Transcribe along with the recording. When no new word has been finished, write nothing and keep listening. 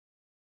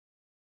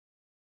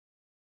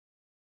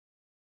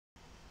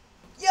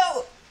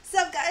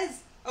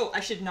Oh, I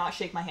should not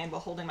shake my hand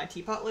while holding my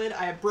teapot lid.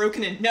 I have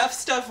broken enough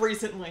stuff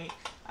recently.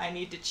 I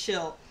need to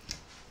chill.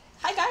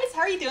 Hi guys,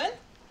 how are you doing?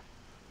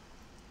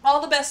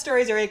 All the best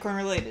stories are acorn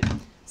related.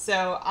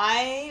 So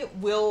I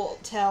will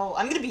tell,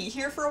 I'm gonna be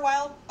here for a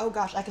while. Oh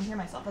gosh, I can hear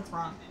myself, that's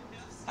wrong.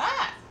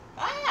 Ah!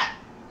 Ah!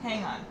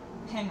 Hang on.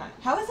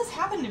 How has this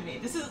happened to me?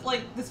 This is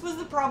like, this was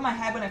the problem I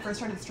had when I first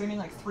started streaming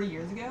like 3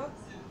 years ago.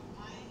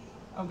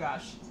 Oh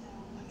gosh.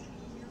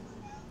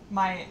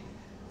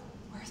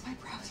 Where's my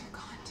browser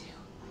gone to?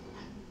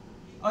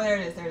 Oh, there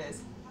it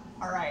is.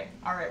 Alright,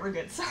 we're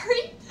good.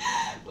 Sorry.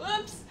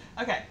 Whoops.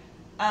 Okay.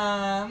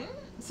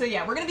 So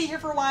yeah, we're gonna be here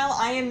for a while.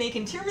 I am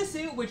making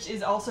tiramisu, which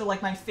is also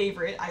like my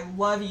favorite. I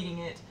love eating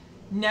it.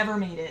 Never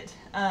made it.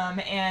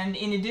 And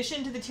in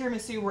addition to the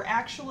tiramisu, we're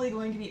actually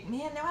going to be...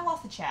 Man, now I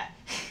lost the chat.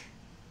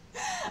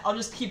 I'll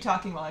just keep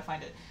talking while I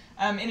find it.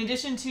 In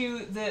addition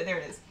to there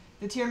it is.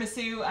 The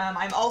tiramisu,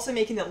 I'm also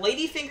making the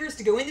ladyfingers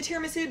to go in the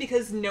tiramisu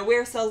because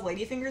nowhere sells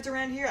ladyfingers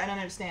around here. I don't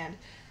understand.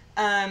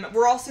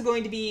 We're also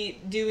going to be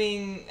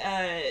doing,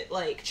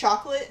 like,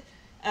 chocolate.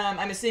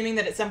 I'm assuming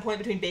that at some point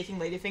between baking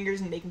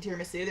ladyfingers and making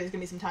tiramisu, there's gonna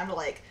be some time to,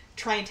 like,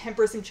 try and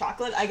temper some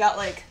chocolate. I got,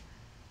 like,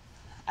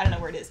 I don't know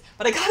where it is,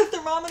 but I got a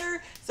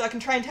thermometer so I can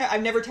try and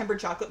I've never tempered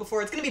chocolate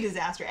before. It's gonna be a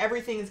disaster.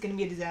 Everything is gonna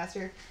be a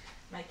disaster.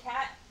 My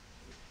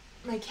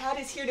cat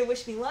is here to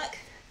wish me luck.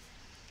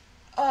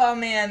 Oh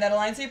man, that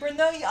Alliance apron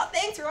though. Yeah,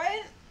 thanks,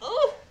 Ryan.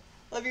 Oh,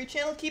 love your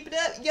channel. Keep it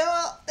up.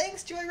 Yeah,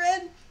 thanks, Joy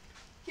Red.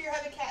 Here,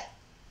 have a cat.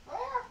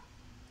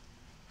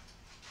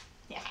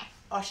 Yeah.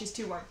 Oh, she's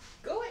too warm.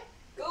 Go away.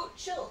 Go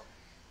chill.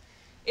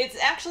 It's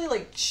actually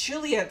like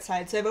chilly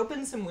outside, so I've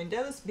opened some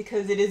windows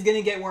because it is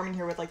gonna get warm in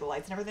here with like the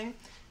lights and everything.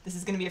 This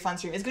is gonna be a fun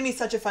stream. It's gonna be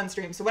such a fun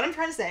stream. So what I'm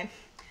trying to say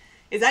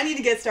is I need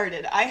to get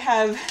started. I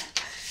have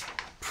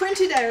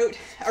printed out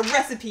a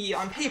recipe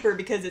on paper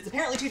because it's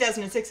apparently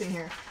 2006 in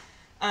here.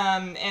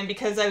 And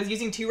because I was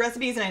using 2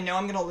 recipes and I know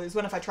I'm gonna lose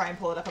one if I try and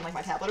pull it up on like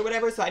my tablet or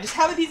whatever, so I just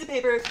have a piece of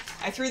paper.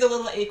 I threw the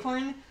little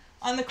acorn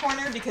on the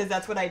corner because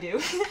that's what I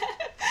do.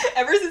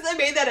 Ever since I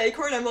made that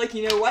acorn, I'm like,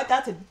 you know what?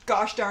 That's a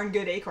gosh darn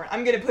good acorn.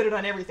 I'm gonna put it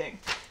on everything.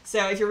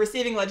 So if you're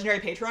receiving legendary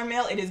Patreon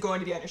mail, it is going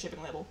to be on your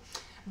shipping label.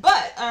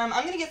 But I'm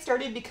gonna get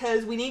started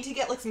because we need to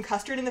get like some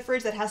custard in the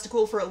fridge that has to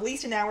cool for at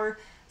least an hour.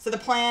 So the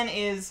plan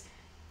is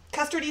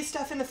custardy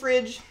stuff in the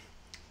fridge,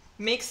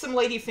 make some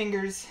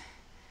ladyfingers,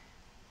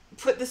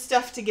 put the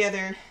stuff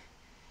together,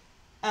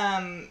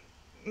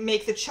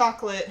 make the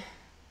chocolate.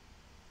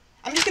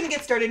 I'm just going to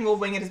get started and we'll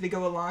wing it as we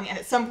go along, and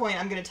at some point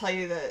I'm going to tell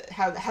you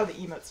how the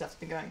emote stuff's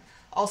been going.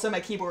 Also,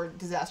 my keyboard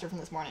disaster from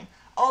this morning.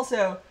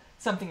 Also,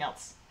 something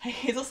else. Hey,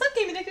 Hazel, Sun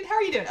Game Addicted, how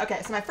are you doing?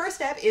 Okay, so my first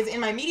step is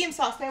in my medium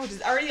saucepan, which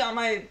is already on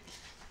my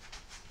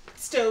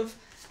stove.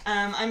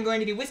 I'm going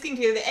to be whisking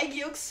together the egg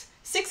yolks,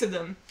 6 of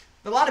them.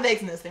 A lot of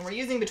eggs in this thing. We're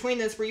using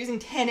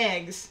 10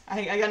 eggs.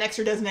 I got an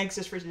extra dozen eggs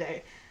just for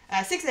today.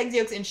 6 egg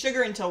yolks and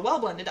sugar until well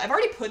blended. I've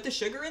already put the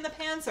sugar in the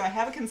pan, so I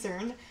have a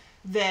concern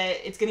that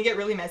it's going to get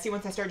really messy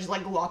once I start just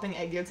like glopping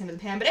egg yolks into the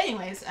pan. But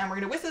anyways, we're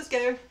going to whisk those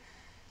together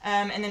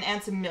and then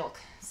add some milk.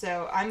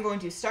 So I'm going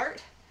to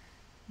start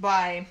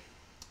by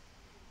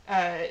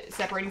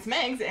separating some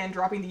eggs and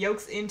dropping the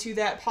yolks into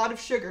that pot of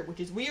sugar, which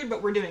is weird,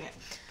 but we're doing it.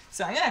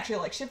 So I'm going to actually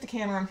like shift the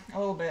camera a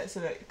little bit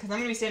so that, because I'm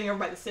going to be standing over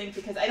by the sink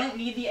because I don't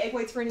need the egg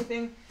whites for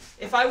anything.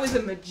 If I was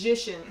a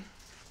magician,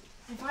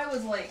 if I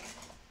was like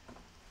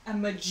a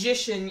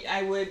magician,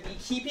 I would be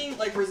keeping,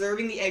 like,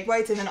 reserving the egg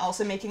whites and then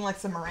also making, like,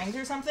 some meringues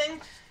or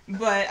something.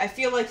 But I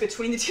feel like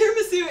between the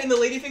tiramisu and the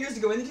ladyfingers to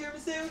go in the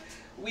tiramisu,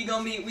 we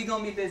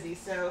gonna be busy.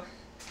 So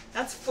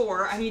that's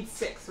 4. I need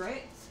 6,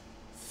 right?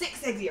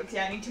 6 egg yolks.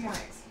 Yeah, I need 2 more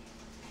eggs.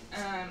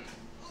 Oh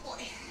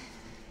boy.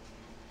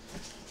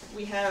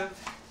 We have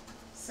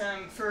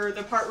some for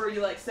the part where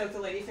you like soak the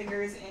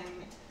ladyfingers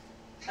in.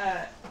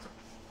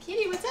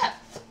 Kitty, what's up?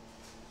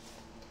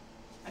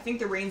 I think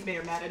the rain's made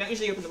her mad. I don't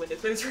usually open the windows,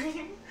 but it's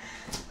raining.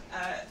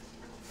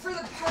 For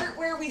the part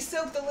where we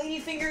soak the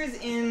ladyfingers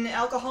in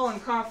alcohol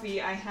and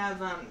coffee, I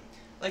have,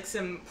 like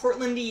some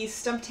Portlandy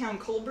Stumptown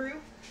cold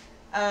brew.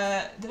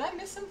 Did I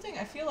miss something?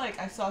 I feel like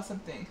I saw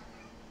something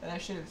that I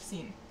should have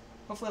seen.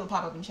 Hopefully it'll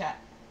pop up in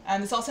chat.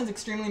 This all sounds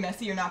extremely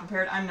messy. You're not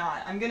prepared. I'm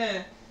not. I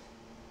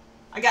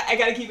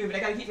gotta keep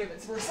moving.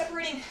 So we're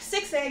separating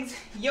 6 eggs,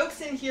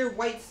 yolks in here,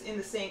 whites in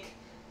the sink.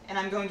 And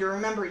I'm going to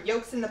remember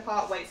yolks in the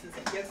pot, whites in the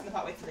sink. Yolks in the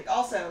pot, whites in the sink.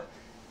 Also,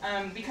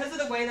 because of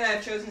the way that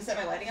I've chosen to set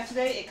my lighting up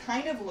today, it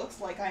kind of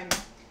looks like I'm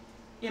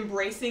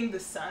embracing the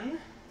sun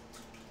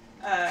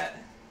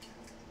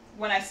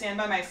when I stand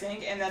by my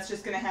sink, and that's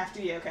just going to have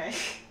to be okay.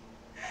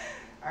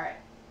 Alright,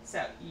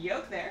 so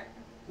yolk there,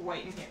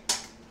 white in here.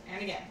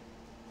 And again.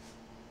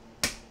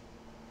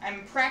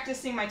 I'm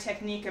practicing my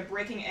technique of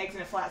breaking eggs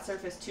in a flat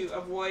surface to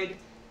avoid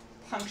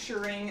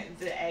puncturing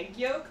the egg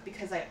yolk,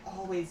 because I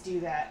always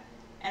do that.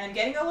 And I'm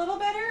getting a little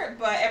better,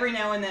 but every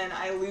now and then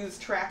I lose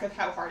track of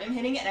how hard I'm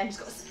hitting it, and I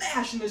just go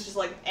smash, and there's just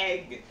like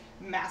egg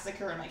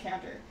massacre on my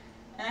counter.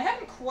 And I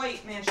haven't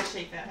quite managed to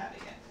shake that out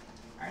yet.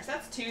 Alright, so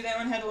that's 2. That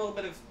one had a little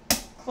bit of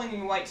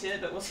clinging white to it,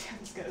 but we'll see how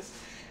this goes.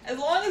 As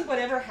long as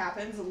whatever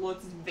happens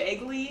looks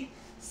vaguely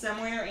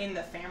somewhere in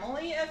the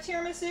family of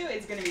tiramisu,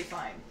 it's going to be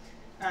fine.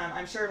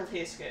 I'm sure it'll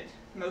taste good.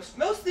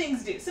 Most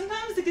things do.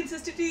 Sometimes the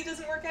consistency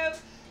doesn't work out.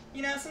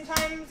 You know,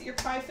 sometimes your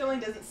pie filling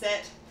doesn't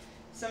set.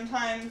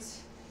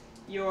 Sometimes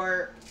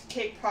your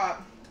cake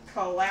pop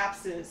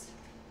collapses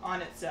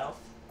on itself.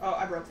 Oh,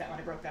 I broke that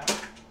one.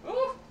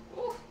 Ooh,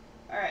 ooh.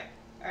 Alright,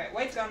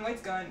 white's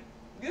gone.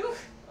 Ooh,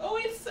 oh,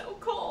 it's so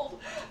cold.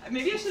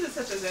 Maybe I should have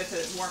set those out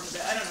to warm a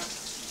bit. I don't know.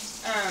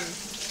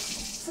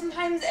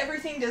 Sometimes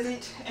everything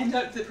doesn't end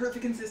up the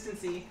perfect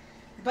consistency.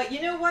 But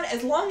you know what?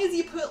 As long as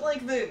you put,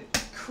 like, the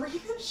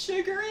cream and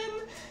sugar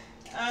in,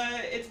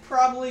 it's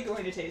probably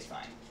going to taste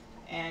fine.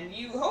 And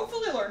you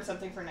hopefully learn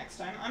something for next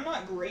time. I'm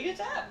not great at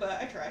that, but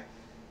I try.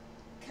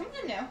 Come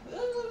on now.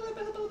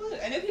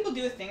 I know people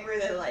do a thing where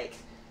they, like,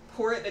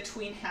 pour it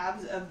between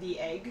halves of the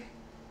egg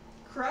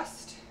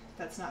crust.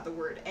 That's not the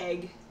word.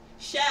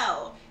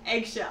 Eggshell,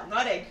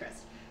 not egg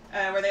crust.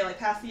 Where they, like,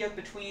 pass the yolk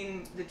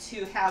between the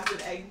two halves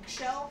of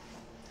eggshell.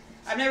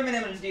 I've never been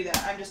able to do that.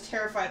 I'm just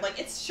terrified. Like,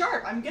 it's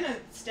sharp. I'm gonna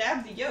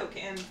stab the yolk,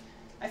 and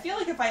I feel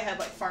like if I had,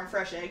 like, farm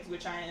fresh eggs,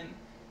 which I am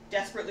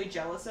desperately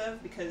jealous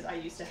of because I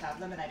used to have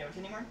them and I don't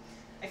anymore.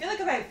 I feel like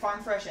if I had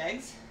farm fresh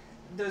eggs,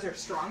 those are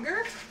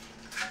stronger.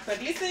 But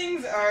these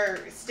things are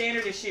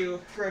standard issue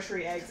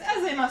grocery eggs,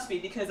 as they must be,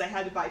 because I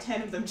had to buy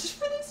 10 of them just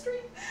for this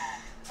stream.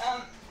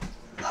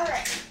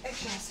 Alright,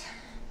 eggshells.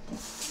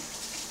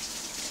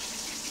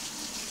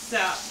 So,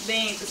 they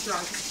ain't the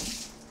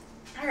strongest.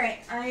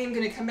 Alright, I am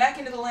going to come back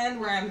into the land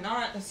where I'm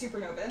not a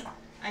supernova.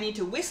 I need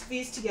to whisk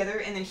these together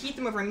and then heat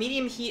them over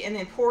medium heat and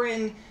then pour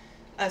in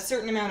a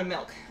certain amount of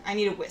milk. I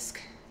need a whisk.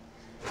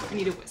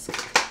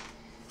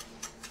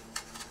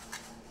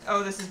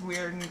 Oh, this is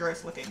weird and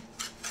gross looking.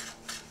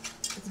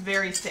 It's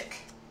very thick,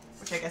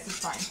 which I guess is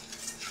fine.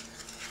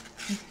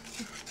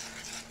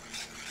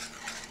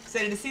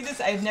 Excited to see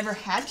this. I've never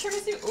had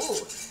tiramisu.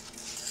 Ooh.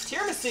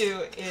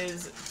 Tiramisu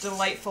is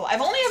delightful. I've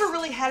only ever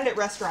really had it at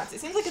restaurants. It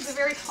seems like it's a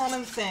very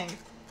common thing.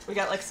 We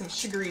got like some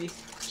sugary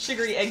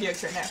egg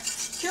yolks right now.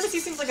 Tiramisu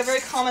seems like a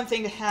very common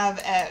thing to have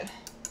at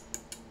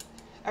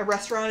a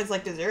restaurant as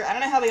like dessert. I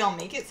don't know how they all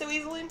make it so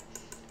easily,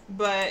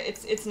 but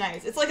it's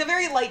nice. It's like a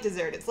very light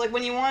dessert. It's like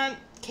when you want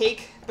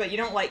cake, but you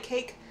don't like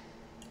cake,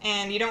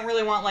 and you don't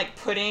really want like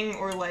pudding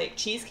or like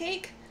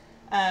cheesecake.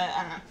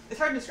 I don't know. It's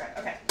hard to describe.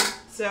 Okay,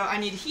 so I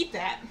need to heat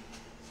that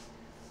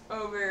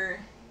over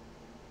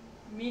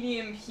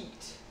medium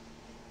heat.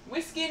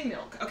 Whisk in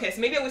milk. Okay,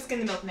 so maybe I whisk in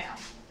the milk now.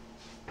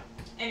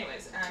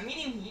 Anyways,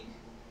 medium heat.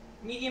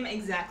 Medium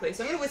exactly.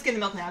 So I'm going to whisk in the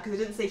milk now because it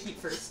didn't say heat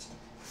first.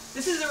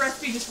 This is a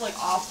recipe just like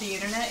off the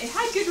internet. It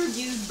had good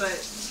reviews, but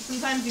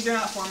sometimes these are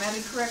not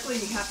formatted correctly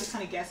and you have to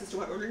kind of guess as to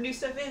what order to do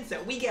stuff in,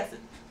 so we guess it.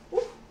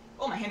 Woo.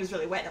 Oh, my hand is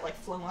really wet and it like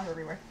flowing water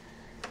everywhere.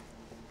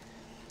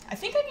 I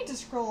think I need to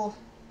scroll.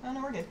 Oh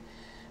no, we're good.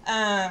 Oh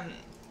man.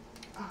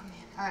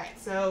 Alright,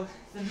 so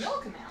the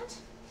milk amount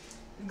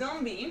is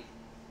gonna be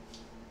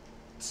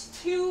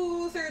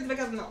 2/3 of a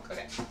cup of milk.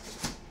 Okay.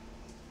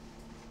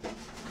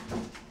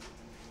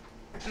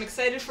 I'm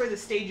excited for the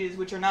stages,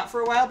 which are not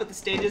for a while, but the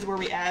stages where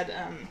we add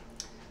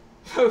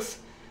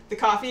both the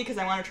coffee, because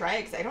I want to try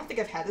it, because I don't think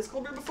I've had this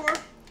cold brew before.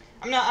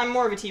 I'm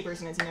more of a tea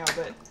person, as you know,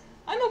 but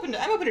I'm open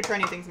to try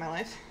new things in my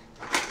life.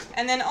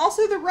 And then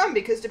also the rum,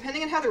 because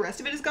depending on how the rest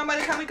of it is gone by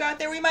the time we got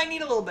there, we might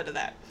need a little bit of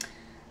that.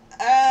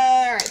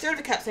 Alright, 1/3 of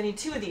a cup, so I need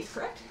 2 of these,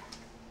 correct?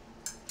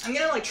 I'm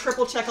gonna like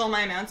triple check all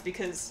my amounts,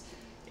 because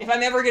if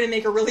I'm ever gonna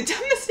make a really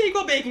dumb mistake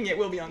while baking it,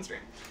 will be on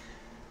stream.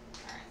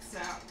 Alright, so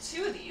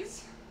 2 of these.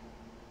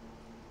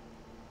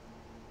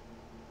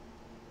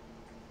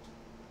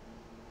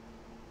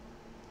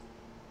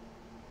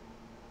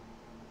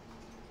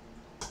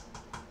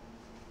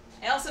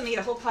 I also made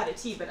a whole pot of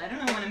tea, but I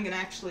don't know when I'm going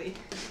to actually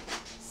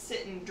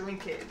sit and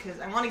drink it, because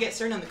I want to get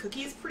started on the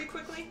cookies pretty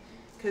quickly,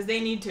 because they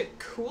need to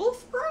cool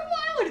for a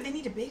while, or do they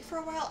need to bake for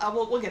a while?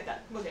 We'll get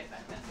that. We'll get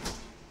that then.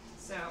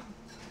 So.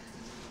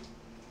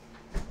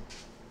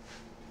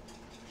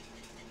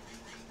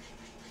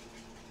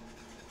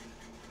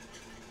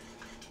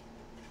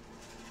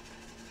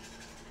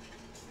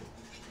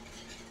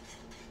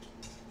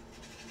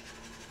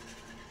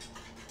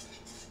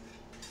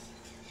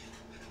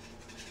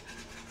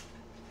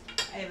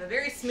 I have a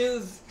very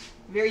smooth,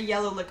 very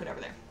yellow liquid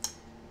over there.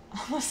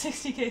 Almost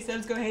 60k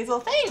subs, go Hazel.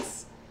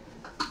 Thanks!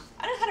 I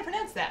don't know how to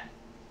pronounce that.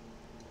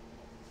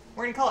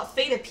 We're gonna call it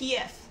Theta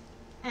PF.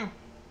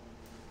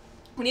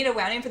 We need a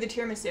WoW name for the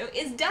tiramisu.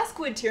 Is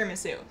Duskwood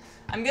Tiramisu.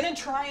 I'm gonna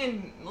try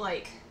and,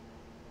 like,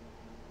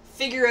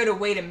 figure out a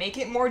way to make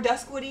it more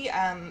Duskwoody,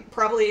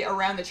 probably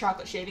around the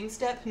chocolate shaving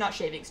step. Not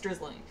shavings,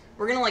 drizzling.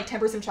 We're gonna, like,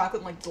 temper some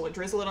chocolate and, like,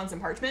 drizzle it on some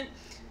parchment.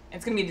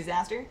 It's gonna be a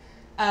disaster.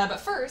 But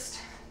first...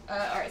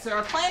 alright, so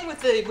our plan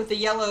with the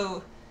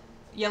yellow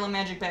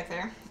magic back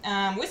there.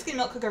 Whisk and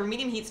milk cook over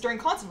medium heat, stirring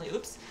constantly,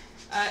 oops,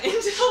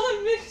 until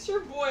a mixture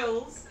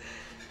boils.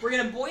 We're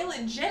going to boil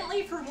it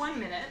gently for 1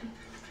 minute,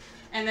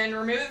 and then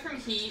remove it from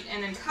heat,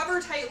 and then cover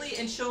tightly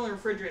and chill in the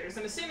refrigerator. So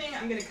I'm assuming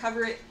I'm going to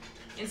cover it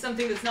in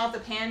something that's not the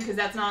pan, because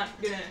that's not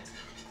going to...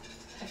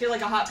 I feel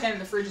like a hot pan in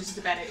the fridge is just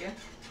a bad idea.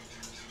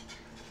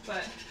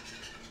 But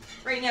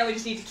Right now we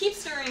just need to keep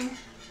stirring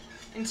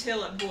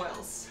until it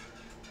boils.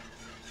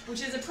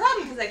 Which is a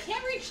problem because I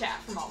can't read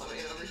chat from all the way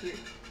over here.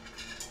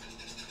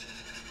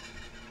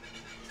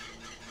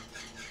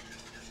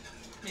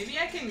 Maybe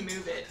I can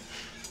move it.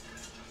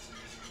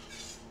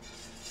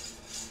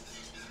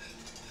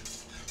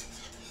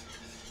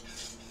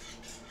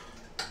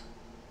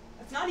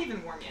 That's not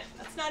even warm yet.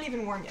 That's not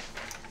even warm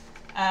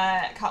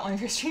yet. Caught one of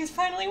your streams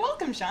finally.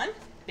 Welcome, Sean.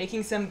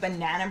 Baking some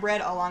banana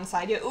bread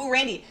alongside you. Ooh,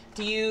 Randy,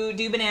 do you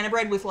do banana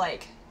bread with,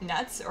 like,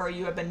 nuts, or are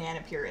you a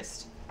banana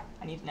purist?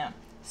 I need to know.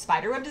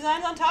 Spiderweb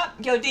designs on top?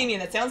 Yo, Damien,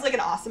 that sounds like an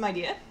awesome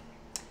idea.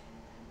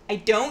 I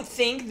don't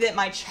think that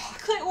my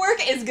chocolate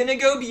work is gonna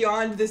go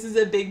beyond this is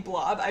a big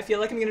blob. I feel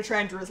like I'm gonna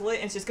try and drizzle it,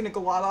 and it's just gonna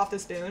glob off the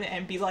spoon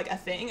and be like a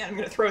thing, and I'm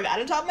gonna throw that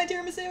on top of my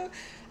tiramisu.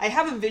 I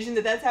have a vision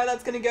that that's how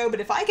that's gonna go, but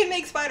if I can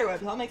make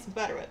spiderwebs, I'll make some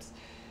spiderwebs.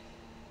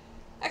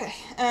 Okay,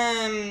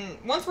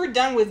 once we're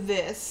done with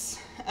this,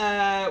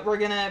 we're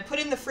gonna put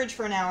it in the fridge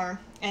for an hour,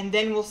 and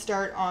then we'll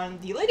start on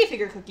the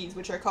ladyfinger cookies,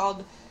 which are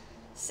called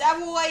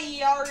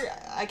savoiardi.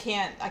 I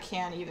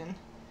can't even.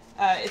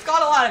 It's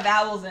got a lot of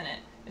vowels in it.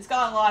 It's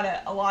got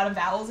a lot of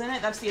vowels in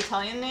it. That's the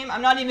Italian name.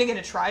 I'm not even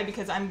gonna try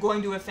because I'm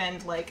going to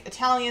offend like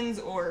Italians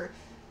or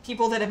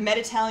people that have met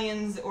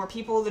Italians or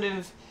people that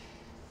have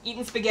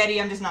eaten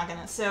spaghetti. I'm just not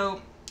gonna.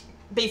 So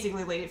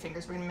basically,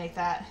 ladyfingers. We're gonna make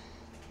that.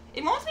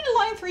 It wants me to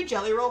line 3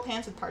 jelly roll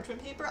pans with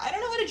parchment paper. I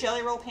don't know what a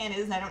jelly roll pan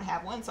is, and I don't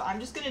have one, so I'm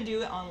just gonna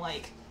do it on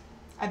like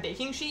a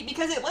baking sheet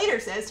because it later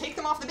says take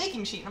them off the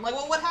baking sheet. And I'm like,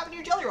 well, what happened to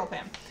your jelly roll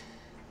pan?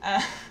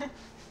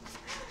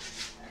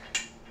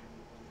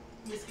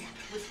 Whisker,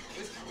 whisker,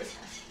 whisker, whisker.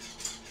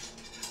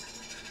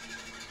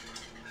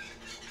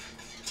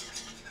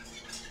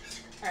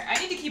 Alright,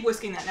 I need to keep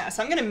whisking that now,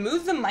 so I'm gonna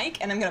move the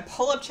mic and I'm gonna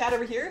pull up chat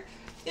over here.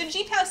 Yo,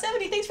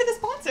 GPow70, thanks for the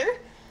sponsor.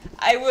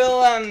 I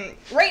will,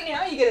 right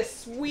now you get a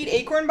sweet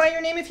acorn by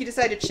your name if you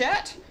decide to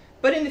chat,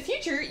 but in the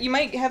future you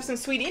might have some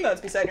sweet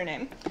emotes beside your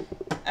name.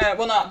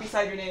 Well, not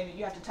beside your name,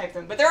 you have to type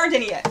them, but there aren't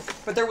any yet,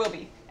 but there will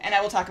be, and I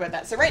will talk about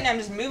that. So right now I'm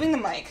just moving the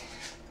mic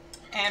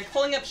and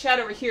pulling up chat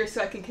over here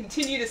so I can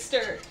continue to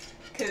stir,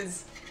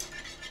 because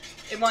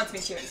it wants me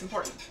to, it's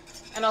important.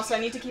 And also I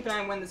need to keep an eye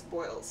on when this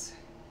boils.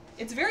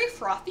 It's very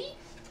frothy.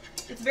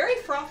 It's very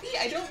frothy.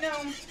 I don't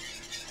know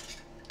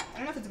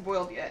if it's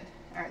boiled yet.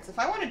 Alright, so if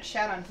I want to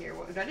chat on here,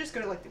 would I just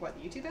go to, like, the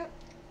YouTube app?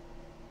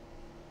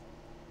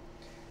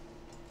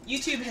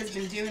 YouTube has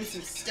been doing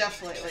some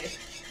stuff lately.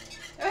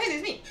 Oh, hey,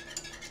 there's me.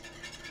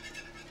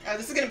 Oh,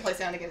 this is gonna play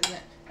sound again, isn't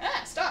it?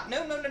 Ah, stop.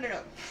 No, no, no, no,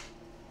 no.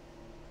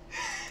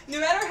 No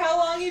matter how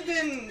long you've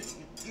been,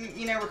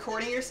 you know,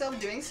 recording yourself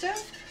doing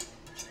stuff,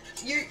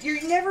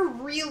 you never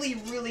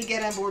really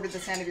get on board with the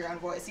sound of your own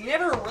voice. You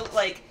never,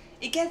 like,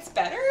 it gets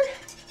better.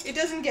 It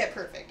doesn't get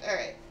perfect.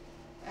 Alright.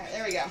 Alright,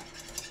 there we go.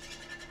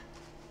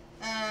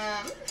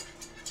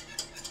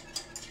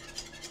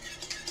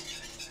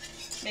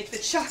 Make the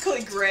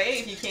chocolate gray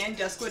if you can.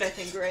 Duskwood, I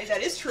think gray.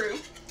 That is true.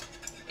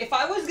 If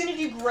I was gonna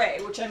do gray,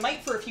 which I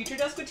might for a future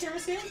Duskwood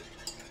Tiramisu,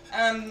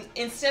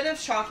 instead of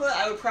chocolate,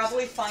 I would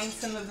probably find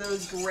some of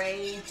those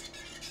gray,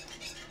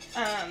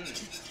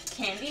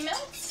 candy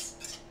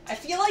melts. I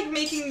feel like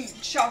making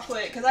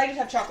chocolate, because I just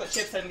have chocolate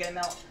chips that I'm gonna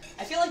melt.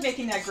 I feel like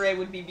making that gray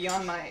would be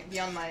beyond my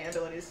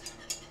abilities.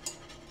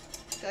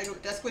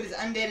 Duskwood is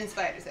undead in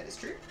spiders, that is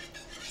true.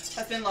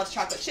 Husband loves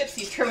chocolate chips,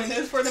 he's throwing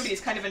those for them, but he's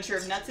kind of unsure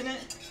of nuts in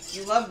it.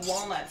 You love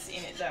walnuts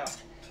in it, though.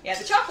 Yeah,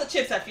 the chocolate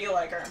chips I feel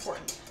like are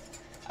important.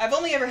 I've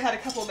only ever had a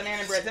couple of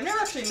banana breads. I've never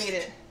actually made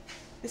it.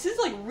 This is,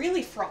 like,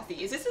 really frothy.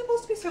 Is this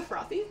supposed to be so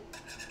frothy?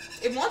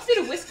 It wants me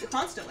to whisk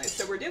constantly,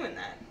 so we're doing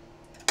that.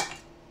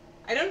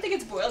 I don't think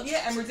it's boiled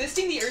yet. I'm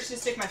resisting the urge to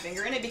stick my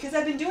finger in it because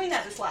I've been doing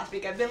that this last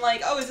week. I've been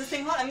like, oh, is this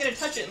thing hot? I'm gonna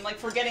touch it, and, like,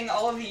 forgetting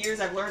all of the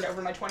years I've learned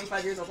over my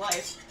 25 years of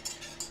life.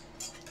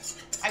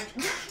 I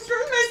burned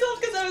myself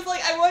because I was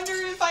like, I wonder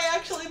if I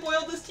actually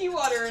boiled this tea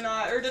water or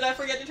not, or did I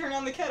forget to turn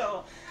on the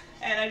kettle?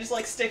 And I just,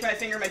 like, stick my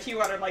finger in my tea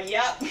water. I'm like,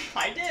 yep,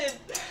 I did.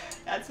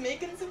 That's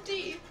making some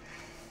tea.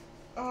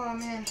 Oh,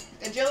 man.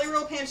 A jelly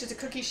roll pan is just a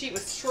cookie sheet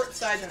with short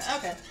sides on it.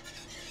 Okay.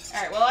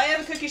 Alright, well, I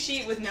have a cookie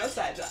sheet with no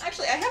sides on it.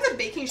 Actually, I have a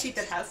baking sheet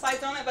that has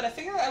sides on it, but I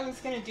figured I was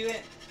going to do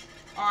it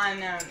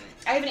on, I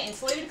have an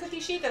insulated cookie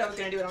sheet that I was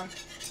going to do it on.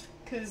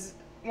 Because,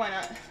 why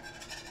not?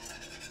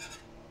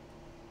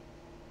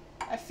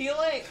 I feel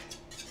like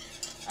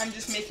I'm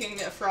just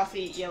making a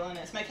frothy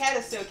yellowness. My cat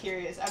is so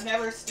curious. I've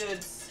never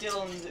stood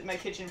still in my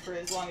kitchen for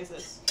as long as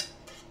this.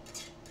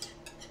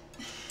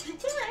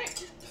 It's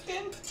alright. It's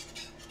good.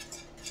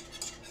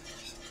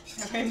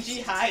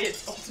 OMG, hi,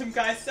 it's Oldham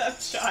Guy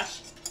stuff,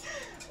 Josh.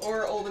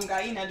 Or Oldham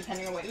Guy, you know,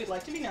 depending on what you would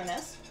like to be known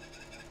as.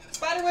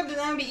 Spiderweb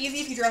design would be easy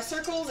if you draw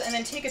circles and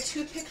then take a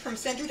toothpick from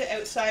center to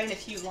outside in a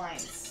few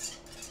lines.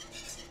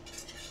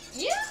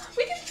 Yeah,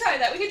 we could try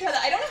that. We could try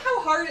that. I don't know how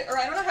hard, or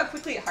I don't know how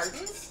quickly it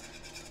hardens.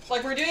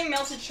 Like, we're doing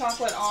melted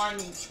chocolate on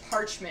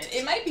parchment.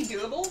 It might be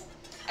doable.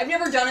 I've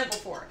never done it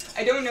before.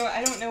 I don't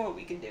know what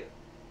we can do.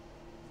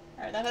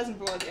 Alright, that hasn't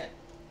boiled yet.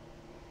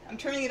 I'm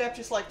turning it up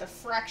just like the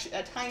fraction,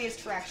 a tiniest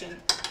fraction.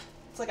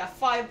 It's like a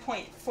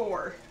 5.4.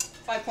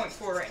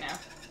 5.4 right now.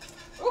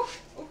 Ooh,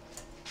 ooh.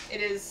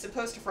 It is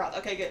supposed to froth.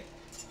 Okay, good.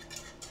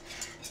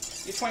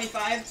 You're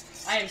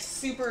 25. I am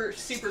super,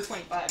 super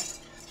 25.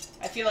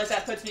 I feel like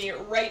that puts me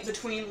right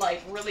between,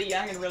 like, really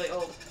young and really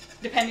old.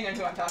 Depending on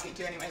who I'm talking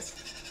to, anyways.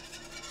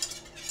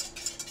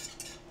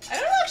 I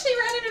don't actually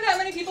run into that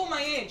many people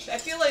my age. I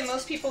feel like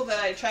most people that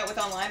I chat with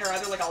online are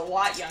either, like, a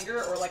lot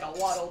younger or, like, a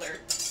lot older.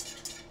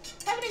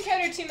 Haven't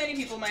encountered too many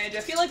people my age.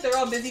 I feel like they're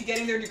all busy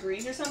getting their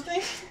degrees or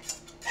something.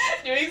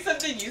 Doing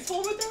something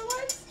useful with their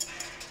lives.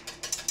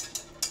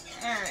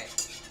 Alright.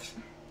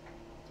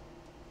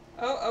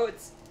 Oh,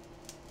 it's...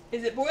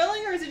 Is it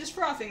boiling or is it just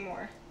frothing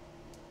more?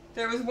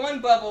 There was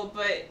one bubble,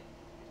 but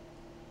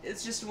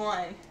it's just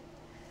one.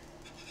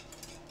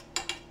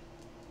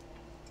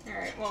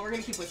 Alright, well, we're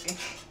gonna keep whisking.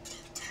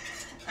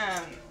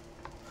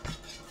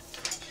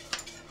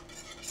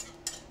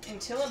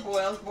 Until it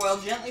boils, boil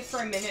gently for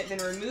a minute, then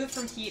remove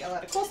from heat, allow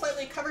to cool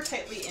slightly, cover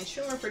tightly, and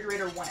chill in the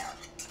refrigerator 1 hour.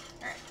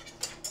 Alright.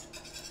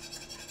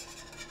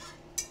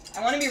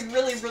 I want to be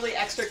really, really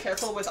extra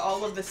careful with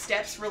all of the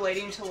steps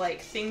relating to,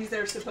 like, things that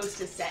are supposed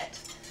to set,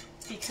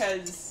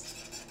 because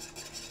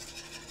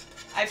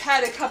I've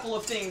had a couple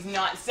of things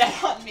not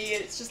set on me.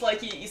 It's just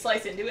like you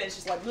slice into it, it's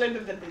just like blah, blah,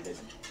 blah, blah, blah.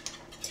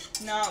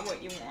 Not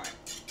what you want.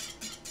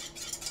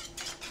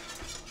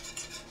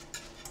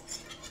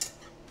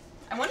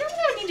 I wonder what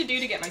I would need to do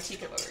to get my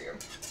teacup over here.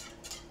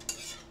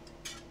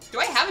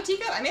 Do I have a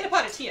teacup? I made a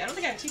pot of tea. I don't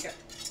think I have a teacup.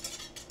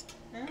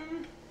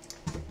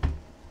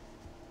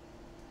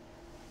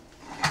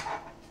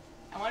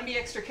 I want to be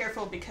extra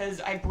careful because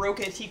I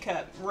broke a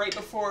teacup right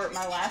before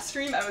my last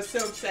stream. I was so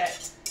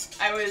upset.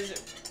 I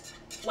was,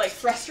 like,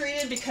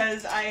 frustrated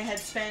because I had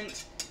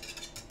spent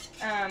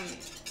a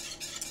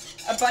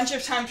bunch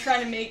of time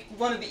trying to make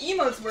one of the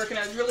emotes work, and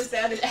I was really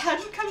sad that it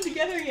hadn't come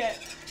together yet.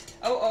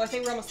 Oh, I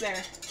think we're almost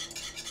there.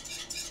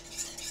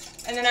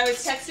 And then I was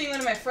texting one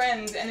of my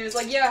friends, and it was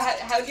like, yeah,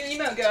 how'd your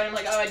emote go? And I'm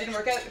like, oh, it didn't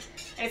work out.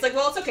 And it's like,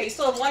 well, it's okay, you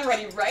still have one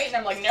ready, right? And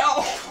I'm like,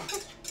 no.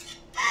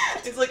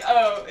 It's like,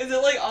 oh, is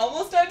it, like,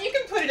 almost done? You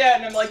can put it out.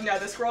 And I'm like, no,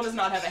 this squirrel does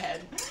not have a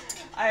head.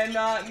 I am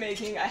not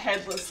making a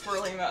headless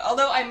squirrel emote.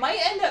 Although I might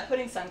end up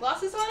putting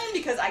sunglasses on him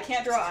because I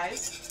can't draw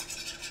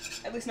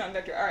eyes. At least not in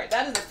vector. Alright,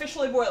 that is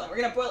officially boiling.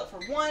 We're gonna boil it for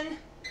 1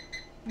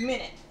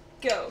 minute.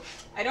 Go.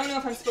 I don't know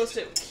if I'm supposed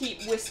to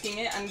keep whisking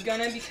it. I'm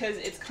gonna because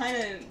it's kind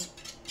of...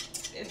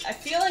 I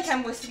feel like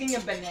I'm whisking a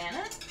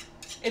banana.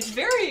 It's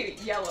very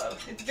yellow.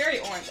 It's very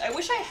orange. I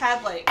wish I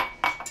had, like,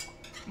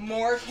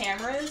 more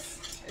cameras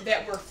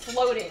that were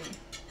floating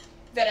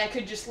that I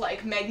could just,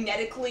 like,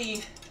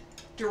 magnetically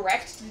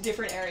direct to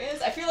different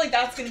areas. I feel like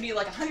that's going to be,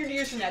 like, 100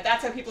 years from now.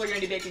 That's how people are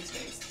going to do baking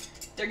streams.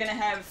 They're going to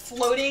have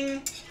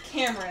floating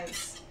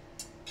cameras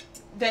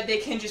that they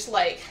can just,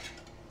 like,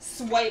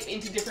 swipe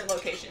into different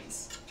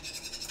locations.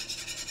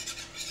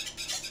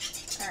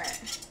 Alright.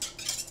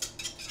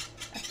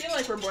 I feel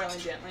like we're boiling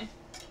gently.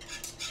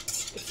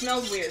 It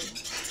smells weird.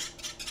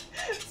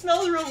 It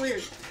smells real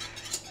weird.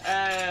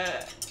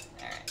 Alright.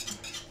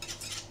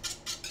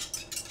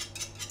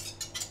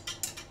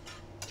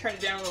 Turn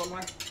it down a little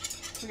more.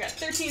 We got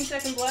 13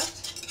 seconds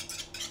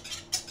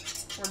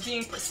left. We're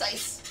being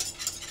precise.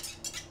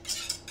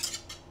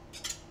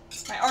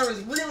 My arm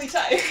is really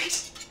tired.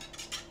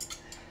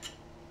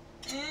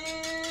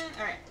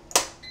 Alright.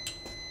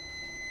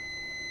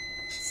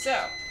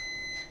 So,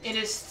 it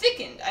is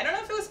thickened. I don't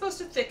know if it was supposed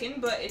to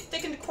thicken, but it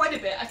thickened quite a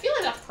bit. I feel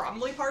like that's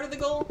probably part of the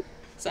goal.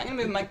 So I'm going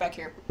to move the mic back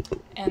here.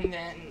 And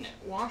then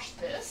wash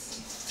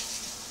this.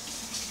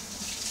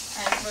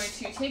 I'm going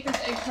to take this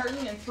egg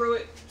carton and throw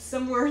it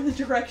somewhere in the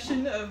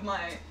direction of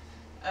my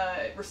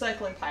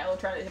recycling pile. I'm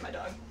trying to hit my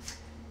dog.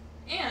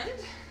 And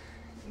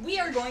we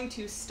are going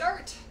to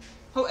start...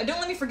 Oh, don't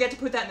let me forget to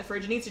put that in the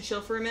fridge. It needs to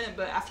chill for a minute,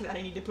 but after that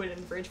I need to put it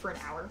in the fridge for an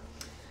hour.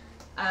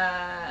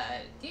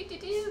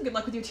 Good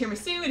luck with your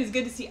tiramisu. It is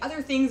good to see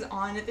other things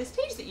on this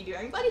page that you do.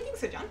 I'm glad you think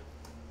so, John.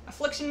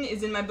 Affliction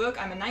is in my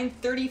book. I'm a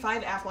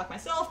 935 Affleck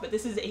myself, but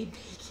this is a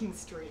baking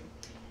stream.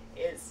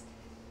 As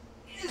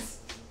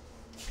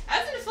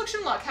an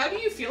Affliction luck, how do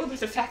you feel about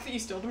the fact that you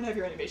still don't have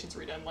your animations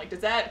redone? Like, does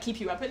that keep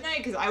you up at night?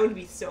 Because I would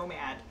be so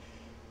mad.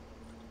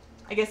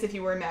 I guess if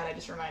you were mad, I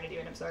just reminded you,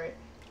 and I'm sorry.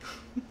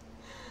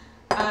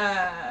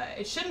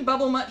 It shouldn't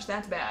bubble much.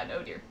 That's bad.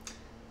 Oh dear.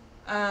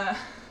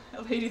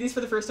 I'll pay you do these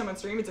for the first time on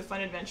stream. It's a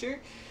fun adventure.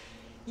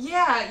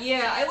 Yeah,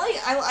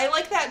 I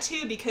like that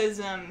too because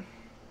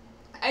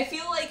I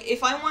feel like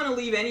if I want to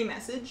leave any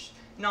message,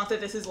 not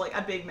that this is like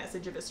a big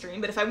message of a stream,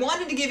 but if I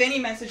wanted to give any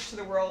message to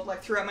the world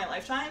like throughout my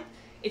lifetime,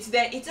 it's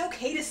that it's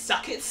okay to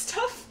suck at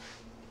stuff.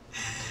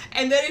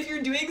 And that if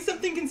you're doing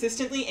something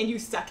consistently and you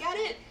suck at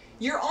it,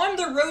 you're on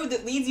the road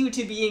that leads you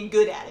to being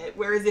good at it.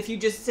 Whereas if you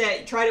just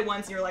tried it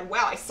once and you're like,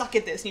 wow, I suck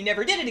at this, and you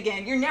never did it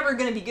again, you're never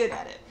going to be good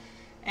at it.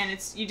 And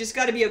you just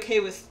got to be okay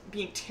with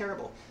being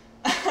terrible.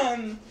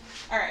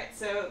 Alright,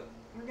 so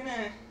we're going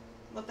to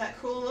let that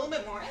cool a little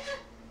bit more.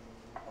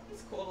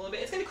 It's cooled a little bit.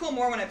 It's going to cool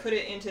more when I put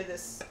it into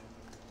this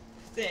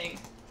thing.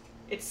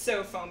 It's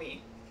so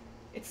foamy.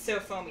 It's so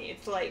foamy.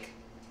 It's like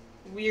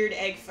weird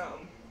egg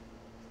foam.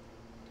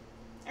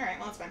 Alright,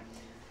 well, that's fine.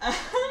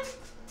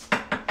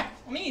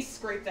 Let me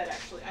scrape that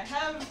actually. I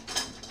have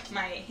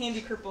my handy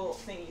purple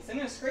thingy, so I'm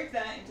going to scrape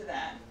that into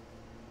that.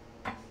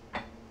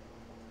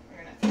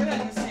 We're going to throw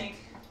that in the sink.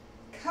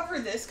 Cover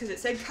this, because it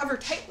said cover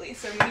tightly,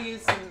 so I'm going to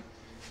use some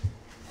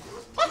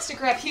plastic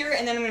wrap here,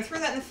 and then I'm going to throw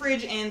that in the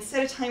fridge and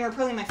set a timer,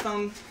 probably on my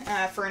phone,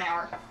 for an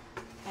hour.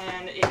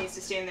 And it needs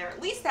to stay in there at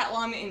least that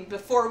long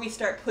before we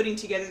start putting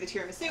together the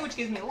tiramisu, which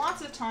gives me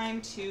lots of time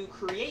to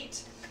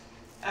create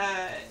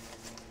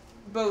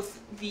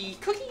both the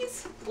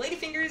cookies, the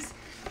ladyfingers,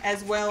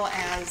 as well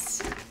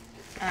as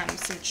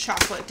some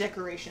chocolate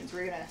decorations.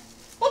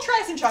 We'll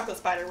try some chocolate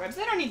spider webs.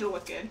 They don't need to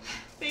look good.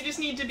 They just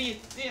need to be,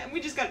 yeah,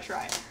 we just gotta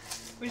try it.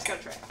 We just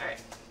gotta try it.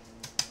 Alright.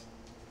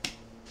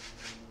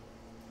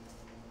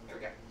 There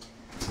we go.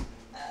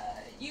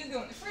 You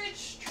go in the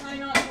fridge. Try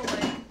not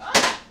to,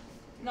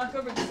 knock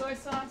over the soy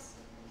sauce.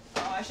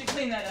 Oh, I should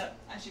clean that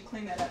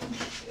up.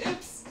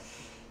 Oops.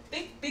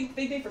 Big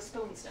day for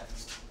spilling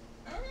stuff.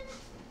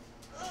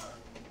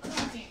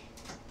 Okay.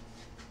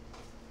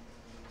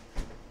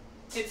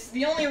 It's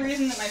the only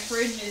reason that my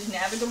fridge is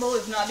navigable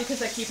is not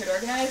because I keep it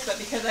organized, but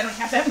because I don't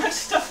have that much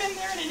stuff in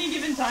there at any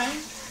given time.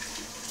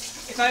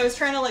 If I was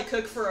trying to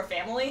cook for a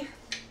family,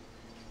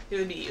 it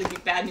would be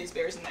bad news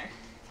bears in there.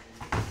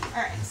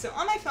 Alright, so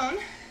on my phone,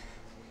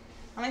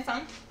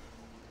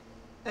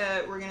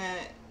 we're gonna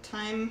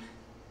time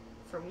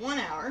for 1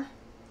 hour.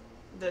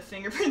 The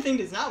fingerprint thing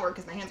does not work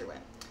because my hands are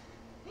wet.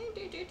 1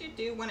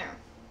 hour.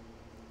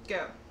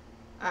 Go.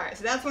 Alright,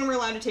 so that's when we're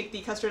allowed to take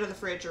the custard out of the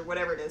fridge or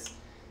whatever it is.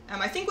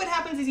 I think what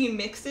happens is you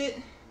mix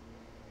it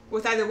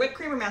with either whipped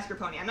cream or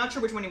mascarpone. I'm not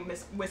sure which one you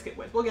whisk it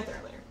with. We'll get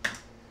there later.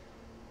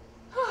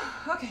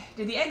 Okay,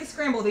 did the eggs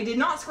scramble? They did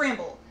not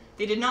scramble.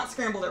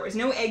 There was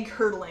no egg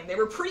curdling. They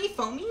were pretty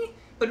foamy,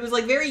 but it was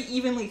very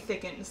evenly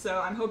thickened,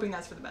 so I'm hoping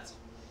that's for the best.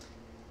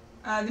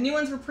 The new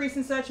ones for priests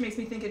and such makes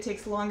me think it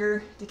takes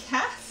longer to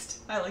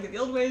cast. I like it the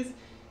old ways. It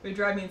would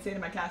drive me insane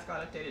if my cast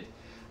got updated.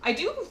 I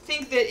do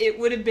think that it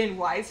would have been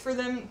wise for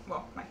them,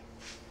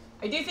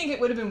 I do think it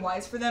would have been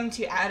wise for them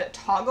to add a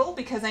toggle,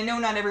 because I know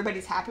not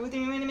everybody's happy with the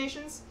new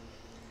animations,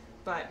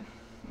 but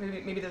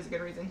maybe there's a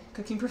good reason.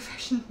 Cooking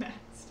profession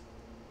maxed.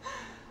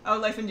 Oh,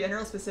 life in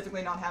general,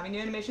 specifically not having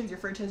new animations. Your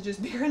fridge has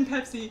just beer and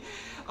Pepsi.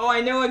 Oh,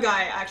 I know a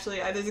guy, actually.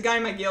 There's a guy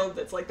in my guild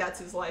that's that's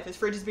his life. His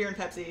fridge is beer and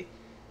Pepsi,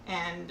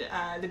 and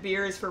the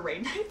beer is for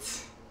raid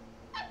nights.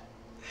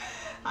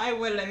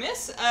 What did I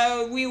miss?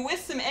 We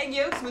whisked some egg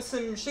yolks with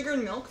some sugar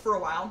and milk for a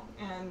while,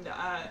 and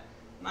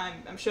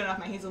I'm showing off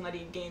my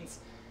Hazelnuttygames.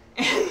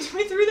 And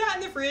we threw that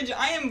in the fridge.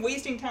 I am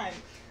wasting time.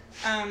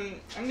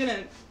 I'm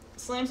gonna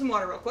slam some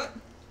water real quick.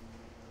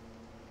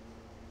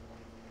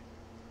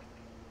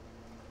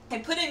 I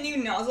put a new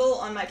nozzle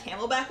on my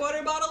Camelback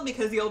water bottle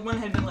because the old one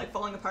had been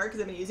falling apart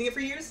because I've been using it for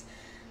years.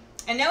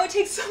 And now it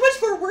takes so much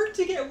more work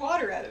to get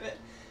water out of it.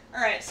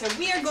 Alright, so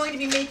we are going to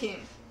be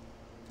making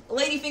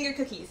ladyfinger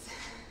cookies.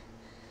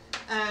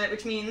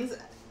 Which means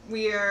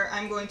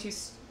I'm going to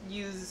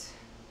use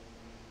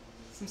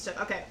some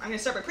stuff. Okay, I'm going to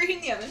start by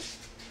preheating the oven.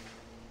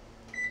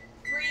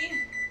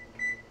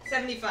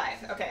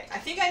 375. Okay, I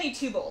think I need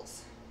 2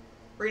 bowls.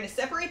 We're going to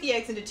separate the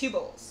eggs into 2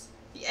 bowls.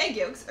 The egg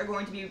yolks are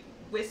going to be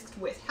whisked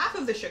with half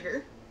of the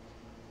sugar,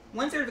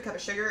 1/3 of a cup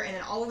of sugar, and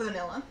then all of the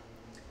vanilla.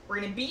 We're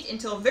going to beat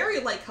until very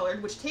light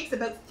colored, which takes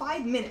about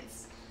 5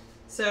 minutes.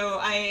 So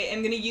I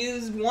am going to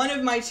use one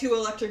of my 2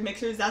 electric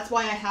mixers. That's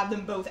why I have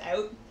them both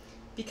out.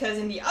 Because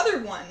in the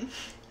other one,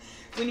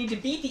 we need to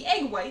beat the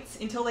egg whites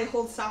until they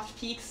hold soft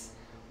peaks.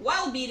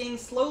 While beating,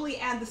 slowly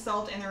add the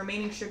salt and the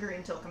remaining sugar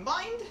until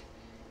combined.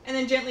 And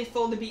then gently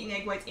fold the beaten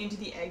egg whites into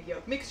the egg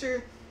yolk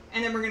mixture.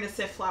 And then we're going to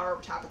sift flour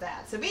over top of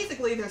that. So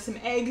basically, there's some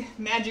egg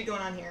magic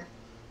going on here.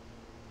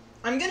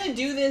 I'm going to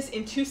do this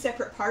in 2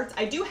 separate parts.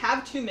 I do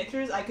have 2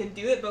 mixers. I could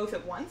do it both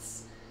at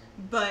once.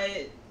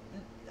 But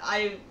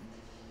I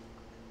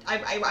can't.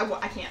 I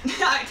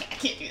can't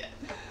do that.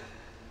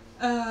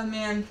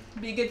 Man.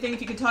 It'd be a good thing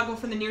if you could toggle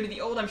from the new to the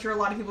old. I'm sure a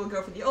lot of people would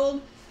go for the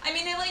old. I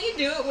mean, they let you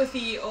do it with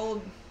the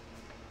old...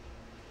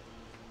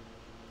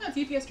 No, it's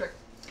UPS trick.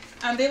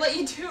 They let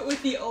you do it with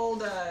the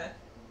old,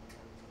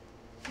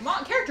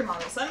 character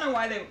models. I don't know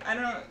why they... I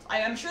don't know.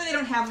 I'm sure they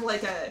don't have,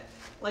 like a...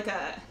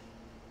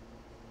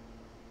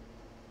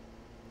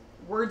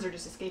 Words are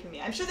just escaping me.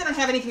 I'm sure they don't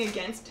have anything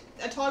against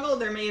a toggle.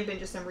 There may have been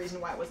just some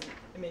reason why it wasn't...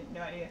 I mean,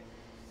 no idea.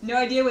 No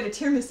idea what a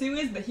tiramisu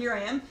is, but here I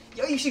am.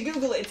 Yo, you should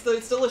Google it.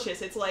 It's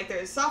delicious. It's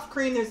there's soft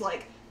cream, there's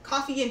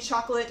coffee and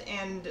chocolate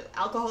and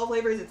alcohol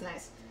flavors. It's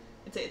nice.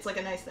 It's like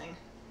a nice thing.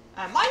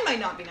 Mine might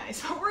not be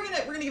nice, but we're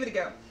gonna give it a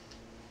go.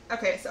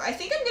 Okay, so I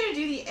think I'm gonna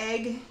do the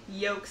egg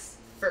yolks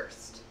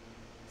first.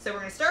 So we're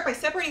gonna start by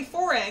separating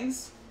 4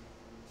 eggs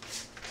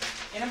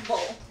in a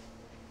bowl.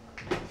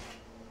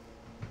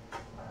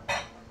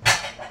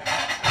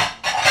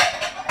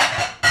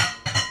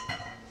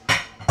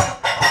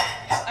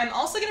 I'm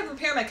also going to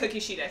prepare my cookie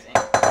sheet, I think.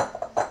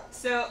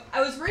 So,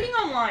 I was reading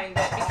online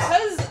that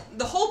because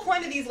the whole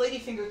point of these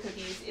ladyfinger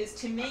cookies is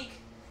to make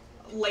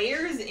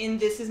layers in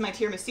This Is My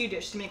Tiramisu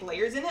dish, to make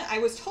layers in it, I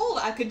was told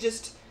I could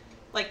just,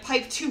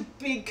 pipe 2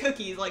 big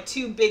cookies,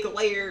 2 big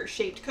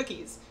layer-shaped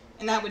cookies,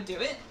 and that would do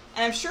it.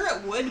 And I'm sure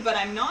it would, but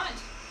I'm not...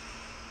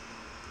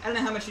 I don't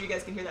know how much of you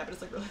guys can hear that, but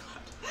it's like really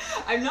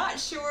loud. I'm not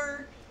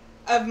sure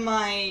of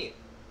my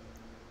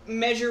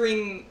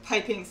measuring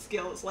piping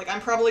skills. Like, I'm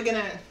probably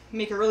gonna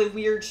make a really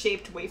weird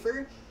shaped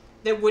wafer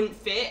that wouldn't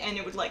fit, and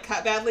it would like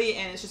cut badly,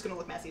 and it's just gonna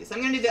look messy. So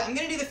I'm gonna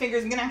do the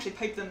fingers. I'm gonna actually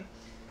pipe them.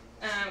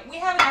 We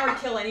have an hour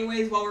to kill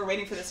anyways while we're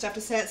waiting for this stuff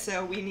to set,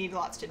 so we need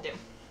lots to do.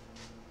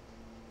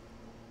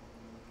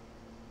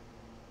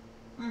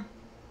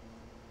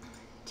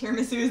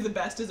 Tiramisu is the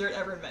best dessert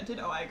ever invented.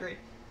 Oh, I agree.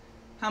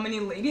 How many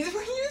ladies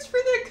were used for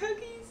the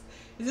cookies?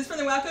 Is this from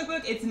the WoW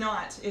cookbook? It's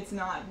not. It's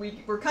not.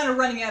 We're kind of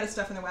running out of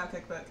stuff in the WoW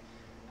cookbook.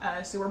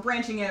 So we're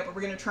branching out, but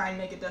we're going to try and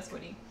make it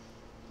Duskwoody.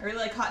 I really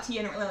like hot tea.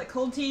 I don't really like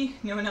cold tea.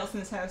 No one else in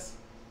this house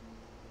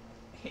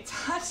hates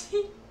hot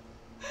tea.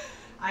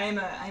 I'm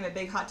a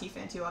big hot tea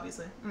fan too,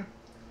 obviously.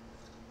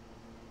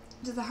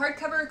 Does the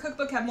hardcover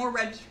cookbook have more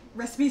red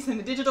recipes than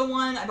the digital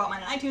one? I bought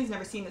mine on iTunes,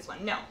 never seen this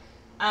one. No.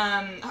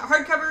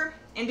 Hardcover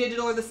and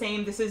digital are the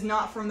same. This is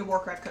not from the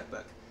Warcraft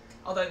cookbook.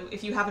 Although,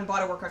 if you haven't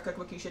bought a Warcraft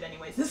cookbook, you should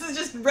anyways. This is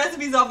just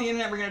recipes off the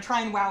internet we're going to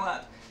try and wow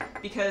up.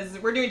 Because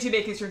we're doing 2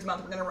 baking streams a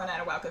month, we're going to run out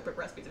of WoW cookbook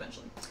recipes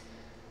eventually.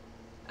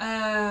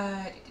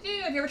 Have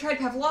you ever tried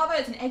pavlova?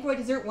 It's an egg white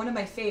dessert, one of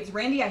my faves.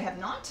 Randy, I have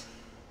not.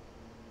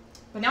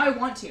 But now I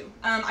want to.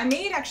 I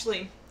made,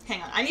 actually,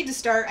 hang on. I need to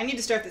start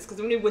this because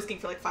I'm going to be whisking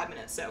for like 5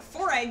 minutes. So,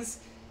 4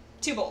 eggs,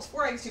 2 bowls.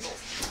 4 eggs, 2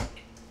 bowls.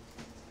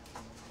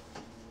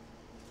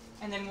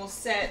 And then we'll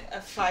set a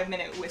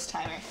 5-minute whisk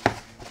timer.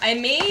 I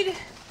made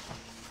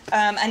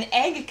an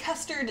egg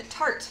custard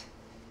tart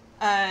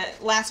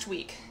last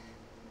week.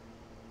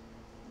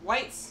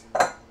 Whites,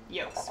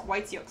 yolks.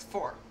 Whites, yolks,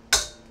 4.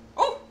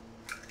 Oh!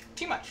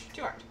 Too much.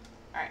 Too hard.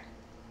 Alright.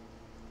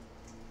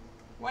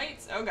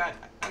 Whites. Oh god.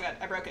 Oh god.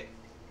 I broke it.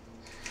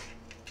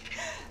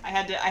 I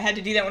had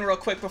to do that one real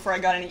quick before I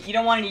got any. You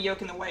don't want any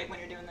yolk in the white when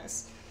you're doing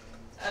this.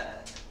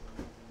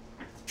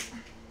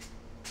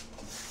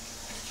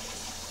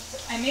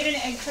 I made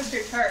an egg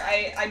custard tart.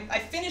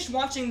 I finished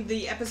watching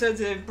the episodes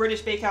of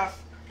British Bake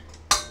Off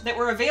that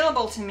were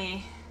available to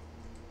me,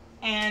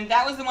 and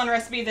that was the one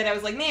recipe that I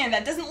was like, man,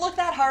 that doesn't look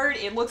that hard.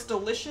 It looks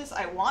delicious.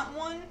 I want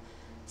one.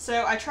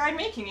 So I tried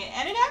making it,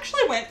 and it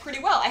actually went pretty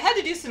well. I had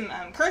to do some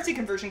currency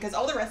conversion because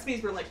all the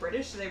recipes were like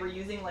British, so they were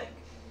using like...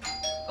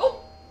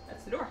 Oh,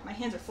 that's the door. My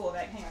hands are full of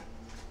egg. Hang on.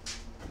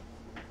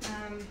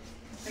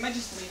 It might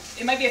just leave.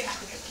 It might be a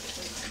package.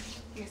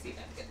 Let me see if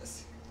I can get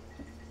this.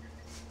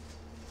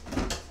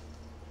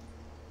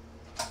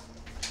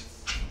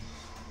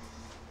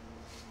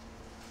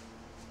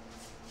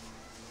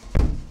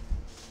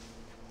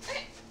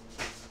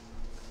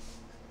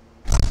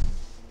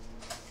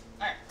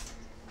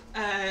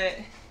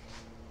 Okay.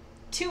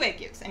 2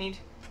 egg yolks. I need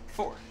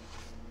 4.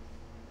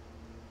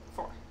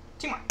 4.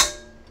 2 more.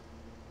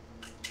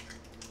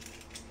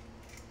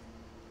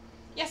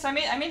 Yes, I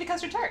made the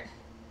custard tart.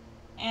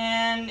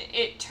 And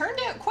it turned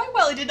out quite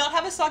well. It did not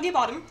have a soggy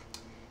bottom.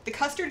 The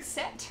custard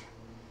set.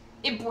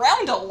 It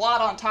browned a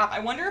lot on top. I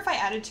wonder if I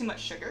added too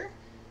much sugar.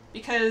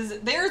 Because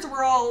theirs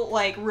were all,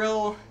 like,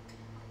 real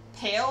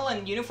pale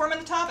and uniform at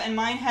the top, and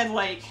mine had,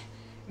 like,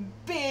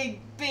 big,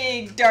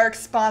 big dark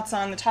spots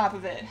on the top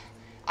of it.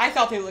 I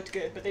thought they looked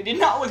good, but they did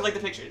not look like the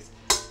pictures.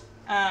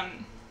 Oh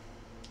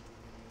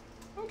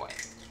boy.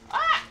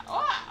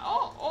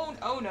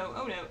 Oh no,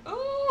 oh no,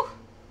 oh!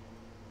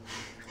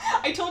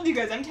 I told you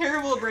guys, I'm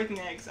terrible at breaking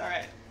eggs.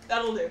 Alright,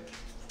 that'll do.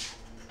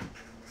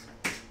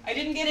 I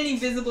didn't get any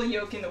visible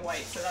yolk in the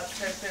white, so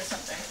there's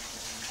something.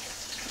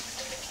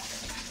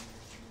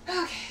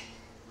 Okay.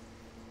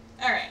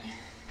 Alright.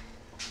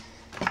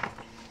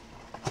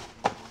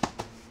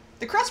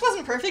 The crust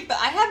wasn't perfect, but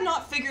I have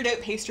not figured out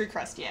pastry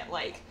crust yet.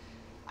 Like,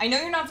 I know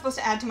you're not supposed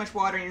to add too much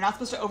water, and you're not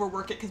supposed to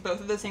overwork it because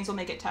both of those things will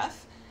make it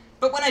tough.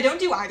 But when I don't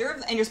do either of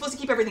them, and you're supposed to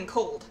keep everything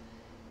cold,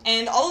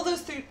 and all of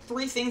those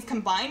 3 things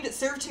combined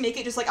serve to make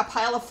it just like a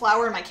pile of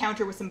flour on my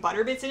counter with some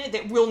butter bits in it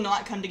that will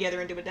not come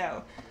together into a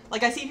dough.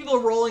 Like, I see people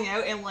rolling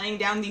out and laying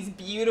down these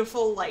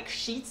beautiful, like,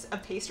 sheets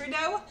of pastry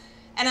dough,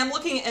 and I'm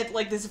looking at,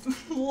 like, this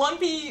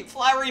lumpy,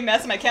 floury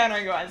mess on my counter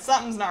and going,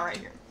 something's not right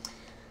here.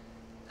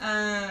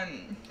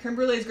 Creme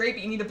brulee is great,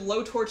 but you need a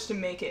blowtorch to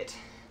make it.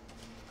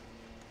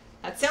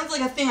 That sounds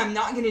like a thing I'm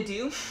not gonna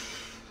do.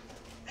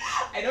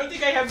 I don't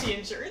think I have the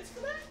insurance for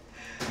that.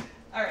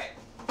 Alright,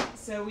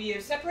 so we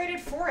have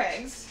separated 4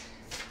 eggs.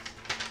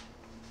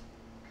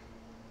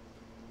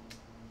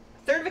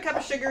 1/3 of a cup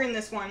of sugar in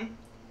this one,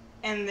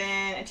 and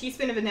then a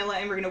teaspoon of vanilla,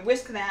 and we're gonna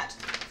whisk that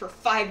for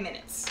 5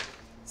 minutes.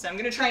 So I'm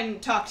gonna try and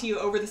talk to you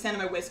over the sound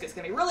of my whisk. It's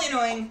gonna be really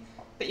annoying,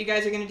 but you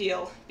guys are gonna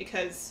deal,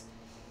 because,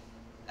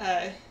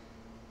 that's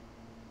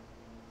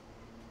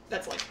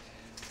life.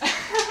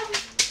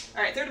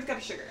 Alright, 1/3 of a cup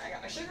of sugar. I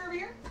got my sugar over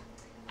here.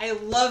 I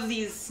love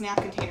these snap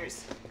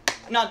containers.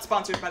 Not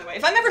sponsored, by the way.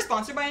 If I'm ever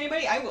sponsored by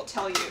anybody, I will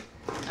tell you.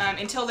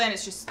 Until then,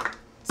 it's just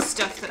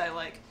stuff that I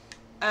like.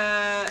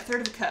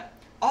 1/3 of a cup.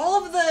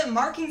 All of the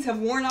markings have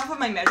worn off of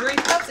my measuring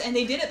cups, and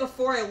they did it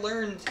before I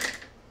learned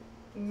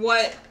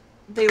what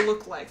they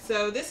look like.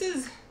 So this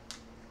is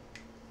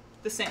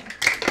the same.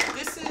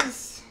 This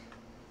is...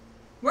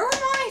 Where are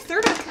my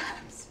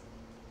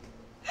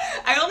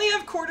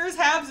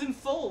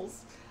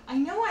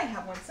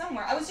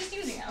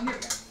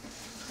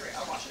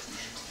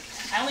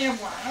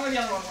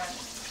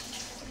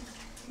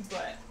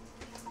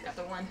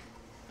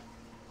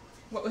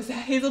what was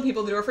that? Hazel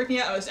people, the door freaked me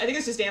out. I think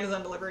it's just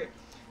Amazon delivery.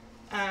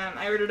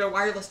 I ordered a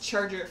wireless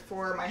charger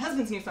for my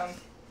husband's new phone.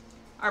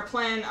 Our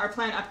plan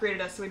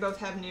upgraded us, so we both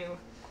have the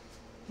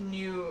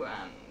new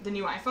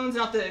iPhones,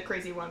 not the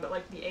crazy one, but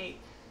like the 8,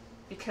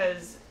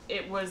 because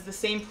it was the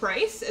same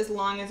price as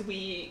long as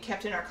we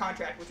kept in our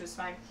contract, which was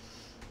fine.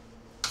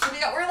 So we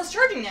got wireless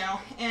charging now,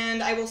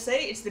 and I will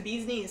say it's the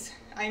bee's knees.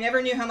 I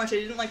never knew how much I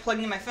didn't like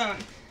plugging in my phone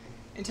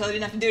until I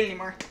didn't have to do it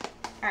anymore.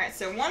 Alright,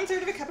 so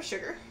 1/3 of a cup of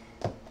sugar.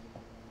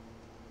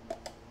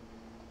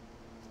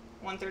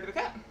 1/3 of a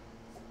cup.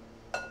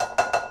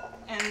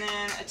 And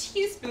then a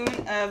teaspoon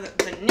of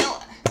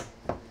vanilla.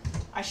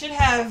 I should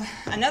have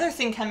another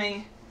thing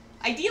coming,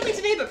 ideally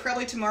today, but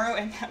probably tomorrow,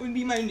 and that would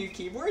be my new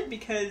keyboard,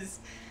 because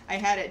I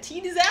had a tea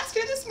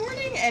disaster this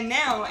morning, and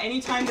now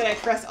anytime that I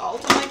press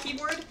Alt on my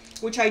keyboard,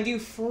 which I do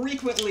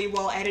frequently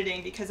while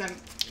editing, because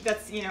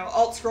that's, you know,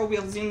 Alt scroll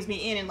wheel zooms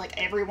me in like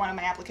every one of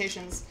my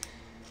applications.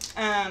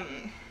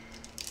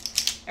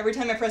 Every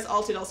time I press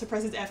Alt, it also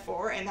presses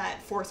F4, and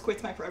that force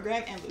quits my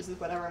program and loses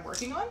whatever I'm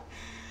working on.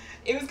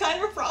 It was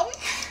kind of a problem.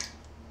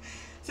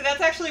 So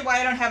that's actually why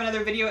I don't have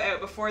another video out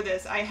before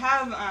this. I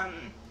have,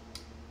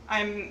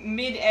 I'm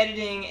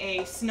mid-editing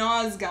a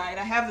SNOZ guide.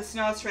 I have the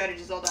SNOZ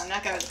strategies all done.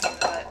 That guy was a pain in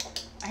the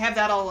butt. I have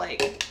that all,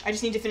 like, I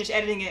just need to finish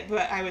editing it,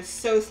 but I was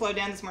so slowed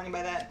down this morning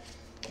by that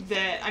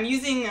I'm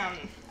using,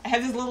 I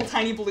have this little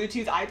tiny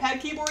Bluetooth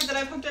iPad keyboard that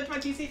I've hooked up to my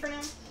PC for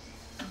now.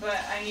 But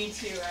I need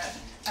to,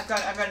 I've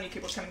got a new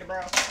keyboard coming to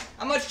borrow.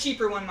 A much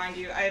cheaper one, mind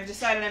you. I have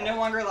decided I'm no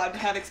longer allowed to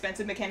have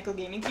expensive mechanical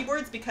gaming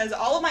keyboards because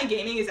all of my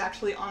gaming is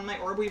actually on my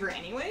Orb Weaver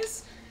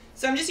anyways.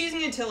 So I'm just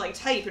using it to, like,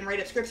 type and write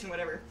up scripts and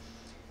whatever.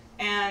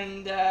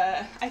 And,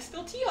 I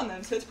spill tea on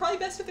them, so it's probably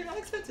best if they're not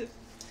expensive.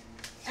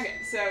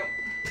 Okay, so,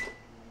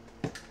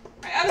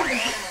 my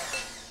oven's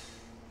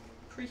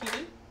been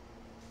preheated.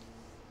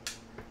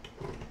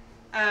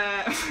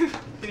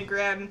 Gonna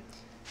grab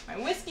my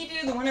whiskey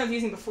dude. The one I was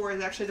using before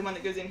is actually the one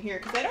that goes in here,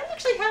 because I don't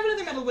actually have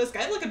another metal whisk.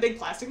 I have, like, a big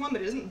plastic one,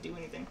 but it doesn't do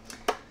anything.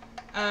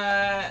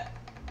 Let's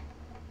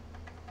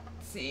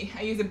see.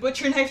 I use a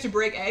butcher knife to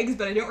break eggs,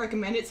 but I don't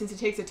recommend it since it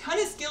takes a ton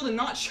of skill to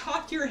not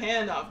chop your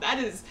hand off. That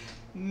is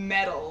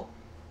metal.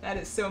 That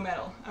is so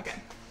metal. Okay.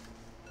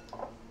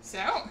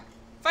 So,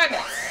 5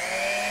 minutes.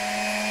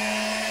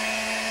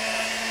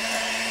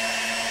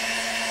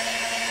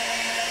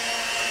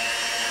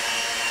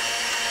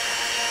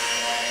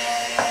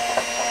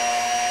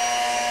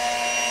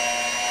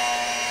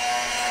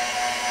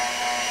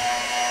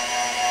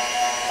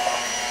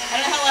 I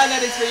don't know how loud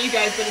that is for you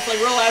guys, but it's like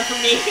real loud for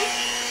me.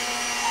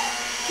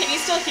 Can you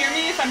still hear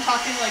me if I'm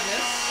talking like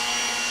this?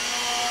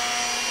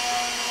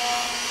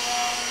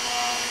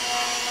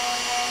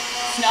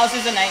 Snoz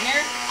is a nightmare.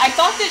 I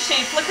thought that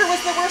Shade Flicker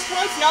was the worst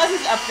one. Snoz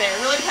is up there.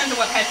 It really depends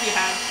on what pets you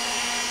have.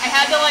 I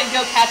had to, like,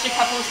 go catch a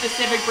couple of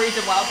specific breeds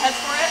of wild pets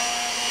for it.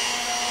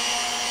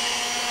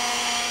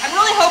 I'm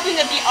really hoping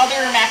that the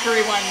other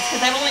Macquarie ones,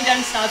 because I've only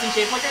done Snoz and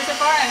Shade Flicker so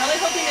far, I'm really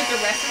hoping that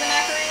the rest of the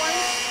Macquarie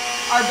ones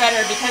are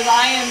better, because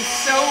I am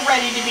so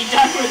ready to be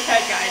done with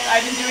pet guides.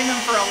 I've been doing them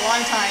for a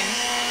long time.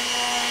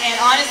 And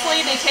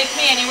honestly, they take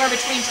me anywhere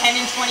between 10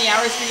 and 20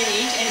 hours to do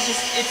each, and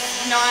it's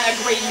not a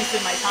great use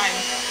of my time.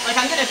 Like,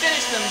 I'm gonna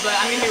finish them, but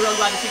I'm gonna be real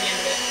glad to see the end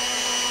of it.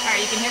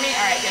 Alright, you can hear me?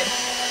 Alright, good.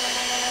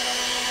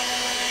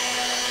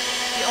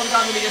 The old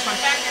dog will be just one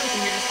factor, we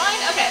can hear just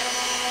fine. Okay.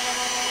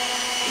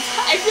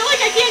 I feel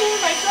like I can't hear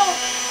myself.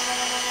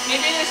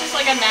 Maybe there's just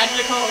like a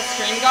magical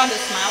stream god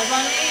that smiles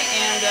on me,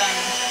 and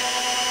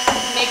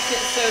makes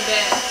it so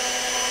that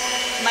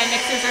my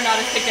mixers are not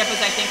as picked up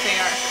as I think they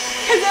are.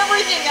 Because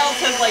everything else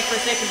has, like,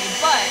 forsaken me,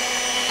 but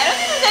I don't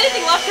think there's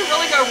anything left to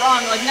really go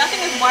wrong. Like, nothing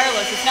is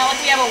wireless. It's not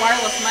like we have a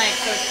wireless mic,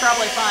 so it's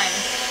probably fine.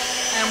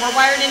 And we're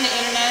wired into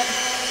internet.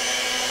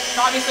 It's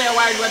obviously a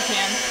wired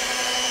webcam.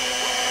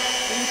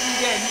 This is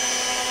good.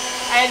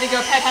 I had to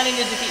go pet hunting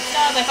to defeat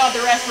Snoz. I thought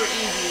the rest were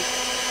easy.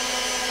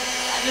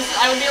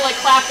 I would be,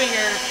 like, clapping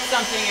or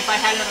something if I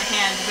had another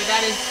hand, but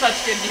that is such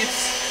good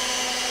news.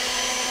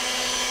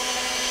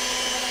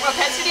 What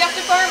pets did you have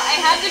to farm? I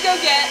had to go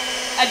get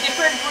a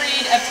different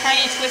breed of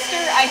Tiny Twister.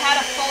 I had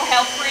a full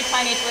health breed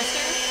Tiny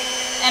Twister,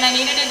 and I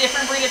needed a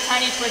different breed of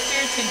Tiny Twister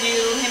to do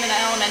him in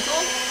an elemental.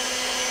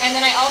 And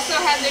then I also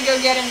had to go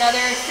get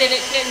another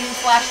Civet Kitten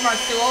 /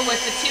 Marsuel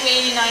with the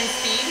 289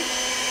 speed.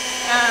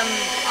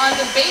 On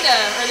the beta,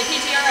 or the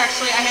PTR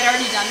actually, I had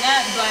already done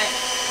that, but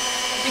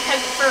because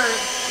for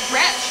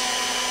Wretch,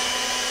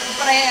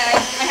 but I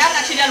haven't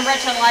actually done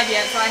Wretch on live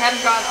yet, so I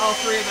haven't got all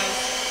 3 of those.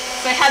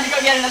 So I had to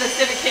go get another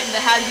Civet Kitten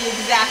that had the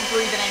exact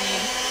breed that I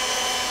need.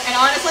 And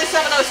honestly,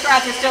 some of those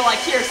strats are still like,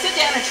 here, sit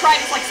down and try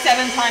this like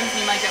 7 times and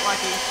you might get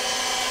lucky.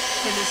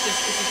 Because it's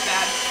just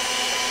bad.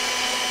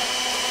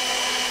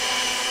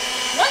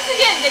 Once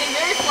again, getting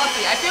very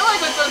fluffy. I feel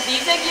like with both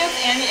these egg yolks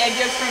and the egg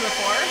yolks from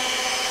before,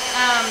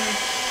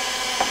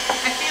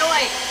 I feel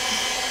like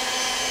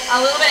a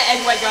little bit of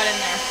egg white got in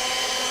there.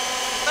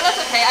 But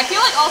that's okay. I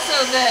feel like also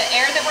the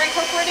air that we're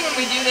incorporating when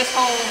we do this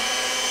whole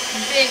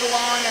big,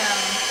 long,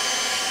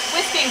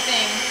 whisking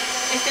thing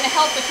is going to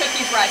help the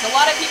cookies rise. A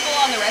lot of people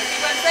on the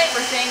recipe website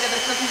were saying that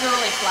the cookies are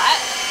really flat,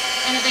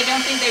 and that they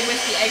don't think they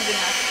whisk the eggs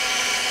enough.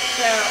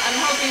 So I'm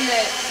hoping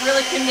that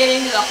really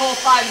committing to the whole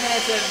 5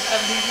 minutes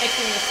of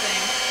mixing this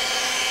thing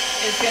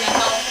is going to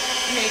help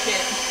make it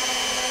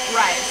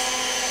rise.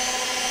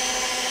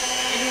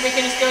 Maybe we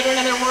can just go to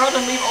another world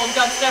and leave old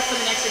god stuff for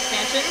the next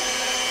expansion.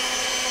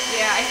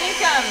 Yeah, I think,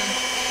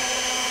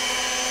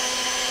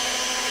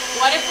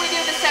 what if we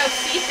do the South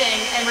Sea thing,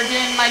 and we're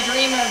doing my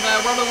dream of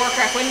World of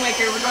Warcraft Wind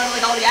Waker, we're going to,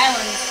 like, all the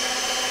islands.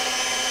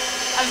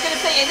 I was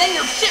gonna say, and then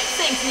your ship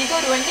sinks and you go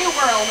to a new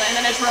world, and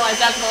then I just realized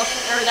that's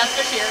bullshit, or that's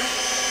Bashir.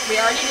 We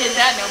already did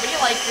that, nobody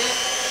liked it.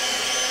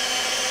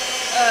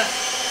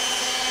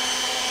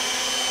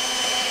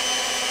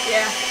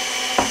 Yeah.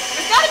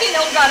 There's gotta be an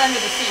old god under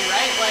the sea,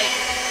 right? Like,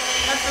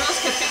 that's the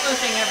most Cthulhu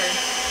thing ever.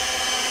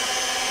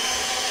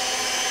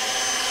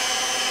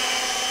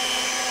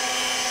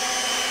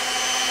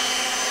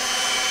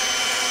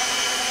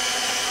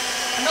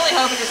 I'm really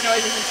hoping this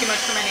noise isn't too much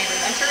for my neighbors.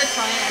 I'm sure it's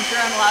fine. I'm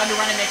sure I'm allowed to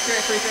run a mixer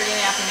at 3:30 in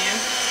the afternoon.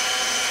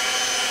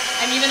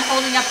 I'm even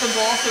holding up the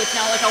bowl so it's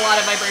not like a lot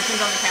of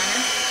vibrations on the counter.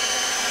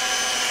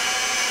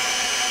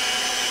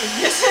 Is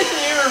this a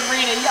new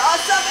arena?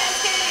 What's up,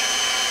 SK?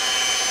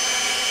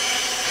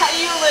 How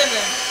you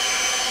living?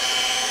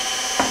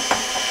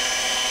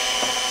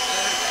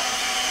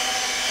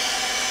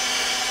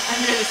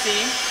 Under the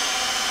sea.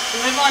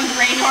 Live on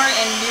Draenor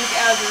and nuke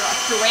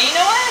Azeroth.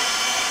 Draenor?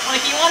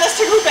 Like, you want us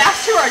to go back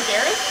to our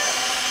garrison?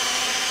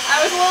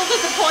 I was a little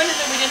disappointed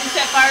that we didn't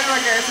set fire to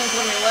our garrisons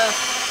when we left.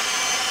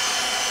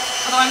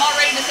 Although I'm all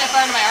ready to set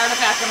fire to my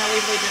artifact when I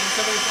leave Legion,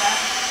 so there's that.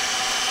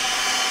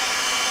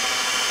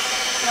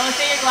 The only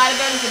thing you're glad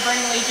about is the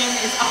Burning Legion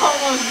is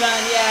almost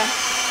done, yeah.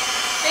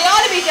 They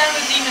ought to be done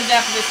with demons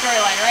after this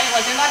storyline, right?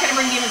 Like, they're not going to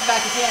bring demons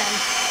back again.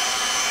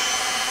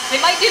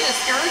 They might do the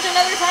Scourge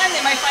another time,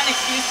 they might find an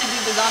excuse to do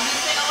the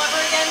zombies thing all over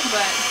again,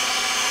 but...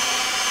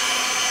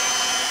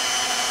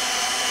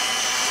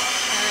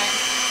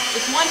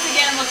 This once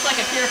again looks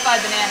like a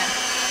purified banana.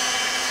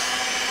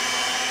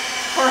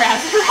 Poor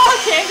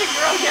Azeroth, can't a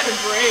girl get a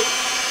break?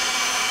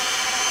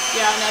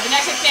 Yeah, no, the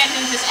next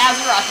expansion is just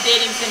Azeroth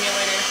Dating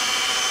Simulator.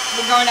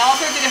 We're going to all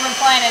sorts of different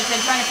planets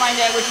and trying to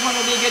find out which one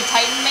will be a good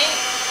Titan mate,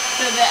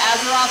 so that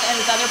Azeroth and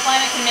this other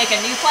planet can make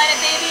a new planet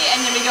baby,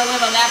 and then we go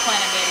live on that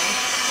planet baby.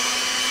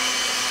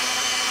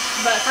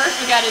 But first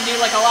we gotta do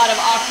like a lot of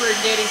awkward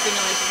dating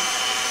simulations.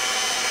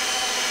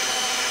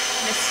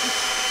 Miss you.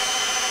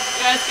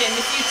 Yes, kid,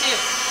 miss you too.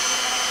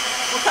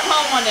 We'll come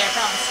home one day, I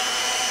promise.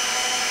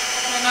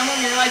 My mom, when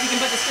you realize you can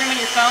put the stream on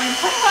your phone and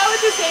play WoW at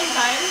the same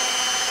time.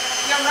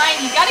 Yo, Ryan,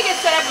 you gotta get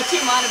set up with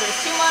 2 monitors.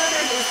 2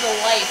 monitors is the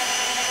life.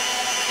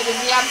 It is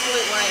the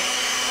absolute life.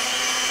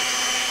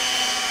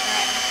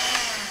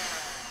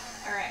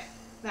 Alright.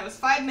 That was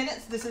 5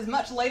 minutes. This is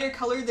much lighter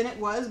colored than it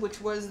was, which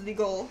was the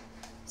goal.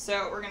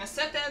 So we're gonna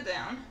set that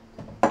down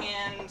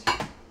and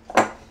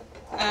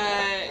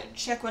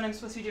check what I'm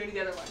supposed to be doing to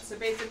the other one. So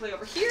basically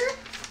over here,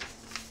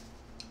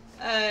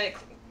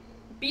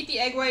 beat the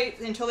egg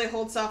whites until they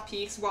hold soft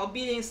peaks. While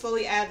beating,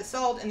 slowly add the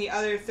salt and the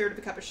other third of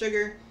a cup of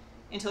sugar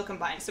until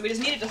combined. So we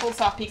just need it to hold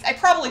soft peaks. I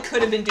probably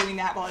could have been doing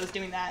that while I was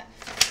doing that,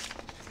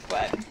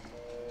 but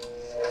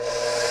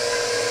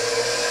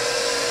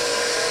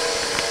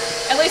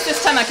at least this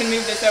time I can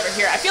move this over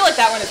here. I feel like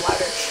that one is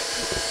louder.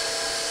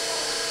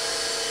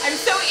 I'm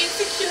so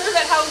insecure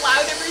about how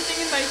loud everything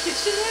in my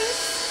kitchen is.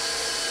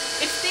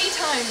 It's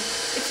daytime.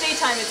 It's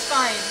daytime. It's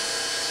fine.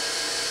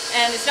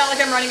 And it's not like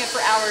I'm running it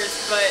for hours,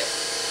 but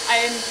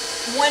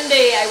one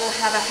day I will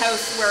have a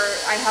house where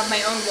I have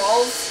my own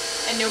walls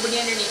and nobody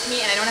underneath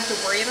me, and I don't have to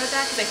worry about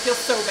that because I feel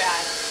so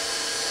bad.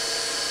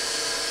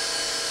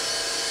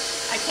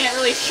 I can't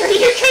really hear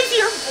you because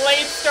you're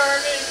blade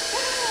storming.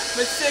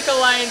 But sick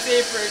Alliance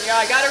apron. Yeah,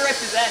 I gotta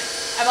represent.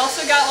 I've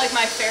also got like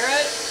my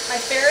Farah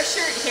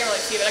shirt. You can't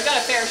really see, but I've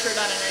got a Farah shirt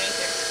on underneath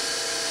here.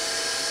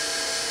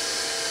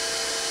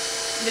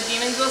 The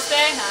demons will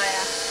stay? Oh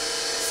yeah.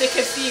 Sick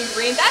of seeing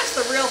green. That's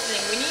the real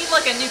thing. We need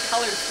like a new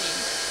color scheme.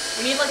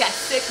 We need like a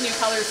sick new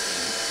color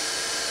scheme.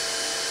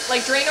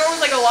 Like Draenor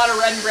was like a lot of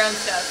red and brown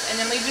stuff, and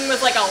then Legion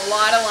was like a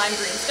lot of lime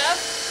green stuff.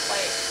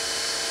 Like,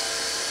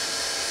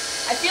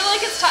 I feel like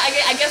it's time.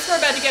 I guess we're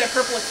about to get a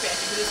purple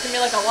expansion because it's gonna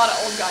be like a lot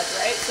of old gods,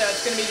 right? So it's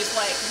gonna be just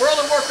like World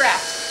of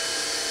Warcraft,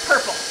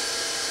 purple.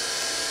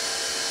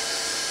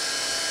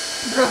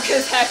 Broke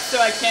his heck, so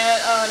I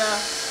can't. Oh no.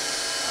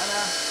 Oh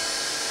no.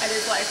 I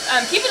just like.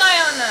 Keep an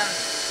eye on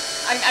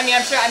I mean,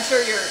 I'm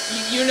sure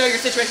you know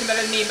your situation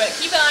better than me, but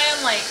keep an eye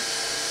on like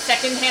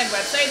second-hand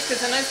websites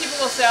because sometimes people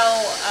will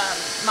sell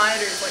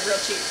monitors like real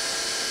cheap.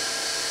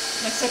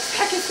 My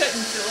sex-pack is set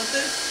in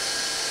Philippus.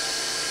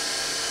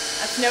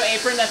 That's no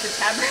apron. That's a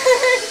tabard.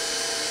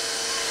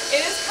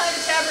 It is kind of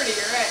tabardy.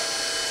 You're right.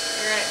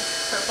 You're right.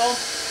 Purple.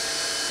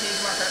 Needs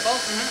more purple.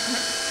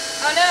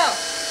 Oh no!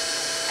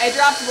 I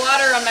dropped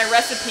water on my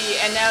recipe,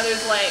 and now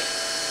there's like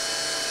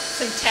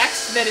some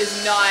text that is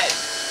not.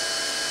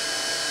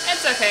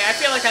 It's okay. I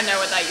feel like I know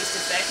what that used to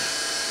say.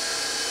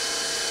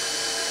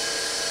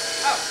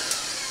 Oh.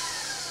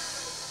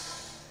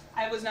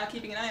 I was not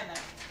keeping an eye on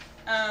that.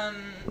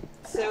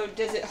 So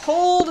does it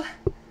hold?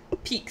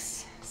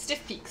 peaks.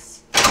 Stiff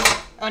peaks.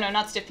 Oh no,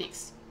 not stiff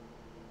peaks.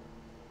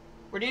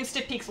 We're doing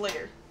stiff peaks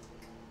later.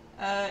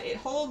 It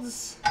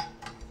holds...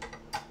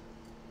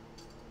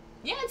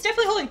 Yeah, it's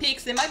definitely holding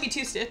peaks. They might be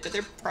too stiff, but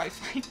they're probably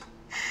fine.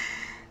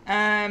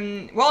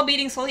 While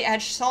beating, slowly add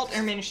salt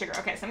and remaining sugar.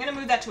 Okay, so I'm going to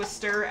move that to a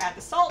stir, add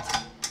the salt,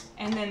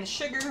 and then the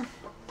sugar.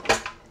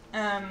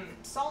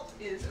 Salt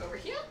is over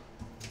here.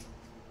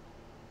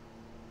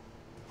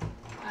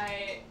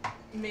 I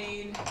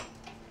made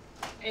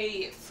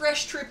a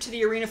fresh trip to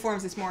the arena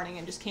forums this morning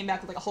and just came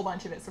back with like a whole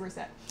bunch of it, so we're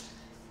set.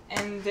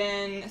 And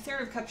then a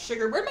third of a cup of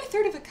sugar. Where'd my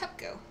third of a cup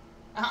go?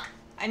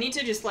 I need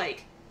to just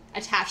like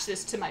attach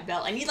this to my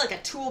belt. I need like a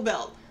tool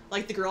belt,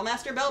 like the Girl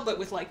Master belt, but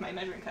with like my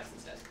measuring cups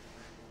and stuff.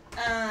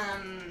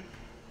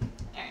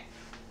 Alright.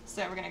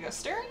 So we're gonna go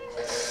stir.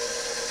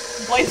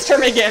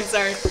 Bladestorm again,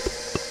 sorry.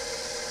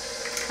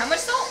 How much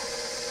salt?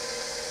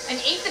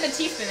 1/8 of a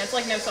teaspoon, that's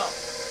like no salt.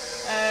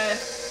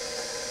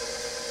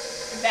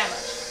 That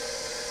much.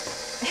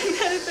 And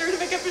then a third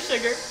of a cup of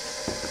sugar.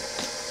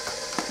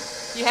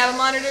 You have a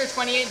monitor,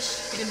 20-inch,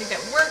 you didn't think that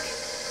would work.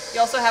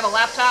 You also have a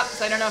laptop,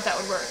 so I don't know if that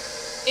would work.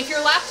 If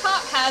your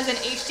laptop has an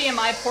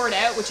HDMI port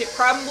out, which it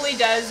probably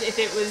does if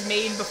it was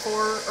made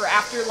before or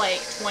after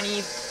like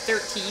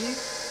 2013,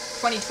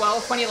 2012,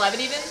 2011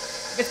 even,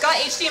 if it's got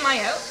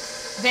HDMI out,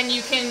 then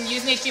you can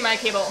use an HDMI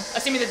cable,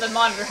 assuming that the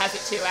monitor has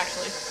it too,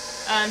 actually.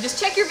 Just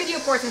check your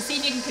video ports and see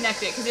if you can connect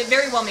it, because it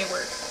very well may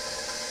work.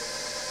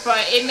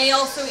 But it may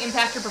also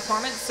impact your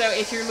performance, so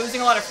if you're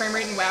losing a lot of frame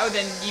rate in WoW,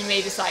 then you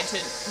may decide to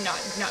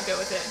not go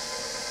with it.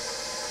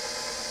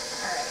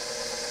 Alright.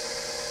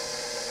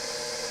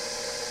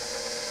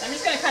 I'm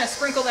just going to kind of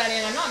sprinkle that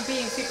in. I'm not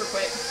being super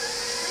quick.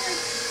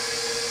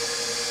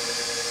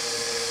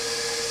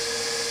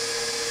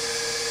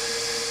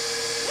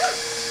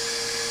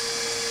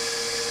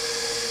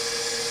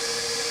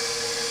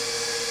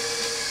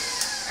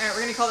 Alright,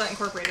 we're going to call that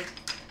incorporated.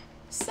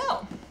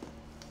 So,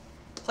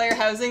 player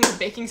housing with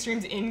baking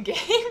streams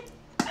in-game.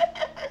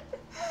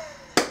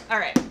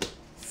 Alright,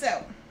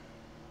 so.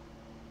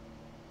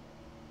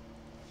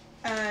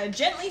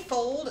 Gently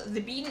fold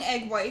the beaten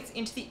egg whites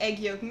into the egg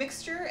yolk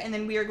mixture, and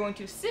then we are going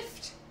to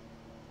sift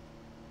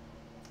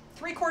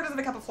 3/4 of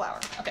a cup of flour.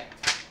 Okay,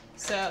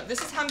 so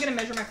this is how I'm going to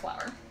measure my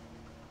flour.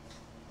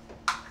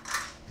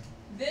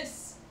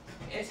 This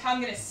is how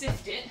I'm going to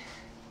sift it.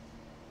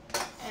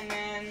 And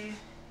then,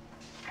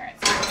 alright,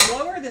 so I'm going to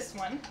lower this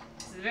one.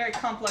 This is a very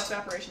complex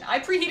operation. I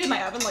preheated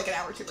my oven like an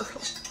hour too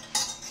early.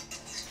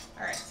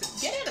 Alright, so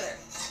get out of there.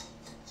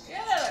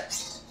 Get out of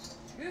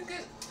there. Good,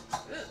 good.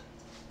 Ugh.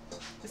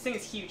 This thing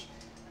is huge.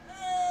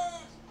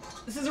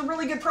 This is a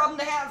really good problem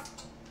to have.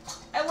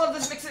 I love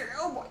this mixer.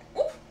 Oh boy.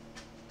 Oop.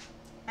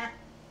 Ah.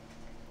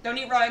 Don't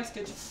eat raw eggs,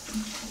 kids.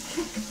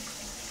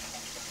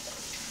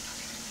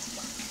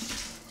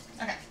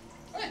 Okay.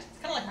 Good. It's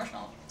kind of like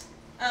marshmallow.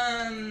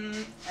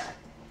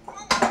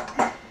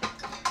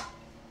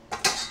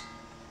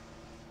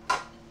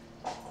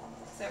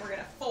 So we're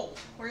gonna fold.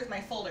 Where's my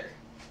folder?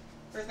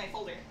 Where's my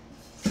folder?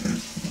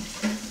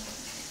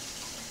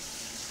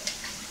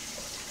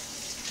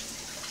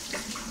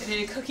 They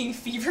did a Cooking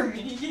Fever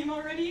minigame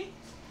already?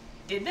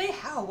 Did they?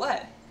 How?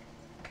 What?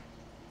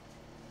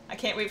 I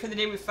can't wait for the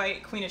day we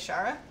fight Queen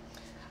Ashara.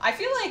 I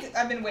feel like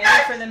I've been waiting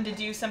for them to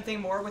do something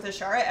more with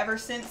Ashara ever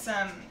since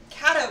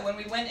Kato, when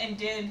we went and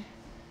did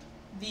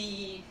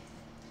the...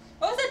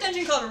 What was that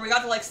dungeon called where we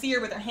got to like see her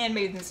with her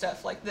handmaids and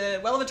stuff? Like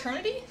the Well of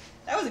Eternity?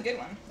 That was a good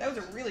one. That was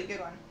a really good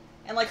one.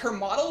 And like her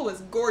model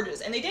was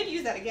gorgeous. And they did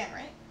use that again,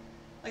 right?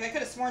 Like I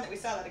could have sworn that we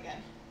saw that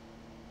again.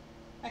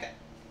 Okay.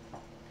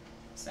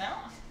 So...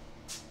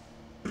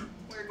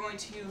 we're going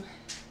to...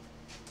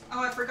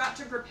 Oh, I forgot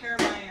to prepare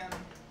my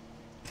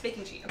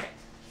baking sheet. Okay,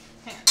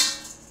 hang on.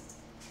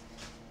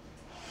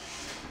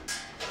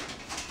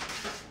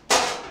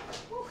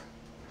 Whew.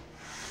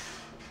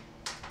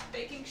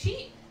 Baking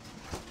sheet.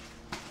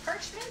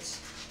 Parchment.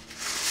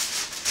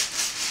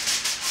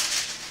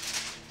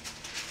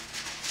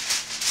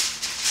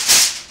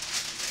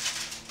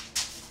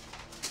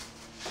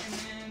 And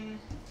then...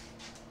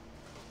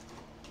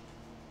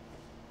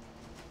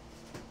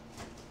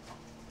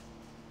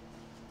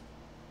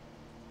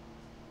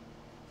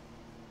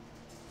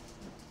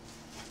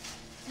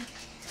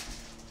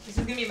 This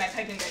is going to be my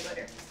piping guide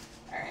later.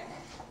 Alright.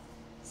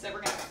 So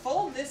we're going to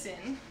fold this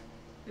in.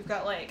 We've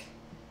got like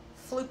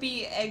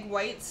floopy egg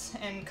whites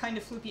and kind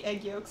of floopy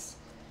egg yolks.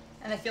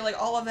 And I feel like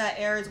all of that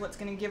air is what's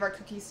going to give our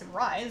cookies some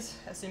rise.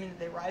 Assuming that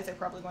they rise, they're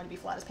probably going to be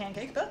flat as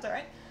pancakes, but that's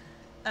alright.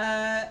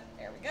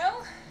 There we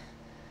go.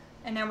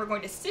 And now we're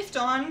going to sift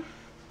on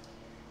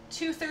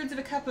 2/3 of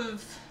a cup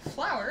of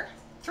flour.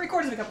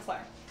 3/4 of a cup of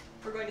flour.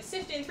 We're going to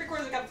sift in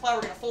 3/4 of a cup of flour.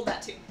 We're going to fold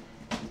that too.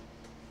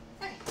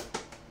 Okay.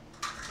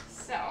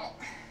 So...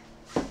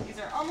 these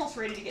are almost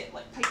ready to get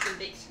like piped and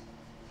baked.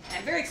 And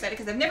I'm very excited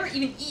because I've never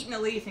even eaten a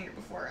ladyfinger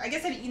before. I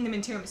guess I've eaten them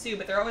in tiramisu,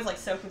 but they're always like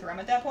soaked with rum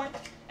at that point,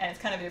 and it's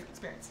kind of a different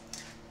experience.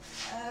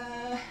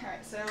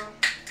 Alright, so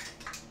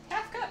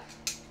half cup.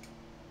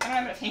 I don't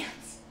have enough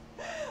hands.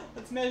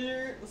 Let's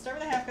measure, let's start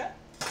with a half cup.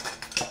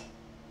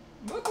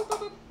 Boop, boop, boop,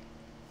 boop.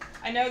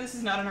 I I know this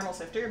is not a normal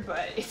sifter,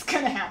 but it's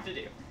gonna have to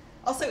do.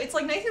 Also, it's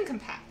like nice and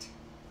compact.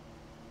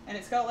 And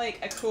it's got like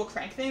a cool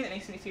crank thing that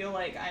makes me feel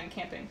like I'm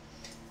camping.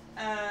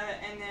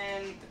 And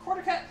then the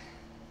quarter cup.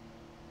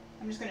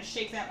 I'm just gonna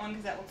shake that one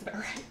because that looks about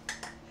right.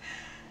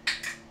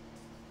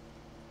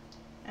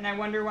 And I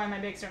wonder why my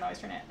bakes don't always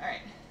turn out.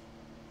 Alright.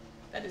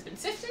 That has been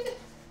sifted.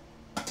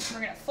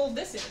 We're gonna fold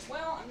this in as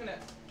well. I'm gonna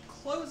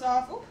close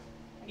off. Oh,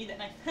 I need that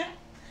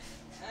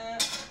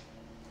knife.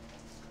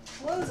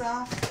 Close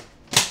off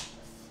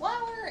the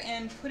flour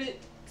and put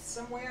it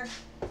somewhere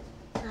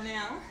for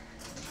now.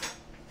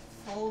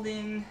 Fold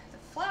in the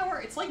flour.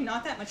 It's like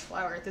not that much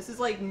flour. This is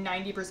like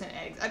 90%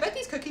 eggs. I bet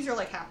these cookies are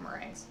like half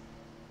meringues.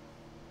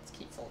 Let's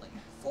keep folding.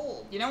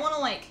 Fold. You don't want to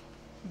like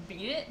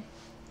beat it.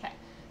 Okay.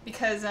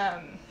 Because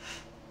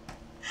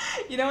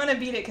you don't want to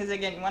beat it because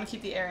again, you want to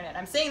keep the air in it.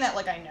 I'm saying that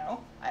like I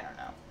know. I don't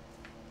know.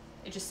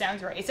 It just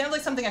sounds right. It sounds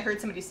like something I heard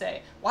somebody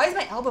say. Why is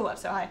my elbow up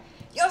so high?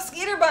 Yo,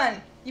 Skater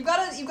Bun! You've got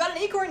an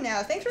acorn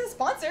now. Thanks for the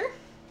sponsor.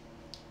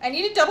 I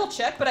need to double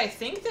check, but I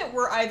think that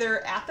we're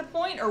either at the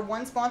point or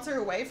one sponsor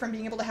away from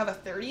being able to have a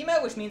third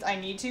emote, which means I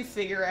need to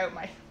figure out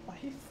my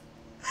life.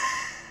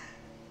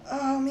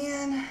 Oh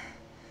man.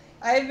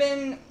 I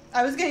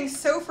was getting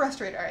so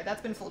frustrated. Alright,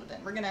 that's been folded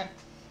in. We're gonna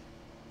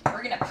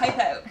pipe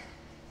out.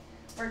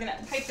 We're gonna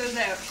pipe those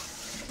out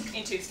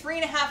into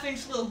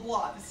 3.5-inch little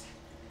blobs.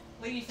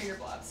 Lady finger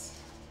blobs.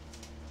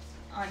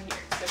 On here.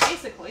 So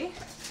basically,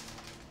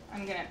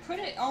 I'm gonna put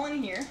it all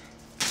in here.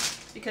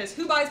 Because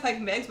who buys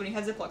piping bags when you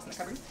have Ziplocs in the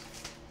cupboard?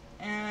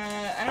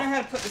 I don't know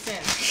how to put this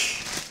in.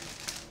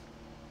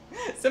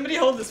 Somebody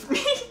hold this for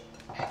me.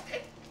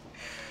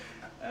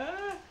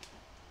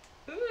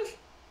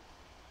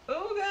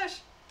 Oh gosh.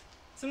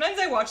 Sometimes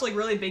I watch like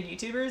really big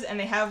YouTubers and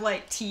they have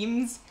like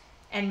teams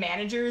and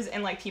managers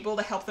and like people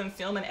to help them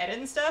film and edit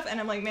and stuff, and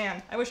I'm like,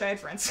 man, I wish I had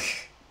friends.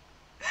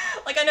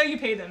 Like, I know you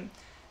pay them,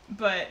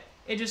 but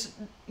it just,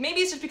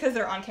 maybe it's just because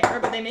they're on camera,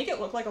 but they make it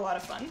look like a lot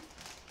of fun.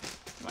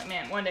 I'm like,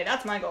 man, one day,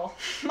 that's my goal.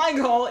 My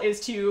goal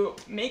is to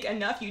make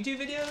enough YouTube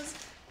videos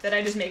that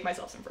I just make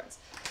myself some friends.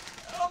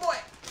 Oh boy.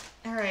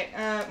 Alright,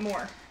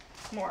 more.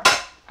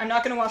 I'm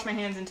not gonna wash my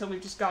hands until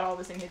we've just got all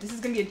this in here. This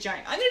is gonna be a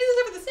giant. I'm gonna do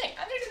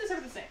this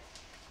over the sink.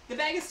 The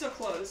bag is still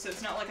closed, so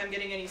it's not like I'm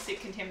getting any sick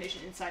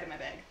contamination inside of my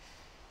bag.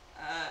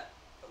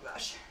 Oh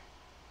gosh.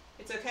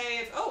 It's okay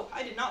if, oh,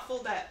 I did not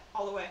fold that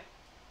all the way.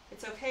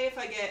 It's okay if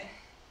I get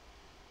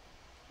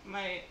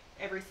my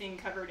everything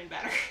covered in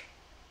batter.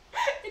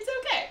 It's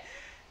okay.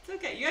 It's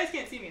okay. You guys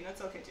can't see me, and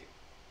that's okay too.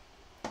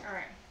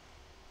 Alright.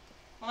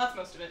 Well, that's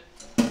most of it.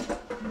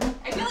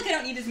 I feel like I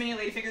don't need as many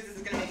ladyfingers as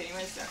it's gonna make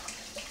anyway, so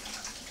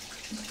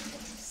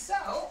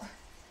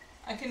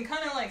I can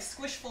kind of like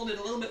squish fold it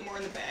a little bit more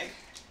in the bag.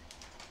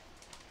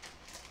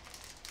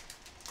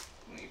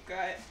 We've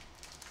got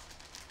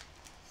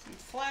some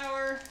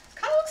flour. It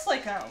kind of looks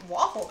like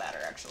waffle batter,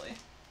 actually.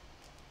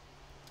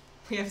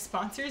 We have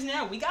sponsors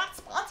now. We got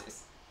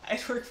sponsors. I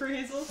work for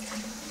Hazel.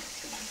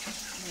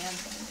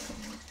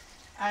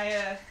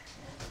 Man.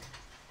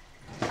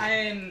 I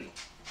am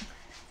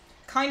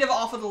kind of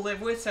awful to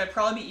live with, so I'd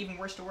probably be even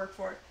worse to work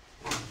for.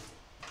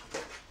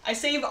 I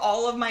save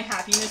all of my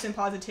happiness and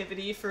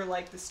positivity for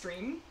like the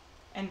stream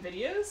and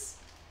videos,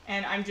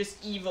 and I'm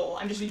just evil.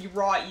 I'm just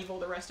raw evil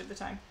the rest of the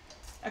time.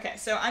 Okay,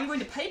 so I'm going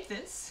to pipe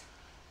this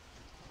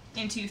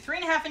into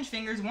 3.5-inch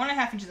fingers,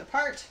 1.5 inches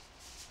apart,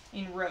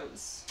 in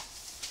rows.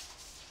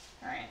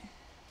 Alright.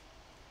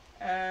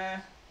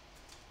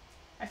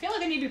 I feel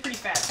like I need to be pretty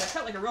fast, so I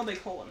cut like a real big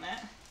hole in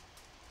that.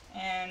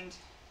 And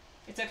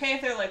it's okay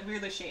if they're like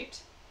weirdly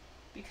shaped,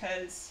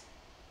 because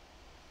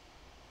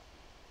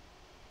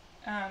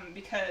I'm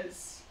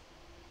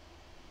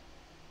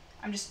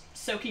just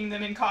soaking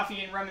them in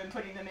coffee and rum and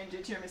putting them into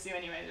tiramisu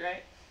anyways,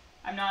 right?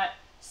 I'm not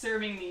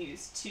serving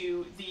these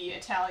to the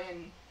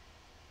Italian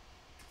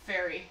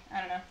fairy.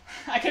 I don't know.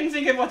 I couldn't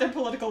think of what their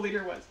political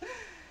leader was.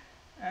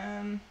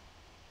 And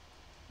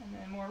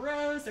then more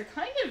rows. They're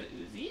kind of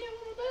oozy a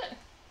little bit.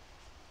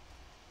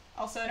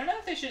 Also, I don't know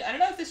if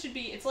this should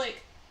be, it's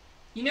like,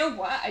 you know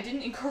what? I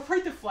didn't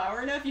incorporate the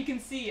flour enough. You can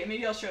see,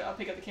 maybe I'll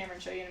pick up the camera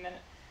and show you in a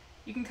minute.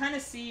 You can kind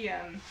of see,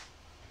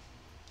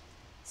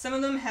 some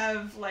of them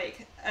have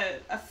like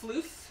a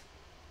floof.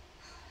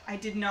 I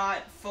did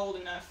not fold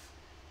enough.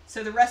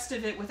 So the rest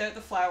of it without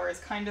the flour is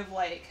kind of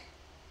like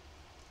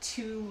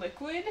too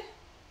liquid.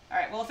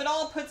 Alright, well if it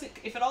all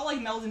like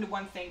melds into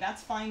one thing,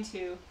 that's fine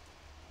too.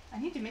 I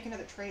need to make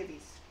another tray of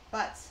these,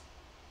 but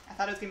I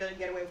thought I was gonna be able to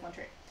get away with one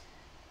tray.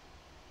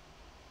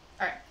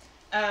 Alright,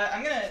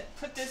 I'm gonna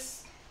put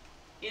this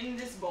in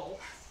this bowl.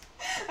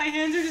 My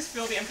hands are just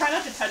filthy. I'm trying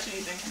not to touch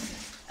anything.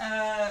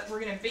 We're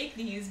gonna bake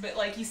these, but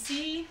like you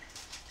see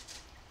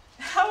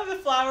how the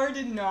flour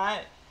did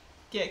not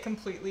get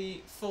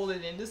completely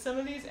folded into some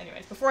of these.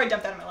 Anyways, before I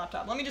dump that on my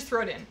laptop, let me just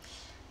throw it in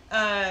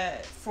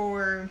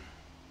for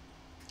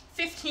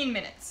 15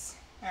 minutes.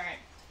 Alright.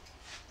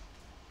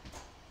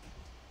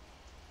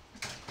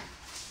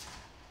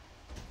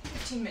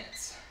 15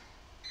 minutes.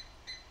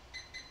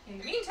 In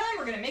the meantime,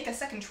 we're going to make a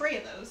second tray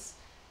of those.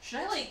 Should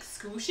I like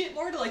squish it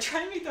more to like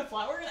try and make the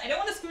flour? I don't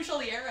want to squish all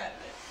the air out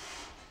of it.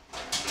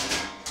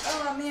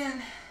 Oh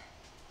man.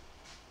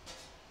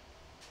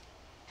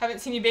 Haven't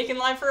seen you baking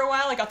live for a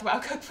while. I got the WoW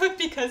cookbook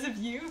because of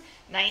you.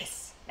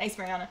 Nice. Nice,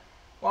 Mariana.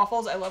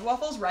 Waffles. I love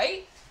waffles,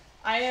 right?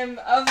 I am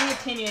of the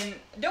opinion,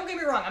 don't get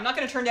me wrong, I'm not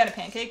going to turn down a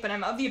pancake, but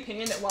I'm of the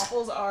opinion that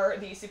waffles are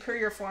the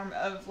superior form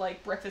of,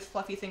 like, breakfast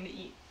fluffy thing to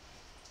eat.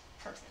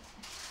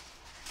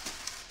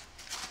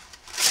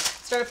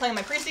 Started playing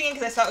my priest again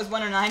because I saw it was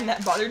 109 and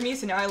that bothered me,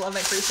 so now I love my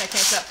priest and I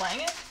can't stop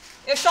playing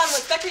it. Sean,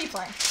 what spec are you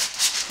playing?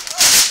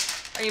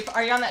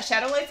 Are you on that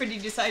Shadow Life, or did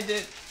you decide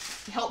to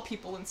help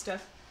people and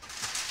stuff?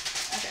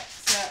 Okay,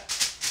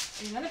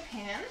 so another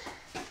pan.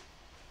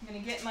 I'm gonna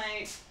get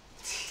my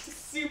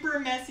super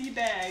messy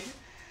bag.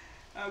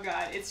 Oh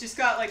god, it's just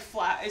got like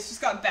it's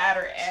just got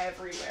batter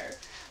everywhere.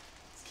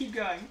 Let's keep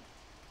going.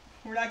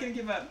 We're not gonna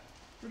give up.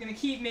 We're gonna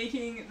keep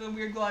making the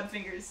weird glob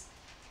fingers.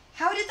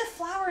 How did the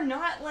flour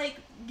not like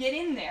get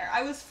in there?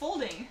 I was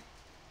folding.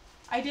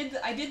 I did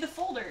the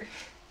folder.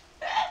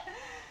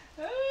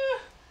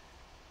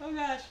 Oh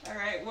gosh.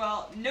 Alright,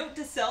 well, note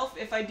to self,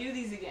 if I do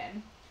these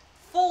again,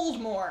 fold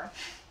more.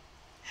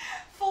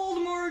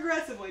 Fold more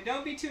aggressively.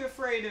 Don't be too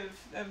afraid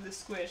of the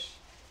squish,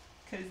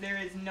 because there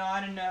is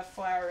not enough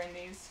flour in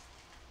these.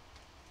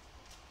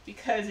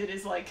 Because it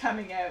is like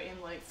coming out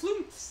in like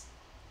floops.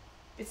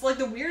 It's like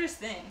the weirdest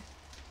thing.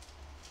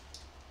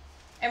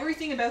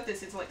 Everything about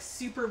this is like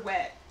super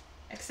wet,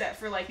 except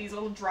for like these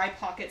little dry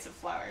pockets of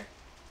flour.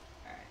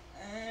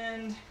 Alright,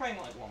 and probably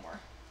like one more.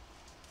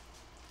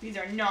 These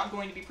are not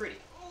going to be pretty.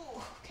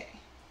 Oh, okay.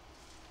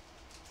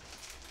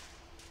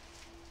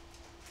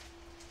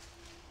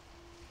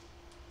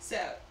 So,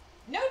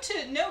 note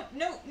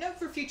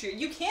for future.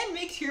 You can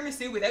make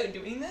tiramisu without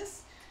doing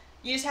this.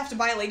 You just have to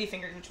buy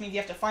ladyfingers, which means you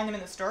have to find them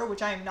in the store,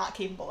 which I am not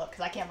capable of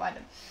because I can't find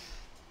them.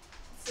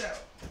 So,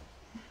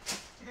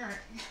 alright.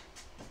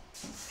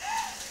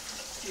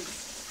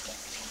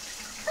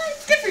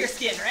 Good for your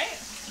skin, right?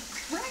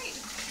 Right.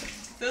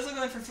 Those will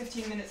go in for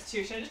 15 minutes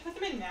too. Should I just put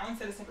them in now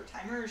instead of set for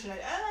timer, or should I?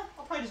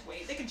 I'll probably just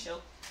wait. They can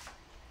chill.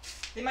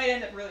 They might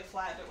end up really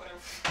flat, but whatever.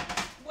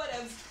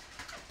 Whatever.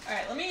 All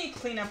right, let me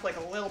clean up like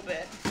a little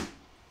bit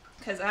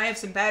because I have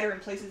some batter in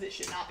places it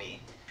should not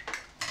be.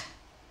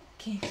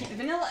 Okay, keep the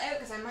vanilla out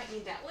because I might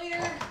need that later.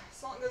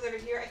 Salt goes over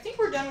here. I think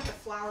we're done with the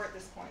flour at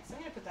this point, so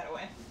I'm gonna put that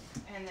away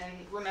and then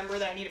remember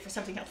that I need it for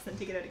something else, then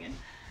take it out again.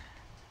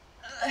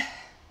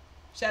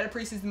 Shadow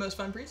Priest is the most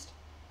fun priest.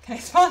 Can I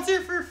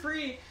sponsor for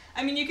free?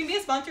 I mean, you can be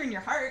a sponsor in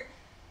your heart.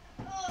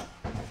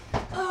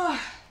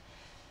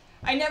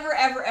 I never,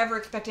 ever, ever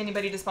expect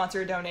anybody to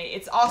sponsor or donate.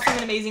 It's awesome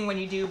and amazing when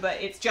you do,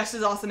 but it's just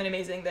as awesome and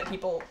amazing that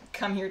people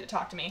come here to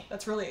talk to me.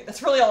 That's really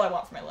all I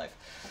want for my life.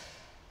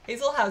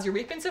 Hazel, how's your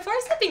week been so far?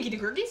 So thank you to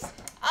Gurgies.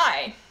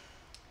 I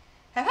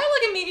have had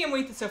like a medium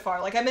week so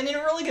far. Like I've been in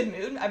a really good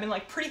mood. I've been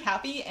like pretty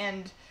happy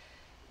and,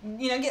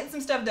 you know, getting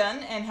some stuff done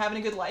and having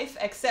a good life,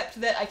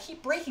 except that I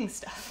keep breaking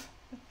stuff.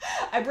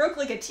 I broke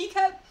like a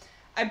teacup.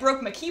 I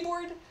broke my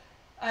keyboard.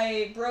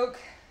 I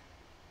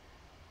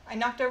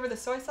knocked over the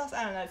soy sauce.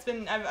 I don't know. It's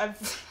been,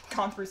 I've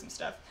gone through some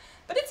stuff.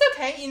 But it's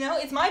okay, you know,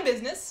 it's my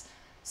business.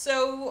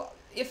 So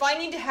if I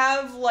need to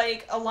have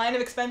like a line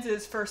of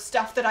expenses for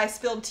stuff that I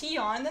spilled tea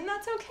on, then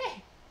that's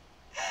okay.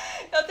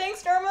 No,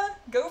 thanks, Norma.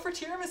 Go for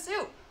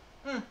tiramisu.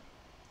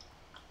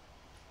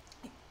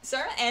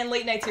 Sarah, and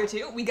late nights here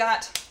too. We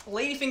got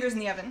ladyfingers in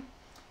the oven.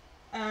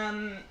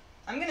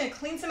 I'm going to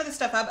clean some of this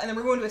stuff up, and then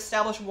we're going to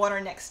establish what our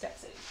next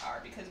steps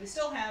are, because we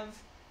still have...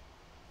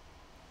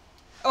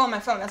 Oh, on my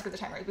phone, that's where the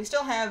timer is. We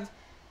still have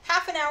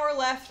half an hour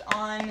left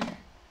on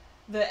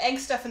the egg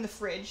stuff in the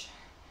fridge,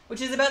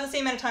 which is about the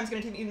same amount of time it's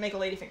going to take me to make a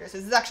ladyfinger, so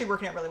this is actually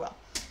working out really well.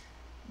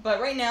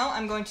 But right now,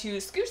 I'm going to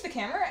scooch the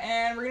camera,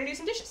 and we're going to do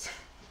some dishes.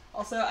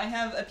 Also, I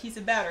have a piece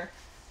of batter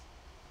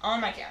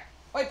on my camera.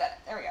 Wait,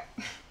 there we go.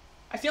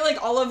 I feel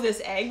like all of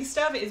this egg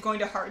stuff is going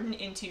to harden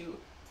into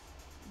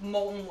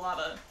molten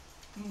lava.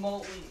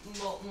 Molten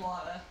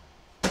lava.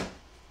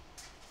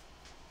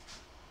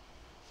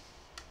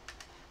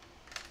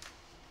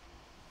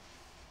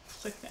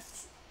 Look at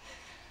this.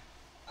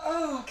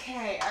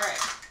 Okay, alright.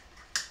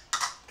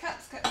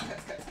 Cups.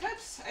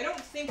 I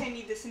don't think I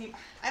need this anymore.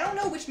 I don't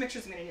know which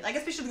mixtures I'm going to need. I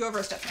guess we should go over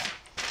our stuff now.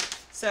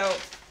 So,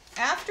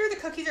 after the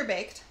cookies are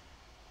baked,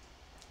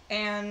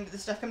 and the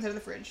stuff comes out of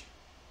the fridge.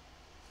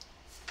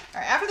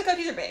 Alright, after the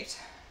cookies are baked,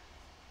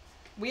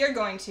 we are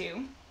going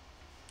to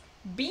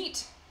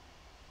beat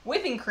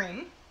whipping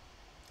cream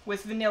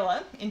with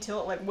vanilla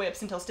until it like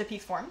whips until stiffies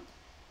form.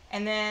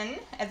 And then,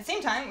 at the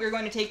same time, we're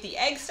going to take the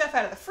egg stuff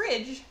out of the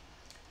fridge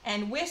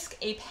and whisk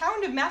a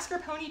pound of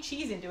mascarpone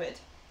cheese into it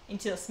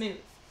until smooth.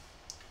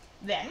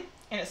 Then,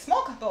 in a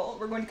small bowl,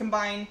 we're going to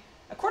combine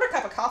a 1/4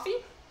 cup of coffee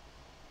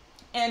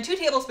and 2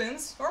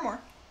 tablespoons, or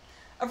more,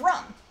 of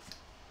rum.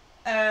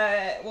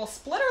 We'll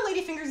split our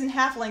ladyfingers in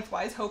half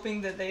lengthwise,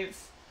 hoping that they've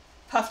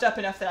puffed up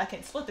enough that I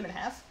can split them in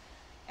half,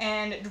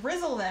 and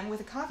drizzle them with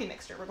a coffee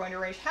mixture. We're going to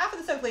arrange half of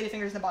the soaked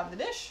ladyfingers in the bottom of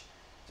the dish,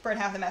 spread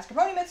half the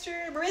mascarpone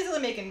mixture. We're basically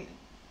making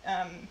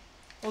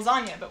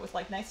lasagna, but with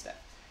like nice stuff.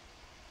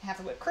 Half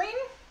of whipped cream,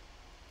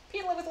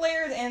 peel it with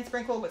layers, and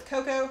sprinkle with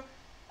cocoa.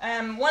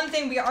 One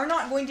thing, we are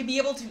not going to be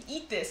able to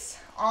eat this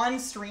on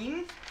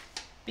stream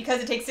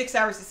because it takes 6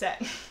 hours to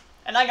set,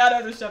 and I got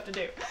other stuff to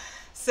do.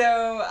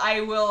 So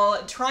I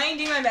will try and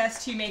do my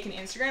best to make an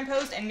Instagram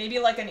post, and maybe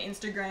like an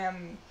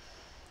Instagram...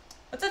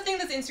 What's that thing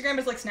that's Instagram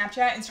is like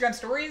Snapchat? Instagram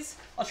stories?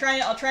 I'll try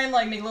and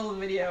like make a little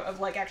video of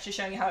like actually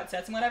showing you how it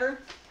sets and whatever.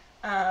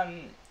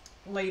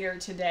 Later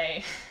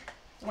today,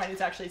 when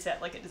it's actually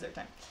set, like at dessert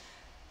time.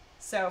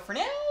 So for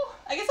now,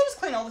 I guess I'll just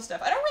clean all this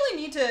stuff. I don't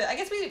really need to, I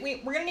guess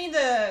we're gonna need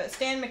the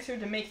stand mixer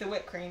to make the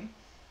whipped cream.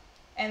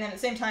 And then at the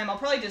same time, I'll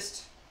probably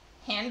just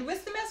hand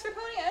whisk the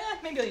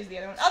mascarpone. Maybe I'll use the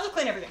other one. I'll just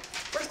clean everything.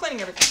 We're just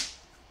cleaning everything.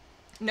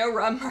 No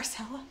rum,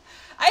 Marcella.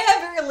 I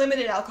have very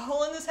limited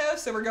alcohol in this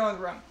house, so we're going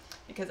with rum.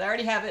 Because I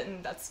already have it,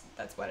 and that's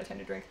what I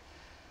tend to drink.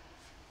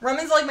 Rum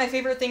is like my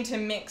favorite thing to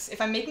mix. If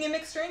I'm making a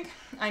mixed drink,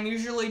 I'm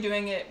usually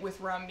doing it with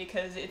rum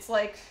because it's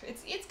like,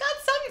 it's got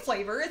some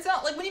flavor. It's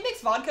not like when you mix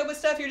vodka with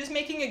stuff, you're just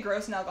making it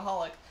gross and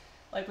alcoholic.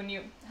 Like when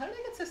you, how did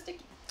I get so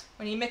sticky?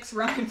 When you mix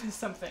rum with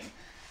something.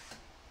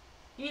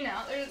 You know,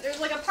 there's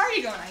like a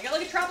party going on. You got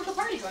like a tropical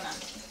party going on.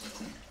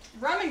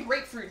 Rum and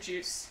grapefruit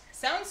juice.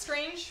 Sounds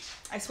strange.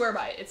 I swear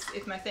by it.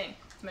 It's my thing.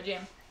 It's my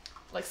jam.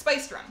 Like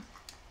spiced rum.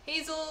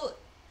 Hazel,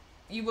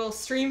 you will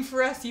stream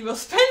for us. You will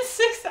spend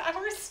 6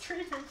 hours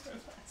streaming for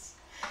us.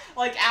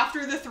 Like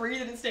after the 3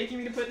 that it's taking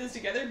me to put this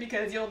together,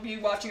 because you'll be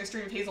watching a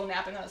stream of Hazel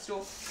napping on a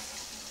stool.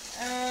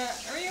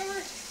 Are we over?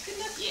 Good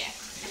enough? Yeah.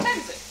 What time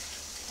is it?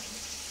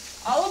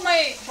 All of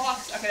my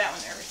clocks. Okay, that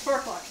one there. It's 4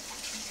 o'clock.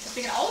 I'm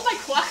thinking all of my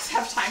clocks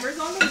have timers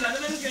on them. None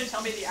of them is going to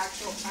tell me the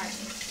actual time.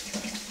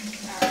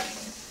 Alright.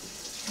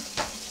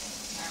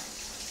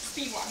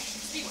 Speed wash.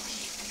 Speed wash.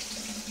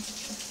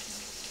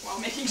 While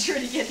making sure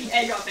to get the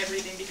egg off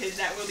everything, because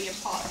that will be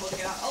impossible to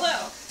get off.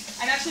 Although,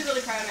 I'm actually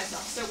really proud of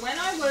myself. So when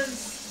I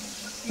was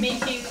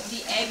making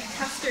the egg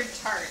custard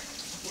tart,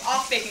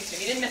 off baking stream,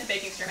 you didn't miss the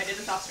baking stream, I did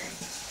this off stream.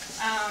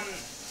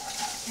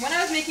 When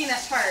I was making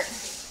that tart,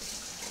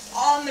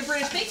 on the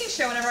British Baking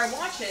Show, whenever I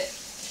watch it,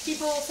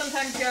 people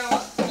sometimes go,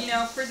 you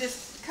know, for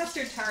this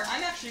custard tart,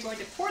 I'm actually going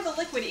to pour the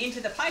liquid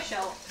into the pie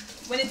shell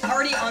when it's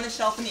already on the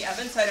shelf in the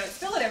oven so I don't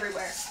spill it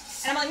everywhere.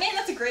 And I'm like, man,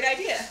 that's a great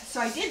idea.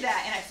 So I did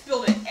that, and I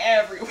spilled it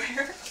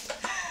everywhere.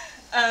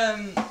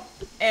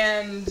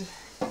 And,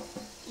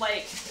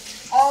 like,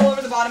 all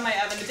over the bottom of my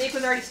oven. The bake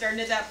was already started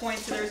at that point,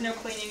 so there was no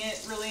cleaning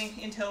it, really,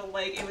 until,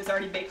 like, it was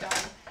already baked on.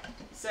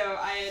 So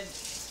I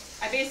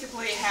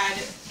basically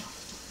had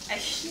a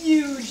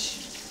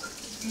huge,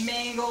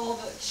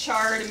 mangled,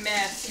 charred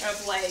mess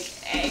of, like,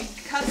 egg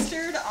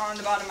custard on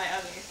the bottom of my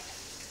oven.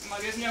 I'm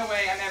like, there's no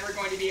way I'm ever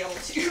going to be able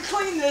to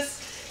clean this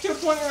to a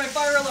point where my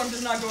fire alarm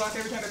does not go off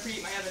every time I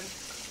preheat my oven.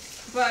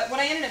 But what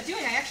I ended up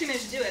doing, I actually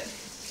managed to do it.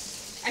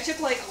 I took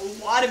like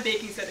a lot of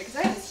baking soda, because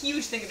I have this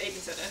huge thing of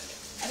baking soda.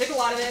 I took a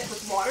lot of it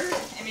with water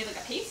and made like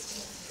a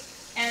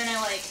paste, and then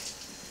I like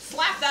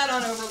slapped that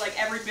on over like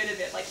every bit of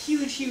it, like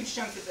huge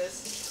chunks of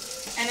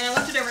this. And then I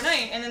left it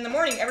overnight, and in the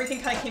morning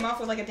everything kind of came off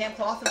with like a damp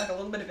cloth and like a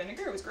little bit of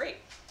vinegar. It was great.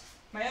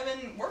 My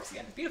oven works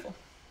again. It's beautiful.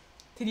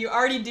 Did you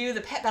already do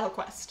the pet battle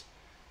quest?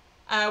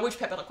 Which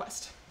pet battle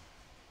quest?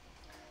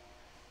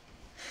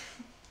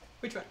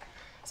 Which one?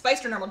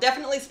 Spiced or normal?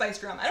 Definitely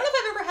spiced rum. I don't know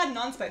if I've ever had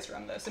non-spiced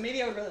rum though, so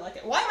maybe I would really like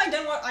it. Why am I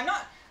done? I'm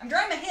not. I'm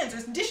drying my hands.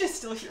 There's dishes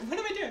still here. What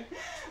am I doing?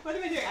 What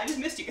am I doing? I just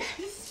missed you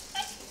guys.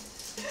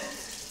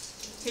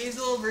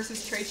 Hazel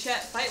versus Trey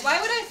Chat fight.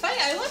 Why would I fight?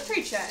 I love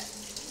Trey Chat.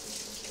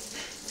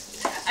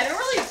 I don't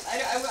really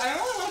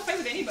want to fight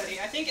with anybody.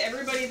 I think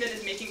everybody that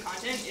is making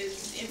content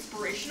is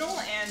inspirational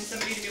and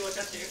somebody to be looked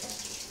up to.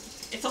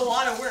 It's a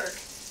lot of work,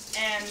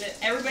 and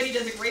everybody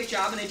does a great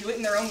job, and they do it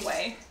in their own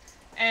way,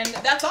 and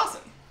that's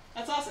awesome.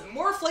 That's awesome.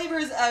 More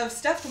flavors of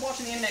stuff to watch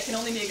on the internet can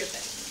only be a good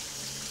thing.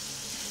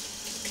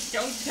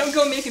 Don't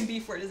go making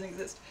beef where it doesn't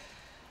exist.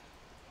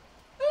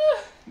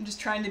 I'm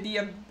just trying to be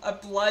a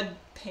blood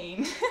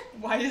pain.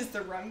 Why is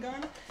the rum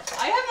gone?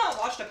 I have not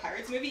watched a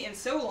Pirates movie in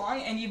so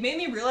long, and you've made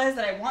me realize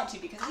that I want to,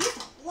 because I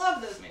used to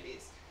love those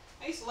movies.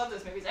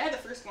 I had the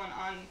first one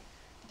on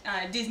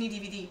Disney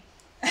DVD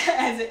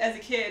as a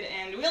kid,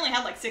 and we only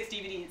had like 6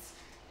 DVDs.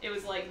 It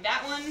was like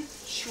that one,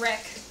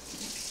 Shrek,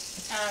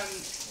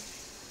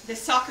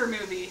 this soccer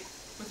movie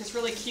with this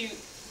really cute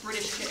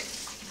British chick.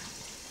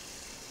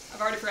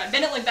 I've already forgotten.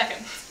 Bend It Like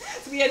Beckham.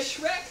 So we had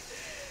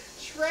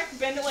Shrek,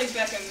 Bend It Like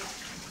Beckham,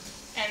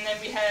 and then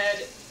we had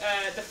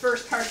the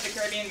first part of the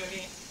Caribbean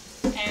movie.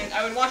 And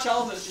I would watch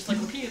all of those just like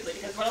repeatedly,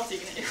 because what else are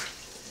you gonna do?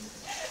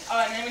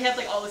 And then we had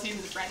like all the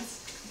seasons of Friends.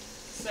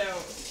 So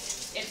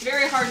it's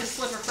very hard to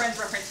slip a Friends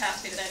reference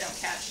past me that I don't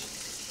catch.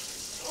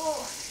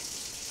 Oh.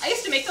 I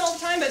used to make them all the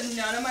time, but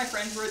none of my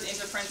friends were as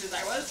into Friends as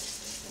I was.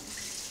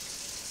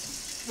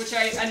 Which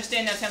I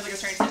understand now sounds like a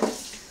strange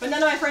sentence. But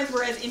none of my friends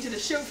were as into the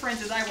show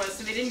Friends as I was,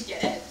 so they didn't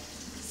get it.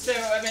 So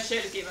eventually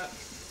I just gave up.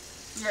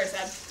 It was very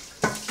sad.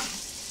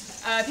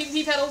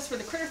 PvP pedals for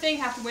the critter thing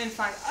have to win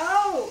 5.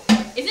 Oh!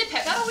 Is it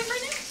pet battle week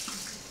right now?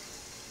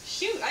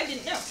 Shoot, I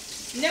didn't know.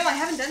 No, I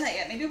haven't done that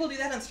yet. Maybe we'll do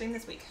that on stream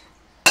this week.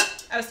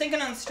 I was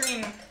thinking on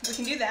stream we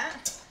can do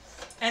that.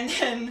 And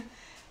then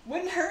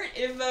Wouldn't hurt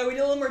if we did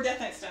a little more Death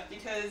Knight stuff,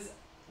 because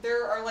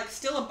there are like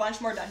still a bunch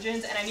more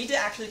dungeons, and I need to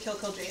actually kill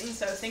Kil'jaeden,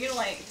 so I was thinking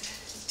like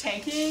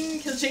tanking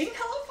Kil'jaeden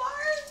hella far,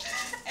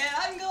 and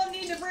I'm gonna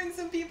need to bring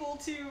some people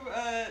to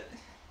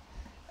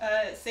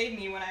save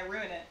me when I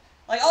ruin it.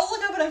 Like, I'll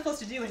look up what I'm supposed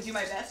to do and do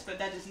my best, but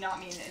that does not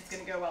mean it's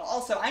gonna go well.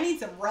 Also, I need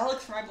some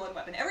relics for my blood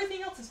weapon.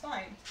 Everything else is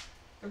fine.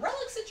 The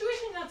relic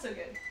situation, not so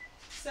good.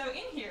 So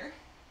in here,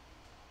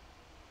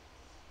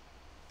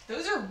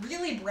 those are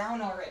really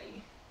brown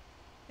already.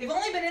 They've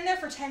only been in there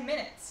for 10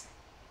 minutes.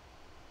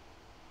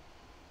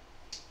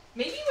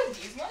 Maybe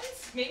with these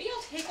ones, maybe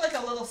I'll take like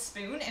a little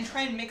spoon and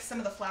try and mix some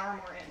of the flour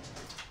more in.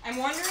 I'm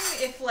wondering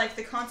if like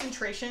the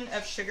concentration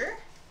of sugar...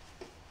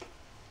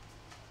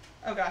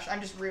 Oh gosh, I'm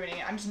just ruining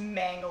it. I'm just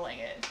mangling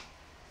it.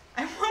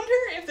 I wonder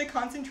if the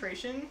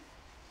concentration...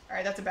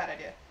 Alright, that's a bad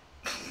idea.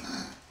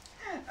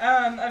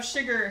 Of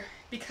sugar,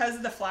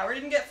 because the flour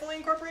didn't get fully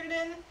incorporated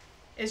in,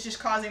 is just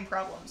causing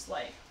problems.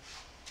 Like...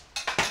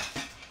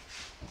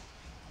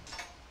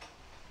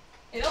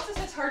 It also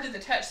says hard to the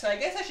touch, so I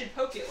guess I should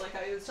poke it like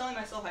I was telling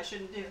myself I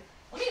shouldn't do.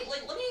 Let me,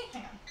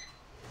 hang on.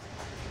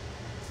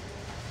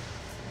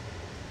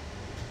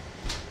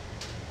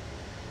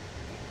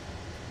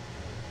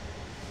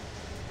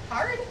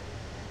 Hard?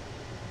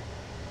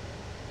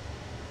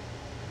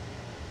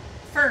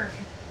 Firm.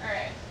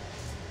 Alright.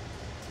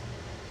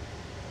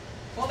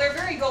 Well, they're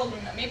very golden.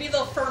 Maybe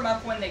they'll firm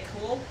up when they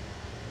cool.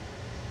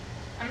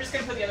 I'm just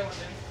gonna put the other ones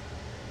in.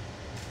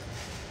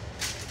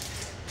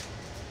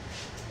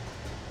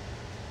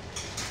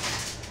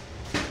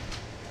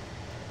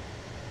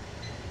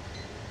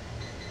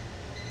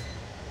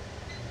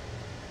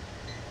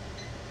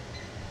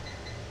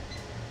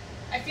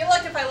 I feel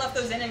like if I left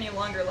those in any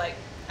longer, like,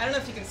 I don't know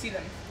if you can see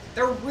them.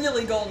 They're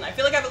really golden. I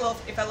feel like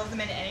if I left them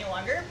in any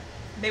longer,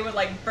 they would,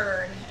 like,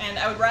 burn. And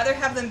I would rather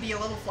have them be a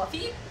little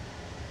fluffy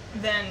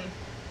than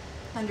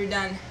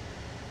underdone.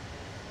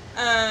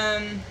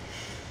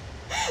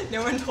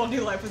 No one told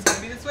you life was going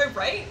to be this way,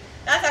 right?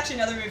 That's actually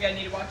another movie I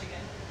need to watch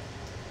again.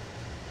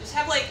 Just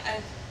have, like,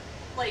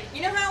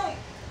 you know how,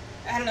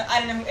 I don't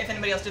know if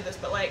anybody else did this,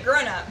 but, like,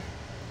 growing up,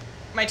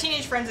 my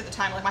teenage friends at the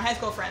time, like my high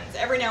school friends,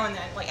 every now and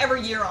then, like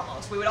every year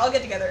almost, we would all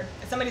get together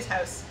at somebody's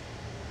house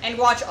and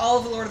watch all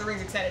of the Lord of the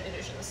Rings extended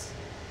editions.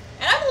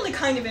 And I'm only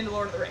kind of into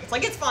Lord of the Rings.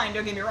 Like, it's fine,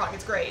 don't get me wrong,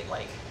 it's great,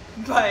 like,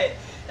 but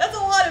that's a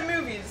lot of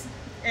movies.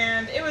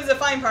 And it was a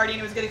fine party and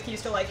it was a good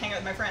excuse to, like, hang out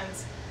with my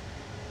friends.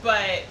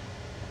 But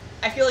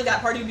I feel like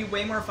that party would be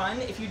way more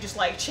fun if you just,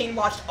 like, chain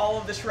watched all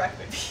of the Shrek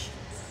movies.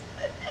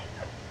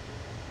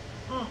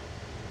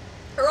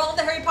 Or all of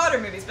the Harry Potter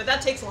movies, but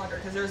that takes longer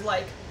because there's,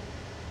 like,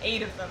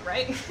 8 of them,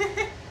 right?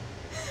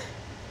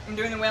 I'm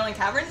doing the Wailing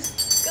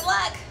Caverns. Good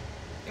luck!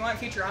 You want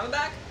Futurama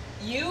back?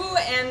 You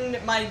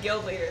and my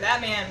guild leader, that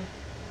man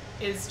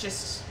is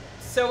just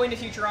so into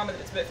Futurama that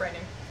it's a bit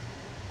frightening.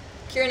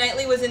 Keira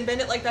Knightley was in Bend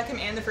It Like Beckham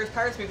and the first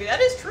Pirates movie. That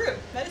is true.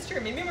 That is true.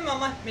 Maybe my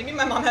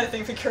mom had a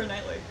thing for Keira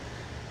Knightley.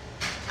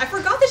 I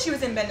forgot that she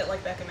was in Bend It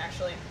Like Beckham,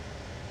 actually.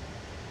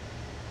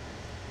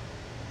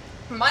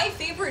 My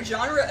favorite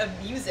genre of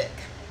music.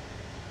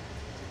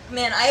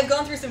 Man, I have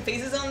gone through some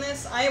phases on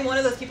this. I am one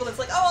of those people that's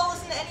like, oh, I'll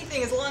listen to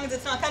anything as long as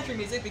it's not country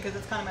music, because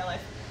it's kind of my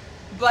life.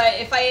 But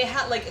if I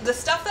had, like, the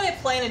stuff that I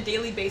play on a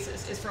daily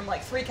basis is from,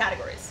 like, 3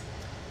 categories.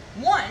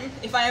 One,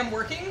 if I am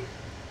working,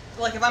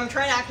 like, if I'm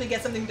trying to actually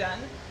get something done,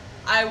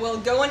 I will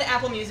go into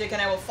Apple Music and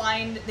I will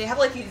find, they have,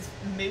 like, these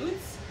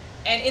moods,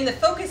 and in the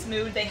focus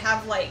mood, they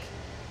have, like,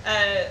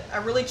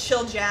 a really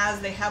chill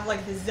jazz, they have,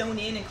 like, the zone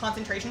in and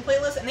concentration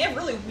playlist, and they have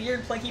really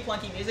weird,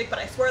 plunky music, but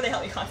I swear they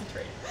help me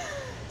concentrate.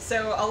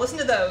 So I'll listen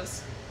to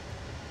those,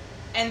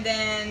 and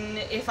then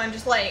if I'm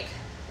just like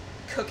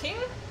cooking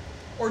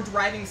or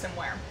driving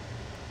somewhere,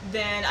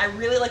 then I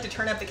really like to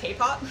turn up the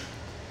K-pop.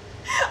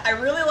 I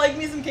really like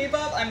me some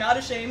K-pop, I'm not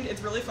ashamed,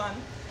 it's really fun.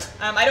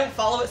 I don't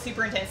follow it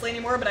super intensely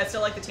anymore, but I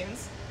still like the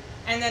tunes.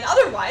 And then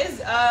otherwise,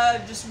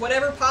 just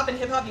whatever pop and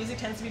hip-hop music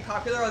tends to be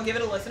popular, I'll give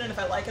it a listen, and if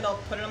I like it, I'll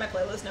put it on my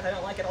playlist, and if I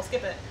don't like it, I'll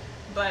skip it.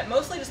 But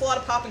mostly just a lot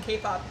of pop and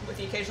K-pop with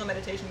the occasional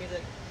meditation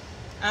music.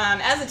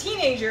 As a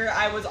teenager,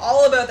 I was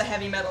all about the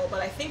heavy metal,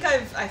 but I think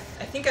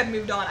I've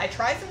moved on. I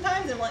try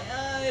sometimes, and I'm like,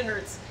 it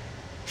hurts.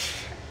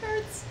 It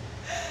hurts.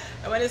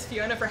 I went as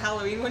Fiona for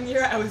Halloween one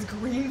year. I was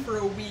green for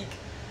a week.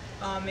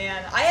 Oh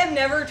man, I have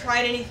never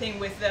tried anything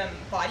with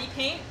body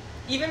paint.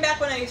 Even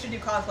back when I used to do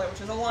cosplay, which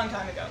was a long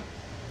time ago.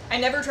 I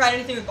never tried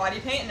anything with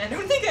body paint, and I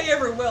don't think I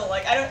ever will.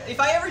 Like, if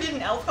I ever did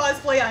an elf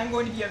cosplay, I'm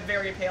going to be a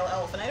very pale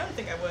elf, and I don't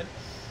think I would.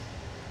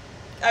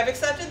 I've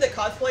accepted that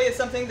cosplay is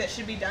something that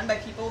should be done by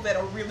people that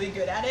are really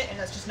good at it, and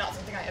that's just not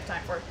something I have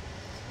time for.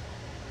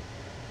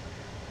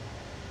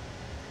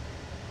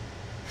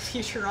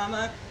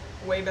 Futurama,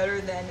 way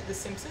better than The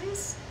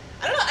Simpsons?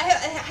 I don't know, I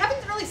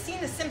haven't really seen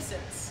The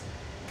Simpsons.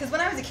 Because when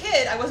I was a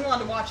kid, I wasn't allowed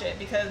to watch it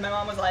because my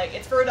mom was like,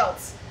 it's for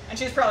adults. And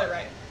she was probably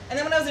right. And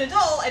then when I was an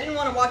adult, I didn't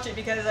want to watch it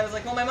because I was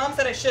like, well, my mom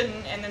said I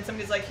shouldn't, and then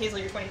somebody's like, Hazel,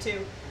 you're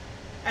 22.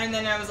 And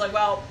then I was like,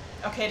 well,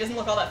 okay, it doesn't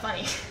look all that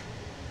funny.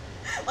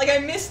 Like, I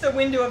missed the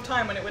window of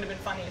time when it would have been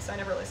funny, so I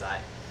never really saw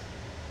it.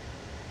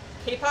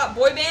 K-pop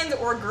boy bands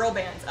or girl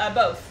bands?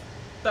 Both.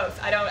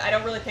 Both. I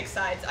don't really pick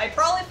sides. I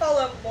probably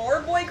follow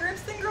more boy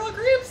groups than girl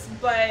groups,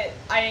 but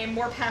I am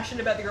more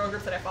passionate about the girl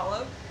groups that I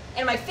follow.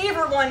 And my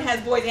favorite one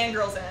has boys and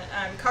girls in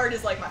it. Card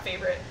is like my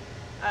favorite.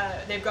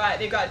 They've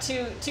got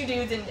two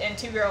dudes and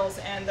 2 girls,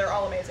 and they're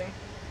all amazing,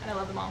 and I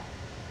love them all.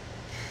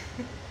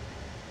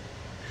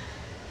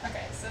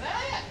 Okay, so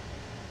that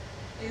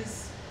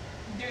is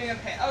doing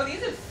okay. Oh,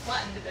 these have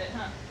flattened a bit,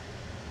 huh?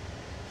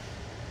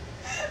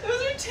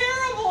 Those are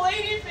terrible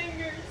lady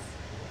fingers.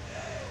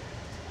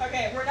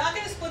 Okay, we're not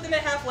going to split them in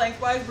half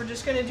lengthwise. We're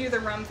just going to do the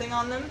rum thing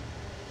on them.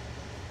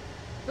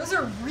 Those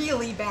are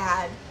really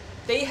bad.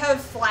 They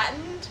have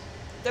flattened.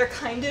 They're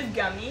kind of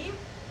gummy.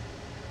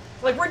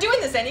 Like, we're doing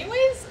this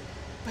anyways,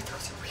 but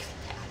those are really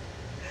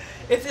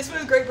bad. If this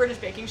was Great British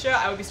Baking Show,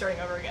 I would be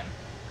starting over again.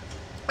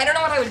 I don't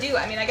know what I would do.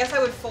 I mean, I guess I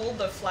would fold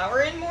the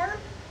flour in more.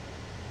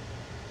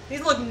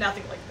 These look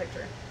nothing like the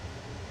picture.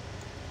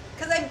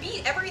 Because I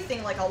beat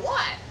everything, like, a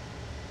lot.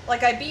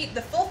 Like, I beat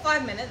the full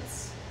 5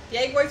 minutes. The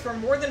egg whites were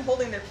more than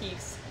holding their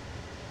peaks.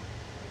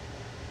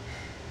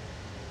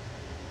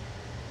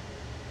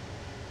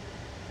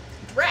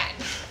 Drat.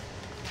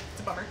 It's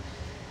a bummer.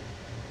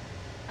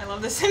 I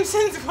love The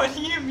Simpsons. What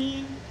do you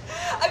mean?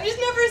 I've just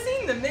never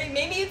seen them.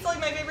 Maybe it's like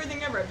my favorite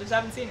thing ever. I just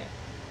haven't seen it.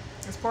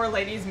 This poor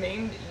lady's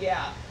maimed.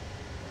 Yeah.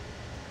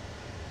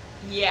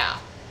 Yeah.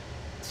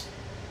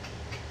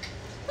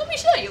 Let me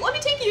show you. Let me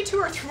take you a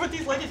tour through what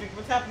these lady fingers.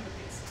 What's happened with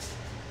these?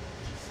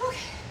 Okay.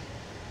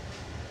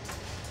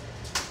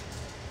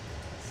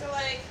 So,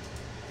 like,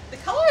 the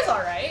color's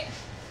alright.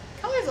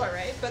 Color's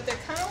alright, but they're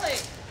kind of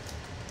like...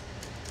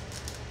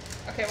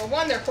 Okay, well,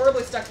 one, they're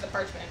horribly stuck to the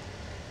parchment.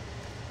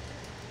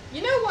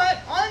 You know what?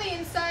 On the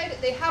inside,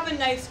 they have a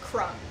nice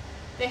crumb.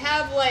 They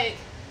have, like...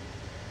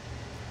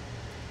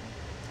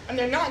 And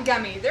they're not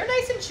gummy. They're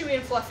nice and chewy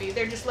and fluffy.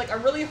 They're just, like, a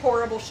really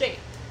horrible shape.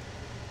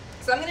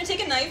 So I'm going to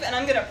take a knife, and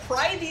I'm going to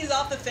pry these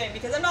off the thing,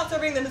 because I'm not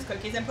serving them as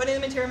cookies. I'm putting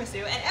them in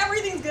tiramisu, and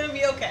everything's going to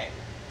be okay.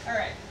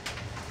 Alright.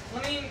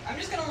 I'm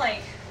just going to,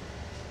 like...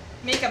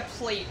 make a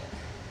plate.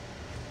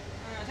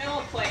 I don't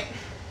want a plate.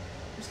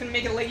 I'm just gonna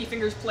make a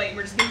ladyfingers plate.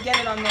 We're just gonna get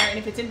it on there, and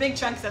if it's in big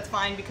chunks, that's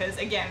fine because,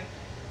 again,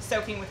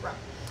 soaking with rum.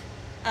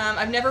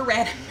 I've never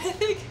ran a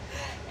mythic.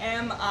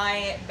 Am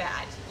I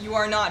bad? You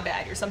are not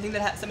bad. You're somebody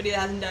that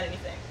hasn't done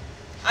anything.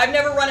 I've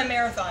never run a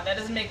marathon. That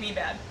doesn't make me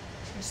bad.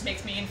 It just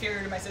makes me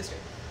inferior to my sister.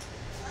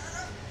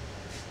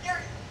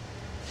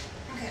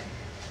 Okay.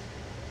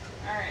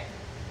 All right.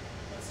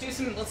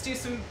 Let's do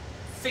some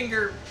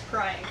finger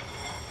prying.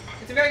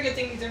 It's a very good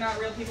thing these are not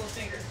real people's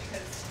fingers,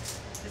 because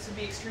this would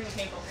be extremely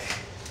painful.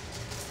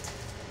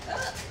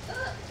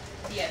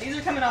 Yeah, these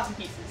are coming off in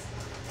pieces.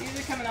 These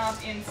are coming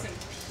off in some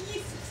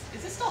pieces.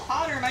 Is this still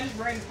hot, or am I just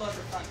burning this blood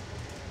for fun?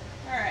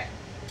 Alright.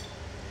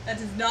 That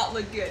does not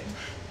look good.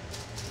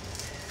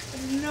 That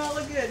does not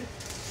look good.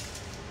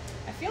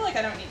 I feel like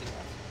I don't need to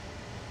glove.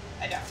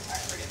 I don't.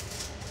 Alright, we're good.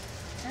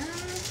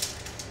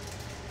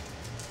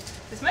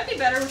 This might be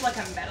better with, like,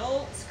 a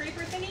metal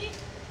scraper thingy.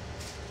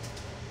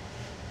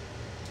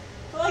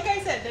 But like I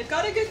said, they've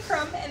got a good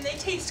crumb, and they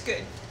taste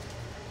good.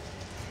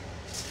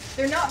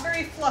 They're not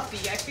very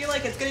fluffy. I feel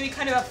like it's going to be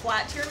kind of a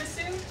flat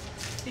tiramisu,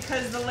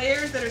 because the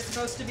layers that are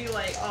supposed to be,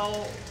 like,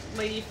 all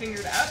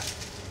lady-fingered up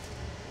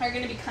are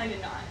going to be kind of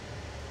not.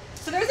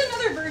 So there's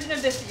another version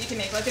of this that you can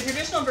make. Like, the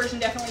traditional version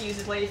definitely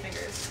uses lady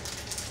fingers.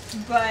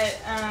 But,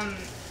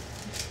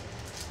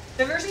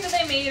 the version that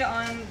they made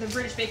on the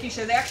British Baking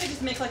Show, they actually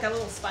just make, like, a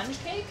little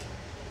sponge cake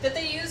that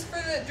they use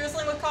for the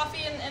drizzling with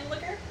coffee and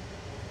liquor.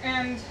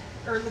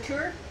 Or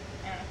liqueur.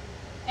 Yeah.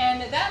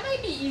 And that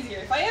might be easier.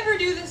 If I ever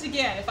do this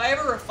again, if I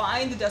ever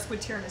refine the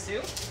Duskwood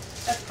Tiramisu,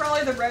 that's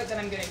probably the route that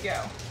I'm going to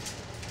go.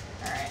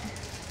 Alright.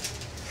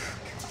 Oh,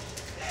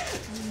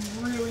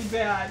 God. Really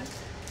bad.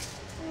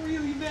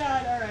 Really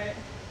bad. Alright.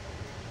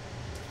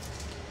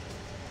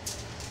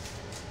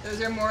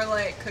 Those are more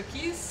like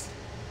cookies.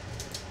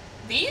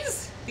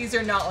 These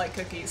are not like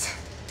cookies.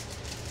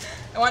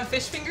 I want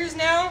fish fingers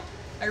now.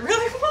 I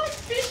really want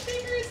fish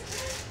fingers.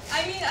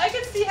 I mean, I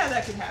can see how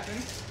that could happen.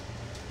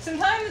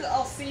 Sometimes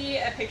I'll see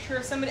a picture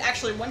of somebody,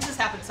 actually once this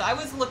happened, so I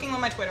was looking on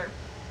my Twitter,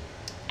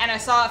 and I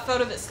saw a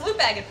photo that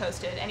Sloopbag had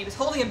posted, and he was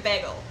holding a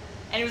bagel,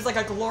 and it was like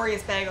a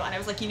glorious bagel, and I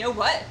was like, you know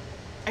what?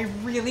 I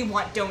really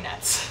want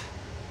donuts.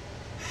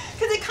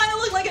 Because it kind of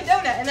looked like a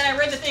donut, and then I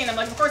read the thing, and I'm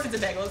like, of course it's a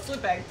bagel, it's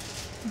Sloopbag.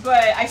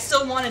 But I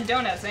still wanted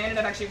donuts, I ended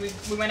up actually,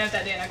 we went out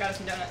that day and I got us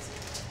some donuts.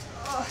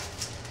 Ugh.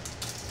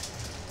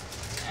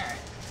 Alright.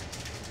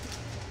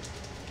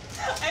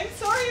 I'm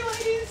sorry,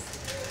 ladies.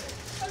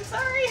 I'm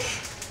sorry.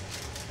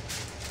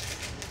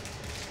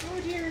 Oh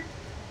dear.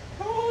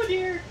 Oh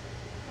dear.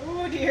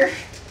 Oh dear.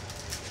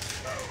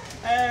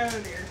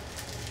 Oh dear.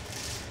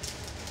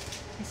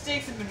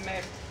 Mistakes have been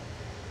made.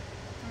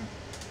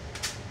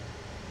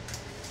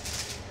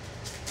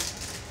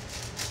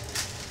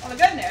 Well, the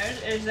good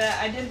news is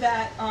that I did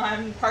that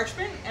on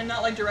parchment and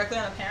not like directly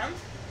on a pan.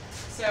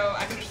 So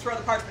I can just throw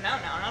the parchment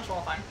out now and that's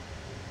all fine.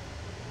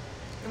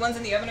 The ones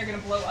in the oven are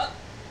going to blow up.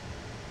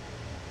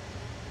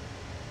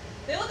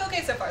 They look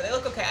okay so far. They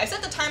look okay. I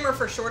set the timer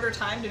for shorter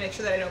time to make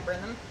sure that I don't burn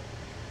them.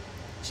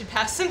 Should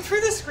pass them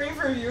through the screen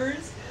for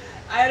viewers.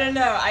 I don't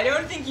know. I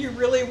don't think you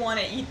really want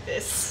to eat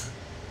this.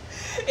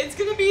 It's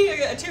going to be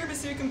a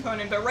tiramisu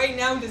component, but right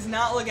now it does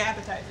not look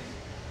appetizing.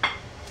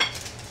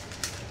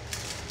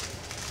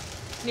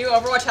 New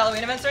Overwatch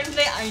Halloween event starting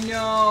today? I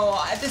know.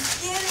 The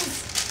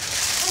skins!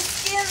 The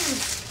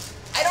skins!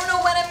 I don't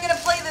know when I'm going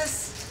to play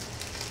this.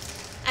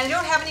 And I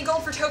don't have any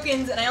gold for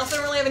tokens, and I also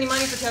don't really have any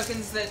money for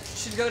tokens that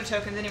should go to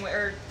tokens anyway,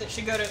 or that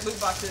should go to loot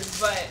boxes,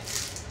 but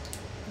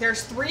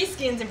there's 3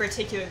 skins in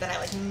particular that I,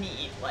 like,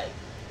 need. Like,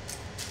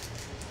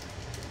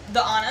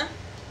 the Ana,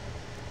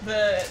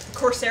 the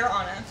Corsair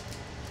Ana,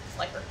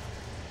 like her,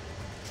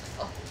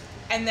 oh.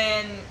 And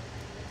then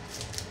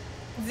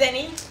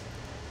Zenny,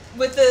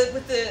 with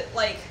the,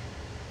 like,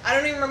 I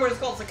don't even remember what it's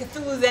called, it's like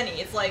Cthulhu Zenny,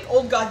 it's like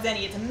Old God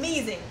Zenny, it's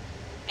amazing.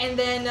 And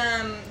then,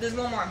 there's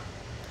one more.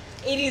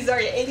 80s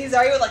Zarya. 80s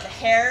Zarya with like the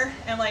hair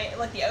and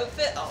like the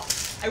outfit. Oh,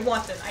 I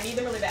want them. I need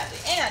them really badly.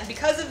 And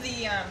because of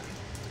the,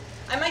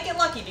 I might get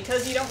lucky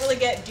because you don't really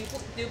get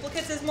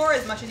duplicates as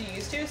much as you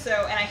used to. So,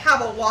 and I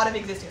have a lot of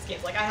existing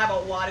skins. Like I have a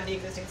lot of the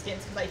existing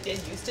skins because I did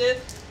used to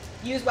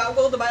use WoW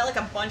Gold to buy like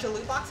a bunch of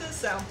loot boxes.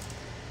 So,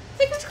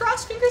 fingers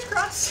crossed. Fingers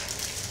crossed.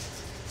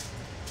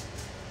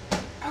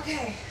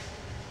 Okay.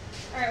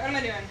 All right. What am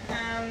I doing?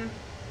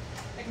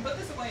 I can put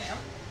this away now.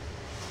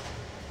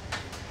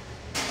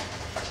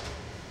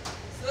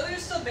 So they're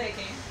still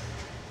baking.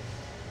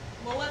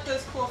 We'll let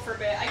those cool for a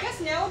bit. I guess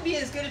now would be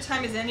as good a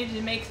time as any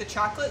to make the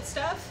chocolate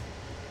stuff.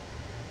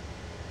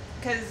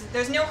 Because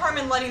there's no harm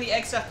in letting the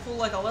egg stuff cool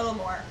like a little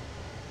more.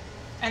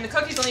 And the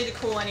cookies will need to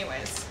cool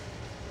anyways.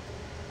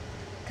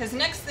 Because the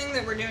next thing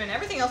that we're doing,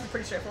 everything else is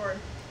pretty straightforward.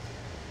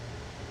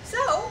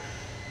 So,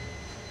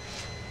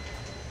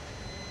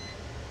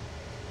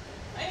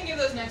 I'm going to give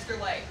those an extra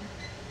like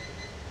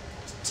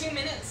 2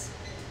 minutes.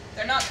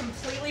 They're not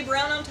completely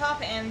brown on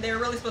top, and they're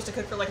really supposed to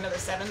cook for like another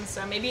 7,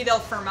 so maybe they'll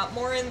firm up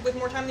more with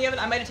more time in the oven.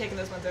 I might have taken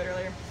those ones out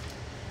earlier.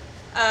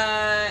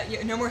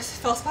 No more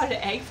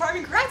fell-spotted egg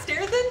farming. Congrats,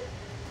 Darathan!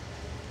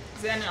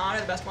 Zen and Ana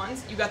are the best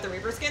ones. You got the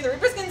Reaper skin. The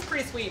Reaper skin's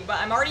pretty sweet, but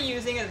I'm already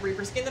using a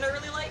Reaper skin that I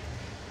really like.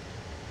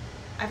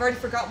 I've already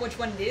forgotten which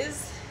one it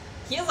is.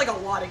 He has like a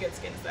lot of good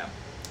skins, though.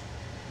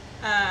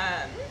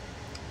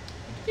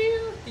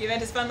 The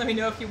event is fun. Let me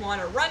know if you want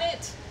to run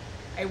it.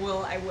 I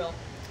will.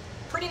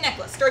 Pretty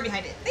necklace. Story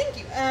behind it. Thank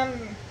you.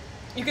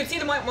 You could see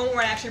the moment when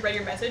I actually read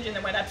your message and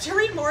then went up to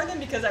read more of them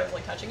because I was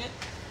like touching it.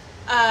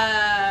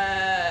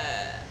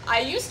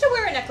 I used to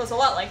wear a necklace a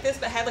lot like this,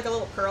 but had like a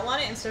little pearl on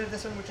it instead of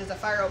this one, which is a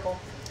fire opal.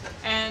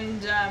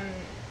 And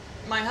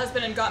my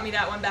husband had got me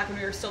that one back when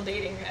we were still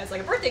dating as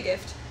like a birthday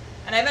gift,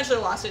 and I eventually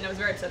lost it, and I was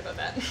very upset about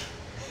that.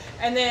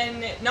 And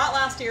then not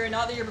last year,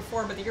 not the year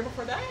before, but the year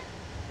before that,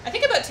 I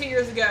think about 2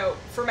 years ago,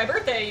 for my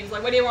birthday, he was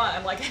like, "What do you want?"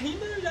 I'm like, "I need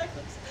another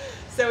necklace."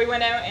 So we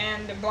went out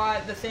and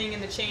bought the thing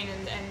and the chain,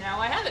 and now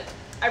I have it.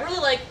 I really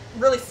like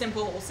really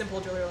simple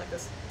jewelry like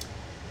this.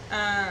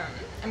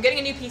 I'm getting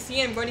a new PC,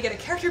 and I'm going to get a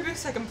character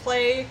boost so I can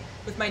play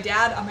with my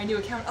dad on my new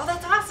account. Oh,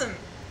 that's awesome!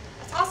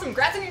 That's awesome!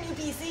 Congrats on your new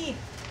PC!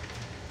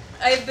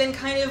 I've been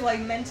kind of like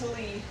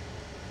mentally...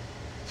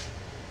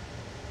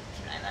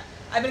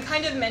 I've been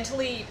kind of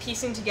mentally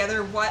piecing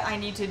together what I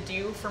need to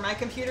do for my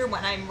computer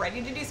when I'm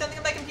ready to do something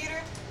with my computer.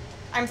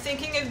 I'm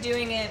thinking of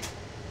doing it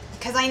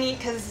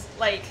because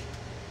like,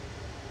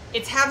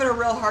 it's having a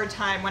real hard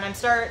time when I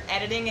start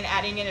editing and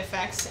adding in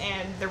effects,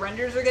 and the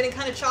renders are getting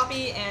kind of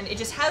choppy, and it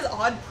just has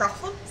odd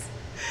problems.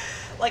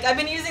 Like, I've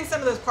been using some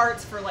of those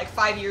parts for like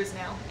 5 years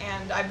now,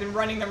 and I've been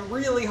running them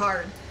really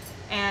hard,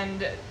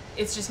 and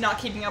it's just not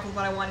keeping up with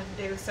what I wanted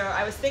to do. So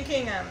I was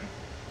thinking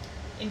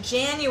in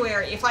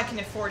January, if I can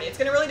afford it. It's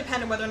going to really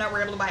depend on whether or not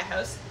we're able to buy a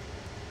house.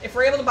 If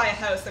we're able to buy a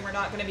house, then we're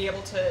not going to be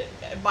able to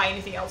buy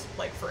anything else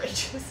like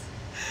fridges.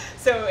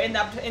 So in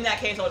that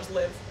case,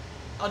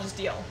 I'll just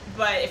deal.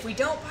 But if we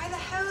don't buy the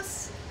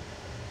house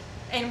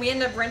and we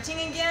end up renting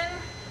again,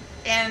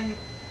 and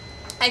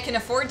I can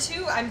afford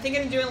to, I'm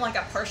thinking of doing like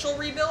a partial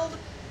rebuild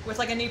with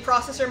like a new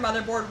processor,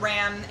 motherboard,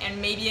 RAM,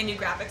 and maybe a new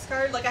graphics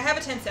card. Like, I have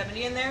a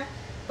 1070 in there,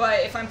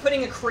 but if I'm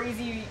putting a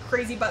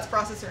crazy butts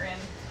processor in,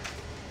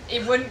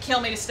 it wouldn't kill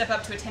me to step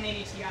up to a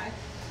 1080 Ti.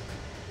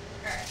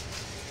 Alright.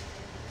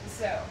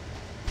 So,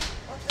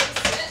 let this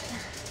sit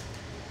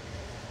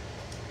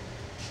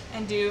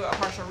and do a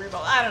partial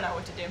rebuild. I don't know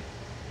what to do.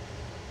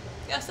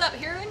 What's up,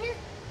 Hero in here?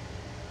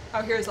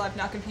 Oh, Hero's live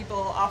knocking people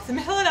off the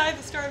middle of the eye of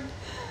the storm.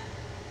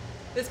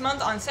 This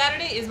month on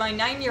Saturday is my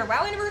 9-year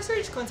WoW anniversary,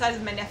 which coincides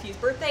with my nephew's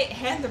birthday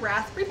and the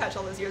Wrath repatch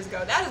all those years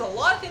ago. That is a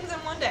lot of things in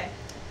one day.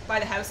 Buy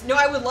the house. No,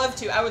 I would love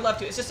to. I would love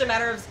to. It's just a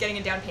matter of getting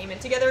a down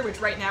payment together, which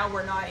right now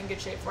we're not in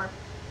good shape for.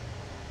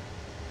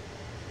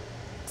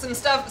 Some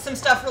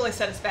stuff really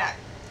set us back,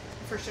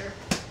 for sure.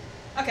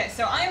 Okay,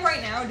 so I am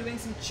right now doing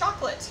some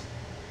chocolate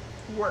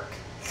work.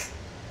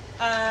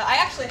 I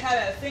actually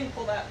had a thing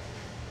pulled up.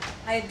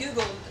 I had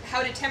Googled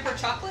how to temper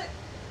chocolate.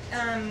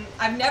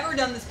 I've never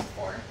done this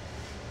before.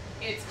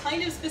 It's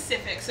kind of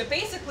specific. So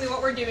basically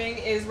what we're doing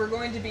is we're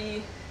going to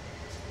be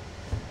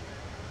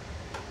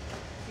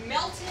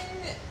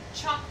melting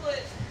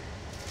chocolate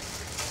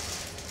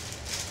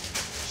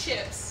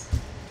chips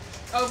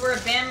over a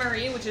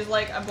bain-marie, which is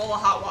like a bowl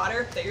of hot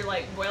water that you're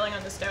like boiling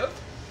on the stove.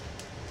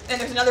 And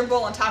there's another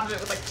bowl on top of it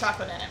with like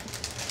chocolate in it.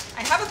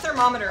 I have a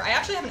thermometer. I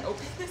actually haven't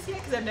opened this yet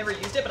because I've never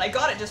used it, but I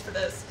got it just for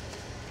this.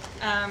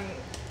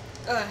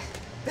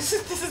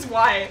 This is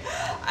why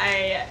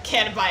I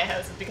can't buy a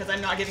house, is because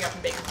I'm not giving up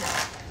on baking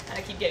and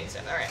I keep getting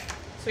stuff. Alright,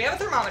 so we have a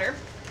thermometer.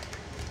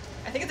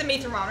 I think it's a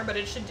meat thermometer, but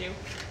it should do.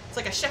 It's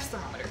like a chef's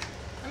thermometer.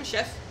 I'm a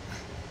chef.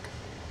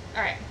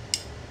 Alright.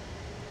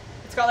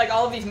 It's got like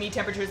all of these meat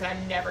temperatures that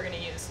I'm never going to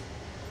use.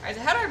 Alright,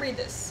 so how do I read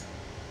this?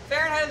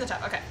 Fahrenheit on the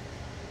top. Okay.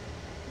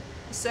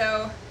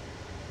 So,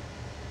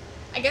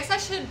 I guess I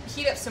should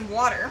heat up some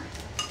water.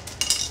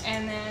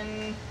 And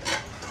then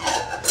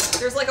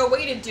there's like a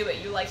way to do it.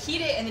 You like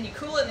heat it and then you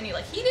cool it and then you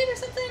like heat it or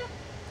something.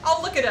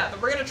 I'll look it up,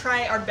 but we're going to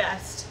try our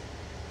best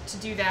to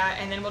do that.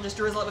 And then we'll just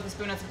drizzle it with a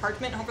spoon on some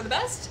parchment and hope for the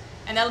best.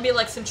 And that'll be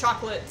like some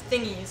chocolate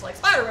thingies, like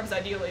spider webs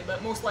ideally,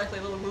 but most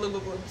likely little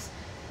globes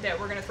that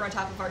we're going to throw on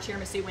top of our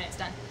tiramisu when it's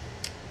done.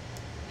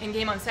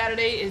 In-game on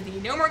Saturday is the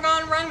No More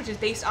Gone run, which is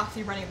based off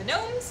the running of the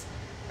gnomes.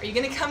 Are you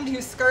going to come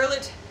to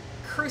Scarlet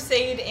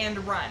Crusade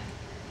and run?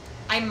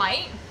 I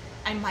might,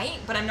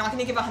 but I'm not going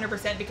to give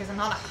 100% because I'm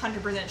not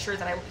 100% sure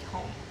that I will be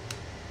home.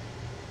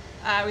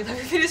 We love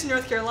your videos in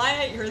North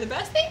Carolina. You're the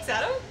best. Thanks,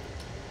 Adam.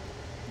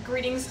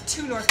 Greetings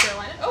to North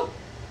Carolina. Oh,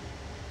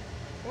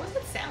 what was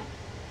that sound?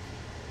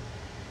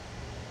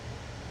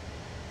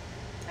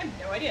 I have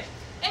no idea.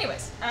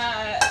 Anyways,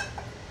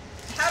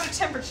 how to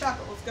temper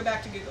chocolate. Let's go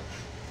back to Google.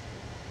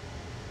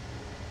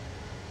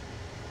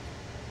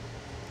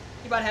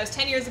 You bought a house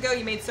 10 years ago.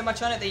 You made so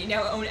much on it that you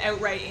now own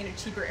outright in a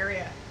cheaper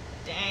area.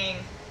 Dang.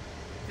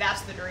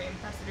 That's the dream.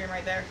 That's the dream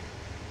right there.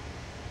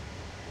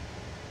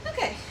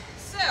 Okay,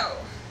 so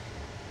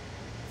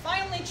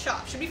finally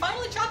chop. Should we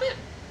finally chop it?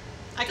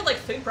 I could like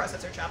food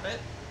processor chop it.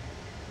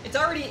 It's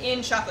already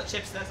in chocolate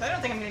chips though, so I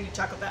don't think I'm gonna need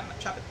chocolate that much.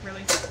 Chop it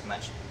really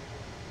much.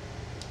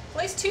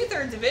 Place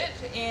 2/3 of it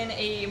in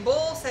a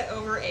bowl set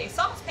over a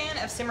saucepan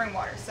of simmering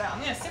water. So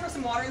I'm gonna simmer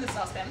some water in the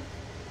saucepan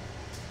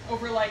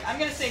over like, I'm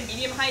gonna say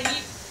medium-high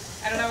heat.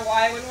 I don't know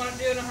why I wouldn't want to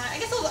do it on high. I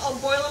guess I'll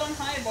boil it on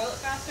high and boil it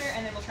faster,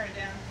 and then we'll turn it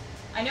down.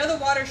 I know the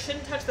water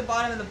shouldn't touch the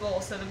bottom of the bowl,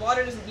 so the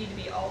water doesn't need to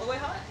be all the way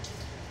hot.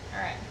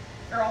 Alright.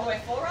 Or all the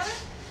way full, rather.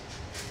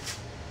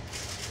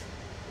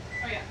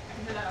 Oh yeah, I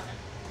can do that often.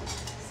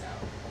 So,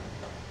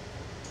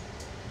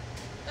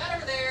 that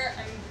over there.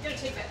 I'm going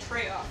to take that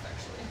tray off,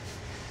 actually.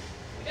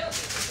 We don't need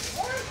this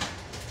anymore.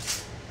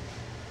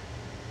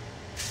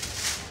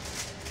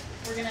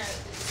 We're going to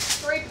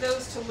scrape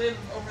those to live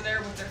over there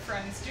with their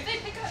friends. Do they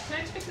pick up? Can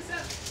I just pick this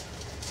up?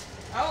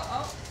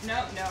 Oh,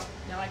 no,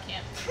 I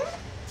can't.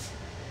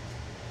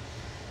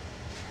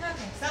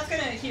 Okay, so that's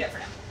gonna heat up for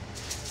now.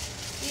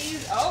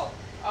 These,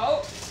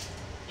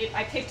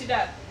 I picked it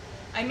up.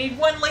 I made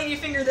one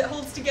ladyfinger that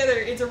holds together.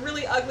 It's a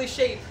really ugly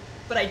shape,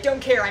 but I don't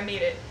care, I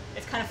made it.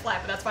 It's kind of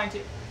flat, but that's fine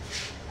too.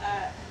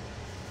 I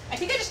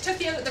think I just took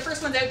the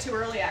first ones out too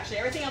early, actually.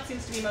 Everything else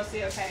seems to be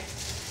mostly okay.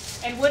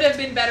 And would have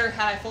been better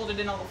had I folded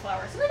in all the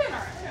flour. So we're doing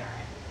alright,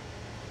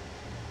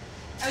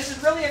 I was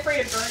just really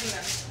afraid of burning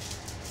them.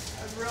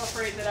 I was real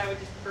afraid that I would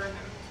just burn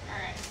them.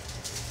 Alright.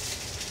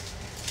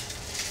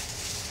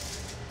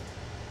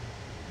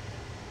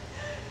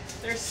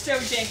 They're so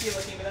janky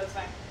looking, but that's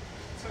fine.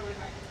 Totally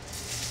fine.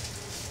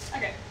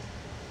 Okay.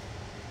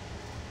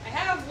 I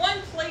have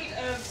one plate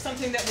of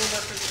something that will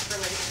work for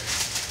later.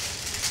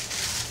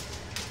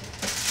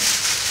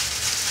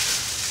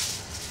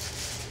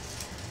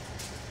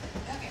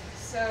 Okay,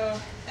 so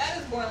that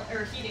is boiling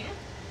or heating.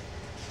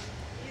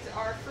 These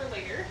are for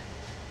later.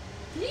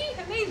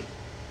 I made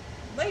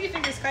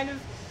ladyfingers kind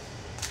of.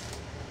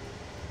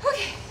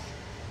 Okay.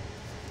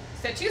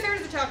 So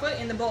 2/3 of the chocolate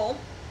in the bowl,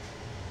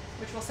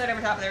 which we'll set over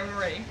top of there when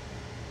we're ready.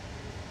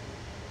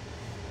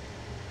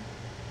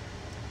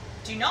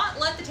 Do not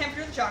let the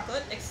temperature of the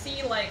chocolate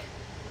exceed like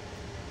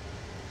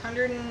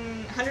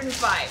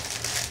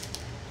 105.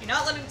 Do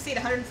not let it exceed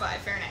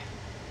 105 Fahrenheit.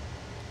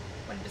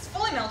 When it is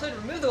fully melted,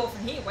 remove the bowl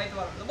from heat, wipe the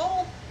bottom of the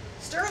bowl,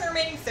 stir in the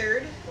remaining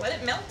third, let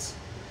it melt,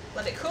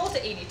 let it cool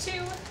to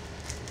 82,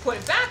 put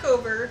it back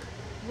over,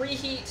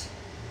 reheat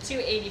to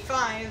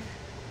 85,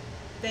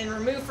 then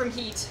remove from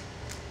heat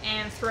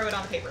and throw it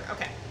on the paper.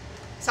 Okay.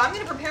 So I'm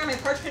going to prepare my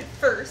parchment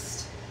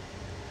first.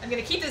 I'm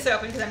going to keep this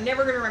open because I'm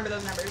never going to remember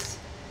those numbers.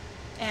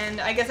 And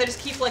I guess I just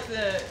keep like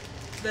the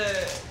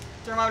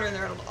thermometer in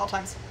there at all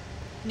times.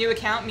 New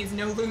account means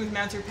no loons,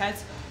 mounts, or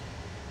pets.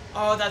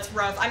 Oh, that's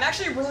rough. I'm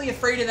actually really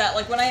afraid of that.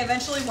 Like when I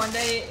eventually one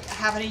day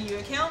have an EU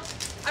account,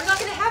 I'm not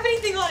going to have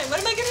anything on it. What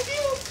am I going to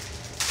do?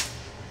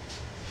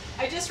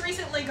 I just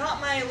recently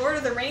got my Lord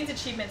of the Rings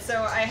achievement,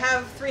 so I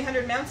have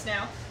 300 mounts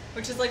now,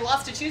 which is like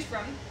lots to choose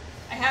from.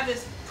 I have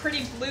this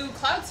pretty blue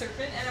cloud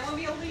serpent, and I won't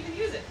be able to even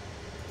use it.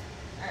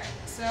 Alright,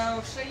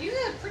 so should I use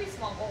a pretty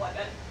small bowl, I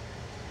bet?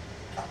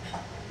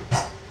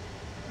 Let's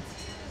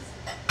use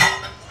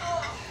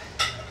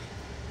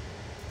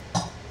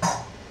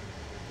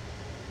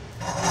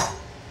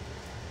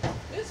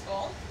this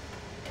bowl.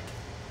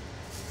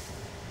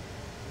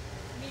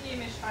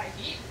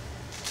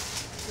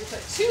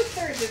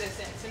 2/3 of this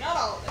in, so not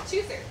all of it,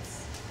 2/3.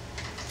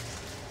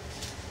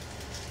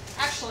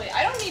 Actually,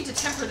 I don't need to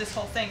temper this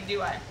whole thing,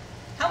 do I?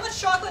 How much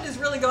chocolate is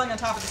really going on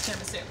top of this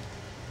tiramisu?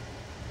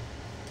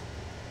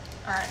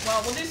 Alright,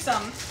 well, we'll do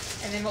some,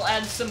 and then we'll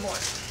add some more.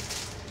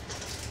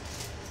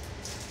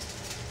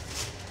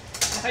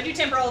 If I do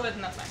temper all of it,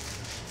 then that's fine.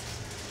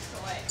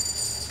 So, like,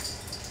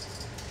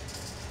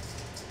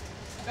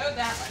 about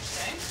that much,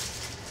 okay?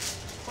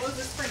 Close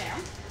this for now.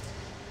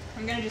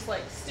 I'm gonna just,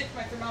 like, stick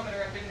my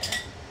thermometer up in there.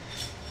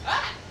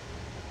 Ah!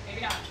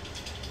 Maybe not.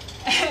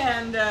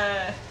 And,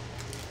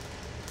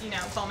 you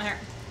know, pull my hair.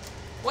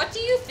 What do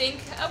you think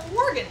of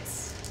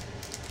Worgans?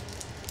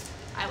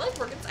 I like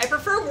Worgans. I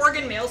prefer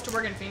Worgan males to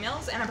Worgan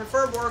females, and I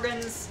prefer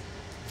Worgans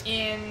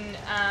in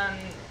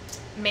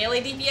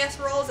melee DPS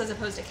roles as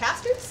opposed to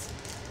casters,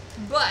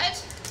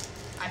 but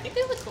I think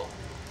they look cool.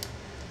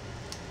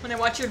 When I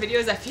watch your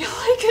videos, I feel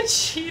like a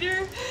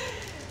cheater.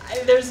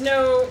 There's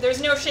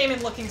no shame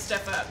in looking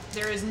stuff up.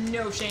 There is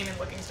no shame in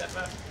looking stuff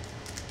up.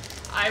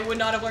 I would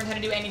not have learned how to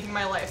do anything in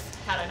my life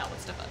had I not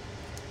looked stuff up.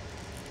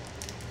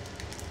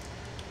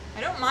 I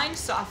don't mind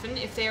soften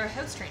if they are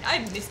house trained. I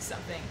missed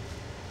something.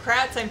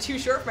 Kratz, I'm too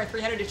short for my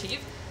 300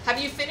 achieve. Have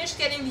you finished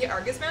getting the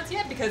Argus mounts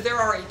yet? Because there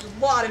are a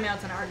lot of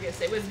mounts on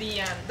Argus. It was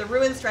the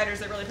Ruin Striders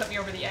that really put me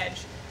over the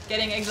edge,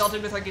 getting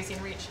exalted with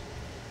Argusian Reach.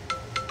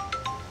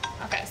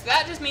 Okay, so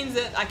that just means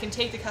that I can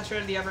take the custard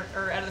out of the oven,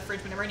 or out of the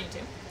fridge whenever I need to.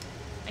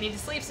 I need to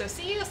sleep, so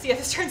see you. See how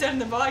this turns out in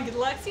the VoD. Good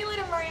luck. See you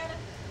later, Mariana.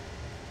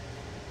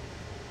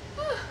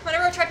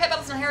 Whenever I try pet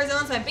battles in Hero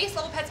Zones, my base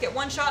level pets get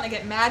one shot and I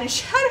get mad and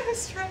Shadow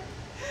Strike.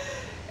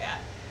 Yeah.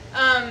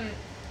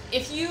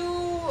 If you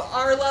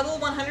are level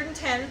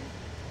 110,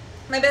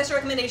 my best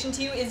recommendation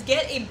to you is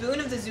get a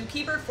Boon of the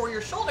Zookeeper for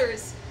your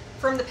shoulders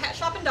from the pet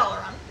shop in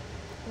Dalaran.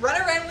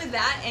 Run around with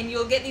that and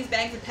you'll get these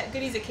bags of pet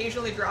goodies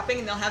occasionally dropping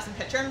and they'll have some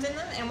pet charms in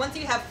them. And once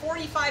you have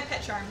 45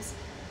 pet charms,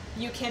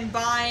 you can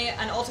buy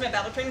an ultimate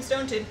battle training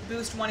stone to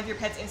boost one of your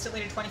pets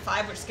instantly to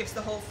 25, which skips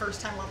the whole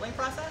first time leveling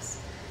process.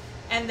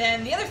 And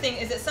then the other thing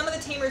is that some of the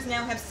tamers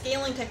now have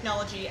scaling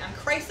technology.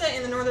 Krysa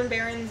in the Northern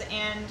Barrens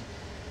and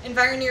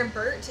Environir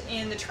Burt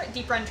in the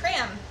Deep Run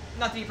Tram,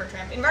 not the Deep Run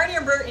Tram,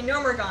 Environir Burt in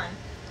Nomergon,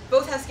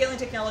 both have scaling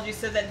technology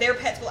so that their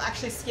pets will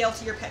actually scale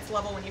to your pet's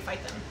level when you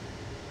fight them.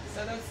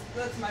 So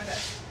that's my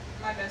best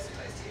advice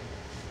to you.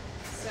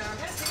 So I'm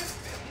gonna take a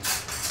spoon.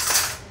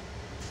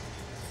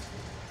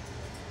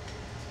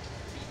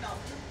 Keep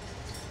melting.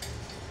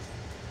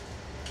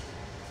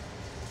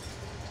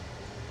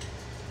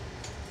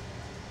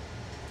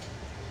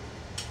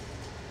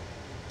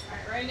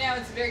 Alright, right now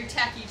it's very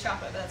tacky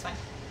chocolate, but that's fine.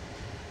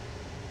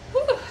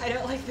 Whew, I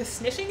don't like the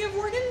snitching of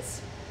Worgans.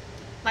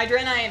 My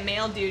Draenei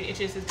male dude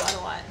itches his butt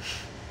a lot.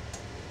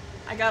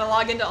 I gotta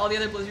log into all the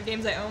other Blizzard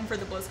games I own for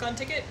the BlizzCon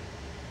ticket.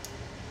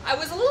 I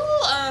was a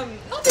little,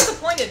 not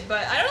disappointed,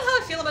 but I don't know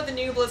how I feel about the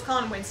new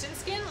BlizzCon Winston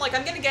skin. Like,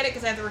 I'm gonna get it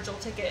because I have the original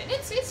ticket, and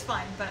it's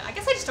fine, but I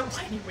guess I just don't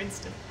play any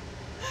Winston.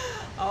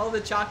 All the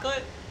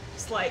chocolate,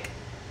 just like,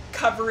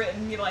 cover it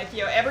and be like,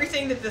 yo,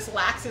 everything that this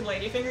lacks in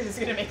Ladyfingers is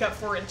gonna make up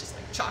for it, just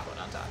like chocolate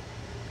on top.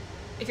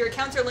 If your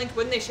accounts are linked,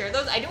 wouldn't they share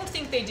those? I don't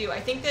think they do. I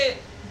think that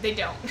they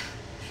don't.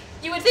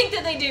 You would think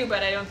that they do,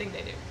 but I don't think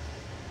they do.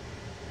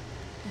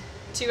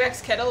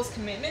 2x kettles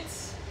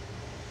commitments.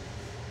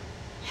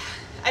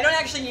 I don't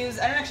actually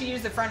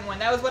use the front one.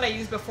 That was what I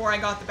used before I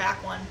got the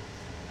back one.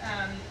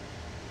 And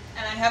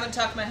I haven't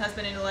talked my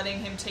husband into letting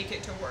him take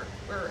it to work,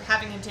 or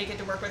having him take it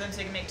to work with him so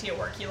he can make tea at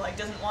work. He like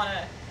doesn't want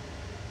to.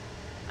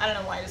 I don't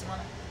know why he doesn't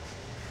want to.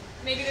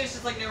 Maybe there's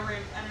just like no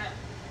room. I don't know.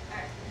 All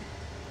right.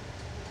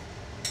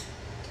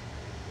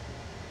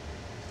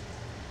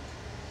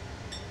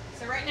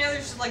 So right now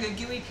there's just like a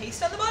gooey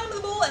paste on the bottom of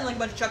the bowl and like a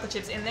bunch of chocolate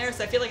chips in there.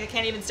 So I feel like I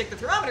can't even stick the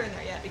thermometer in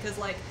there yet because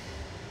like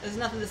there's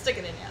nothing to stick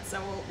it in yet.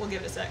 So we'll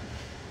give it a sec.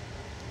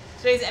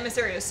 Today's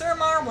Emissary of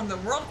Suramar, one of the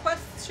world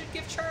quests should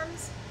give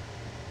charms.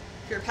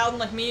 If you're a paladin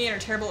like me and are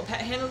terrible at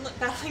pet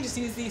battling, just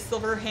use these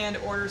silver hand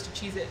orders to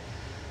cheese it.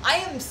 I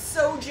am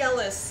so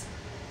jealous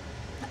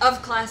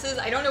of classes.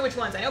 I don't know which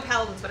ones. I know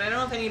paladins, but I don't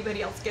know if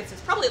anybody else gets this.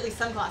 Probably at least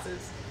some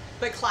classes.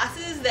 But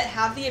classes that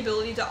have the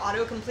ability to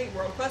auto-complete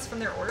world quests from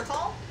their order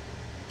call,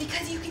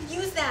 because you can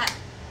use that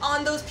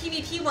on those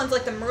PvP ones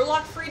like the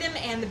Murloc Freedom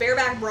and the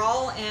Bareback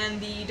Brawl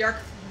and the Dark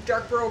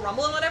Burrow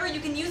Rumble and whatever.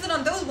 You can use it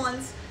on those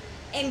ones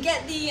and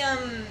get the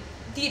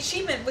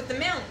achievement with the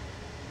mount.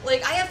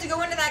 Like, I have to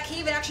go into that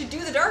cave and actually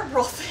do the Dark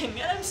Brawl thing,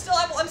 and I'm still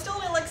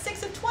only like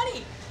 6 of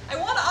 20. I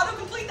want to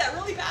auto-complete that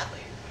really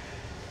badly.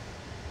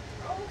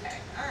 Okay,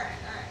 alright.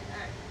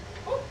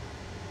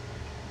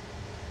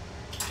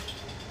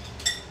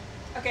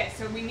 Okay,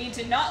 so we need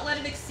to not let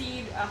it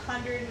exceed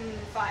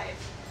 105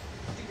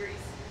 degrees.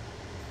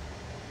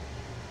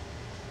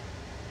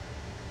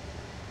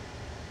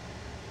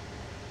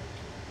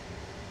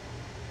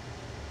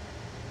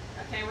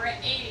 Okay, we're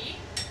at 80.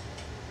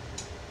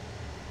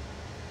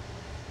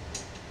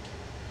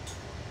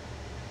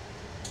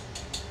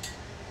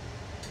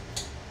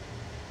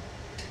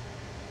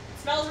 It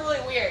smells really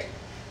weird.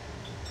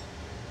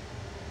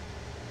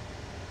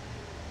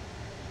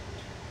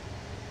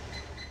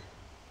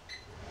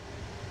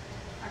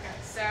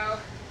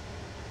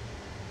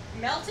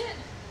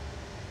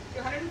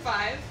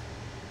 105.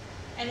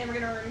 And then we're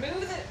going to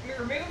remove it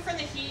from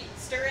the heat,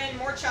 stir in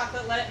more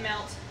chocolate, let it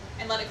melt,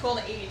 and let it cool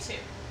to 82.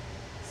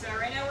 So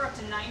right now we're up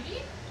to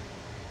 90.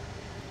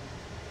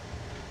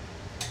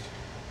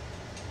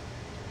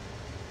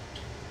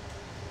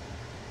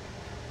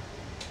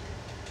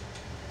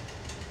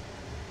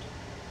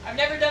 I've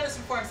never done this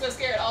before, I'm so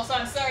scared. Also,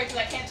 I'm sorry because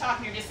I can't talk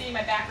and you're just seeing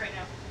my back right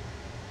now.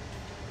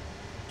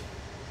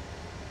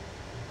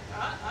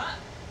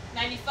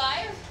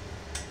 95.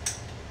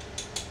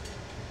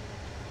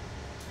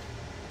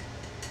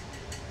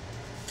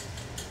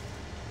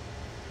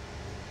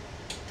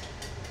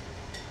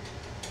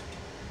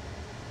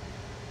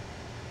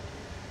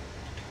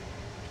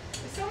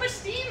 There's so much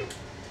steam.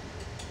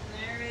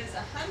 There is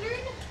 100.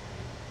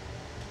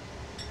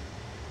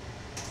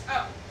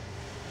 Oh.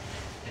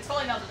 It's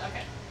fully melted,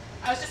 okay.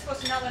 I was just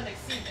supposed to not let it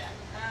exceed that.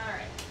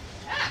 Alright.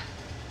 Ah!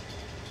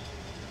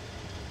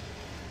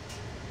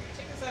 I'm gonna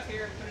take this off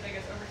here and put it, I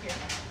guess, over here.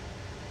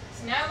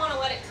 So now I want to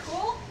let it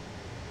cool,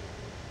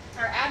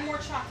 or add more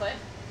chocolate.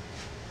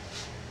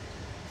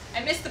 I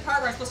missed the part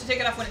where I'm supposed to take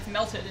it off when it's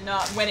melted and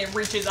not when it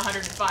reaches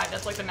 105.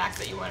 That's like the max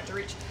that you want it to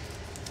reach.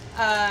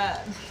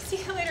 See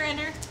you later,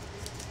 Ender.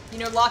 You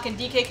know Locke and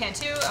DK can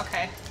too?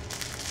 Okay.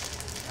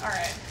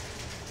 Alright.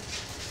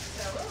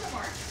 So a little bit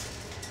more.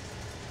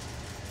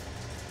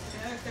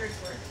 Another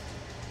third's worth.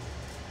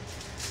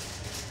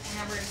 And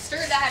now we're going to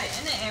stir that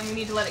in, and we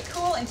need to let it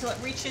cool until it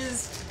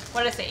reaches,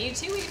 what did I say,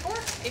 82, 84?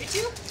 82?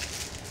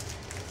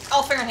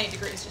 All Fahrenheit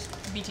degrees,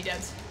 just BT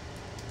deads.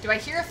 Do I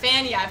hear a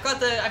fan? Yeah, I've got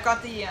the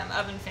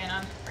oven fan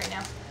on right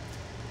now.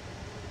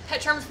 Pet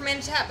charms for main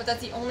tap, but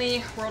that's the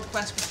only world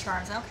quest with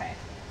charms. Okay.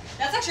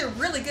 That's actually a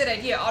really good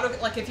idea.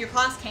 Like if your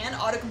class can,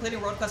 auto-completing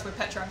world quest with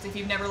pet charms if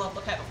you've never leveled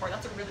a pet before.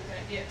 That's a really good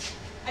idea.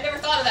 I never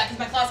thought of that because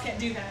my class can't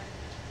do that.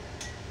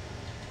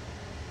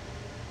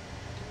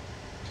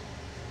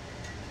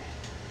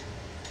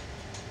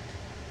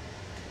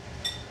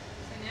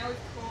 Now we've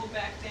cooled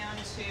back down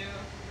to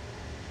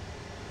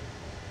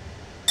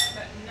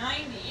about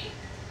 90.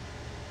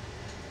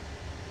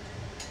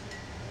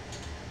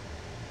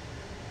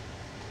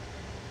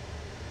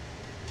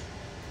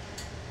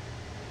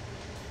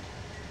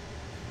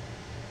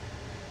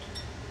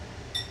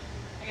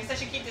 I guess I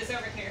should keep this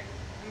over here.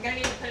 I'm going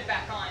to need to put it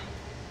back on.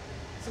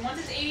 So once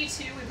it's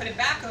 82, we put it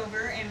back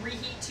over and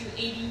reheat to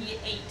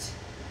 88.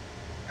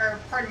 Or,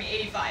 pardon me,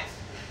 85.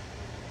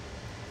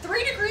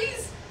 3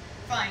 degrees?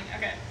 Fine,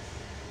 okay.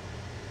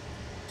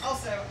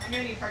 Also, I'm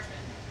going to need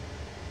parchment.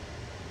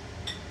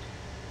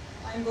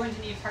 I'm going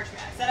to need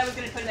parchment. I said I was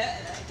going to put it out,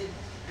 and I didn't.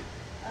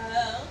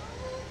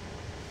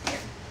 Here.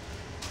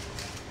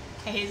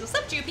 Hey Hazel, what's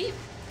up, Joopy?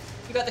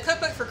 You got the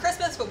cookbook for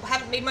Christmas, but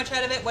haven't made much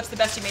out of it. What's the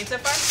best you made so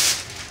far?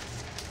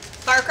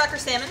 Firecracker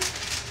salmon,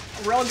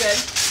 real good.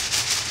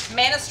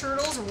 Manna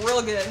strudels,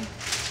 real good.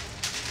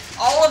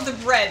 All of the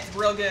breads,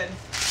 real good.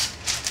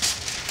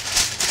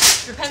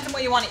 Depends on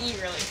what you want to eat,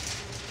 really.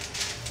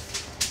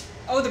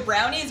 Oh, the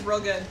brownies, real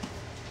good.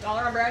 $1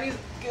 on brownies,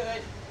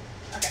 good.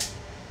 Okay.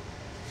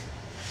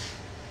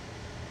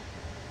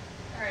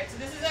 Alright, so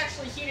this is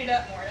actually heated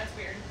up more, that's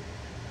weird.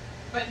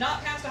 But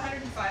not past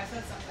 105, so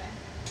that's something.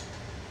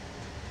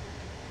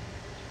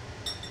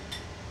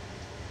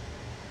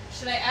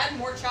 Should I add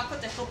more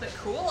chocolate to help it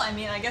cool? I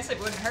mean, I guess it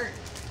wouldn't hurt.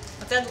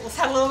 Let's add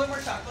a little bit more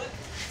chocolate.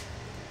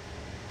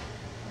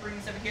 I'll bring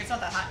this over here, it's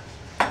not that hot.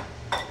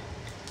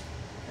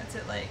 That's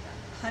at like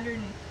 100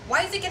 and...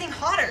 Why is it getting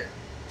hotter?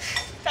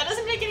 That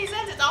doesn't make any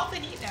sense, it's off the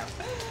heat now.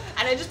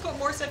 And I just put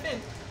more stuff in.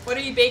 What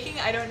are you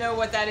baking? I don't know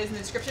what that is in the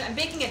description. I'm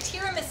baking a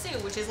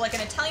tiramisu, which is like an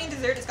Italian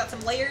dessert. It's got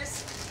some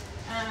layers.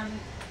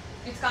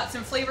 It's got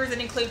some flavors that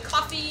include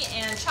coffee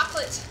and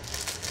chocolate.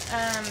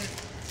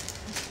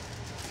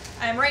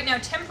 I'm right now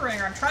tempering,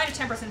 or I'm trying to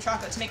temper some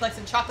chocolate to make like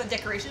some chocolate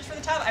decorations for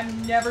the top.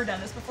 I've never done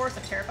this before, so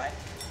I'm terrified.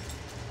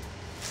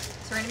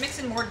 So we're gonna mix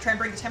in more to try and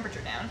bring the temperature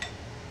down.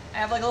 I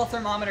have like a little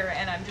thermometer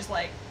and I'm just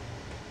like,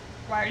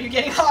 why are you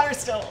getting hotter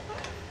still?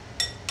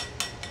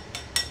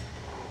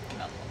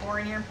 Melt a little more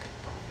in here.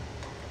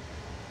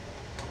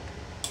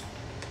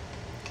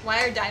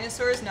 Why are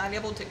dinosaurs not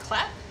able to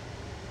clap?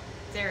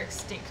 They're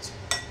extinct.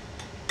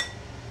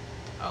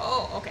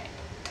 Oh, okay.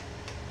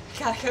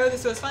 Gotta go,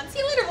 this was fun. See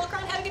you later,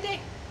 Volcron, have a good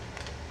day.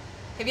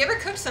 Have you ever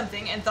cooked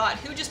something and thought,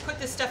 who just put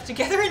this stuff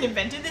together and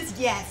invented this?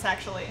 Yes,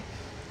 actually.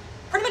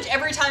 Pretty much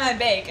every time I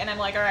bake, and I'm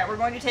like, alright, we're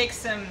going to take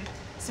some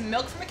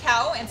milk from a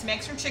cow and some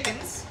eggs from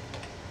chickens,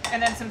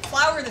 and then some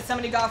flour that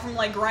somebody got from,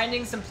 like,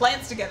 grinding some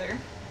plants together.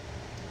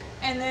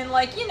 And then,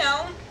 like, you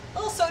know, a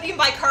little sodium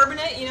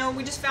bicarbonate, you know,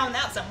 we just found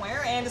that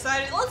somewhere, and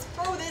decided, let's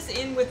throw this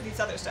in with this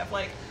other stuff.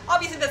 Like,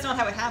 obviously that's not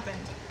how it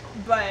happened,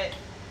 but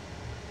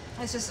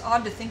it's just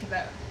odd to think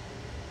about.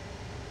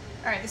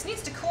 Alright, this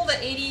needs to cool to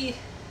 80...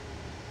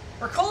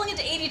 We're cooling it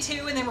to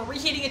 82, and then we're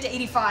reheating it to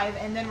 85,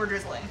 and then we're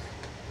drizzling.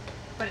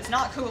 But it's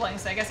not cooling,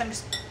 so I guess I'm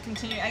just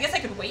continuing. I guess I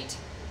could wait.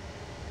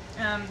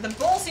 The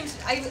bowl seems...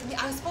 I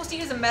was supposed to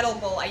use a metal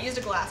bowl. I used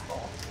a glass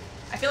bowl.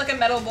 I feel like a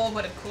metal bowl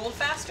would have cooled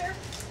faster.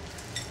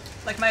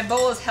 Like, my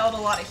bowl has held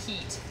a lot of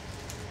heat.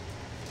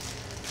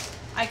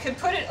 I could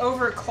put it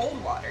over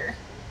cold water.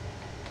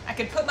 I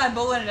could put my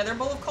bowl in another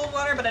bowl of cold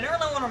water, but I don't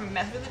really want to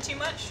mess with it too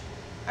much.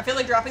 I feel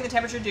like dropping the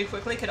temperature too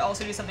quickly could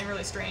also do something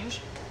really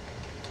strange.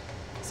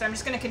 So I'm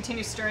just going to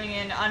continue stirring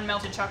in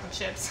unmelted chocolate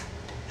chips.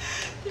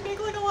 You make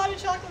like a lot of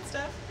chocolate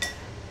stuff.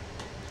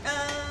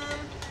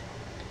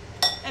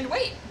 And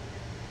wait.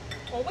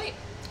 We'll wait.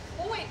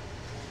 We'll wait.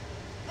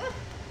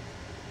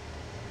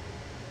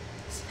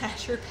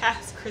 Smash or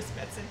pass, Chris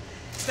Betson.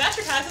 Smash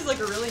or pass is like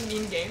a really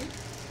mean game.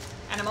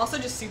 And I'm also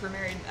just super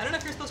married. I don't know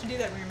if you're supposed to do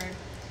that when you're married.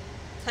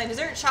 Italian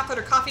dessert, chocolate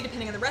or coffee,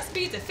 depending on the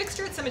recipe. It's a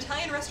fixture at some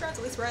Italian restaurants,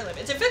 at least where I live.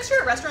 It's a fixture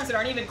at restaurants that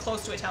aren't even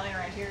close to Italian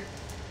around here.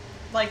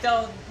 Like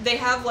they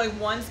have like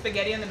one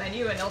spaghetti on the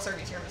menu and they'll serve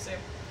you tiramisu.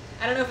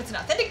 I don't know if it's an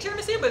authentic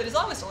tiramisu, but it is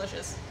always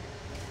delicious.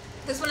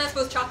 This one has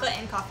both chocolate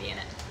and coffee in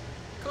it.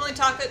 Cooling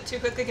chocolate too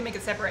quickly can make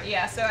it separate.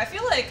 Yeah, so I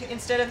feel like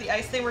instead of the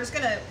ice thing, we're just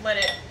gonna let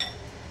it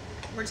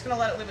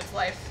live its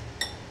life.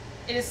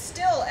 It is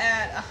still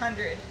at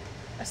 100,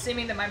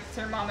 assuming that my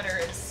thermometer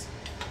is.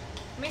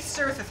 Let me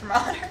stir with the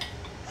thermometer.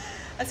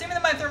 Assuming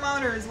that my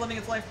thermometer is living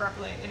its life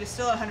properly, it is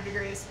still at 100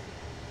 degrees.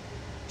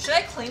 Should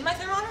I clean my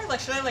thermometer? Like,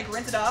 should I like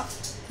rinse it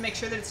off to make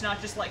sure that it's not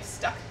just like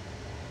stuck?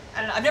 I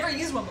don't know. I've never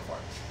used one before.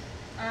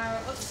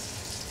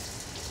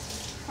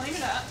 Let's clean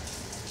it up.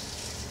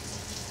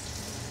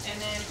 And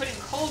then put it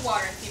in cold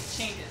water and see if it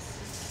changes.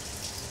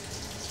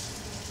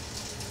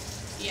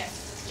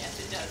 Yes, yes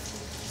it does.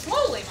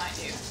 Slowly, mind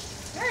you.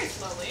 Very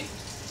slowly.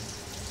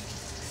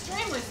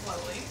 Extremely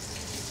slowly.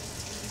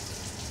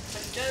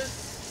 But it does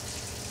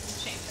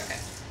change. Okay.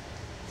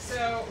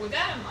 So, with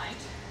that in mind,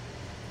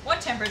 what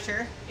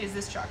temperature is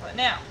this chocolate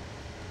now?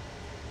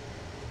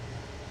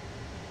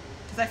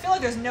 Because I feel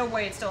like there's no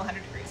way it's still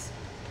 100 degrees.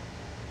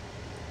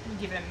 Let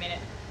me give it a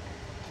minute.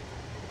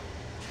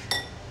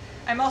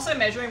 I'm also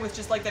measuring with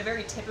just like the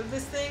very tip of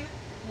this thing,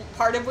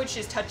 part of which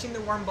is touching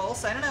the warm bowl,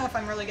 so I don't know if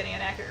I'm really getting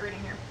an accurate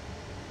reading here.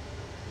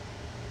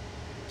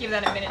 Give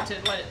that a minute to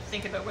let it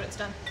think about what it's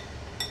done.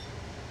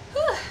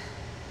 Whew.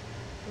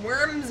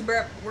 Worms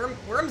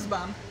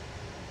bum.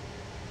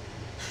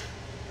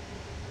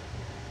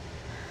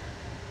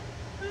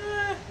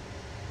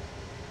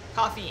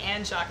 Coffee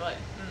and chocolate.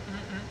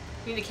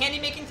 You mean the candy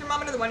making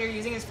thermometer, the one you're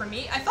using is for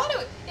meat? I thought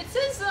it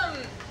says,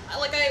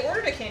 like I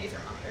ordered a candy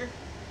thermometer.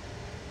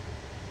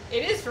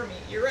 It is for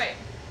meat, you're right.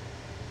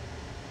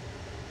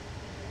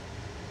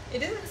 It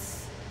didn't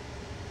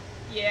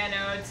yeah,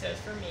 no, it says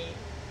for meat.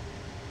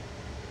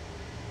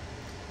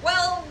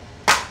 Well,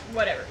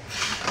 whatever.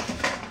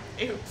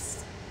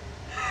 Oops.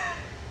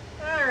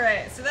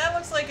 Alright, so that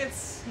looks like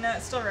it's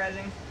still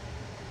rising.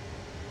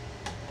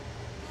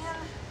 Man.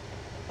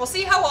 We'll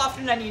see how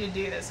often I need to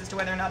do this as to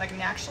whether or not I can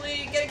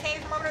actually get a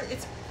candy thermometer.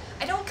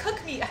 I don't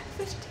cook meat.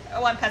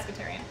 Oh, I'm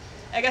pescatarian.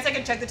 I guess I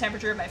could check the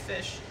temperature of my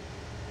fish.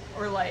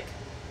 Or like,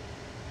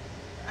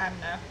 I don't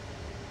know.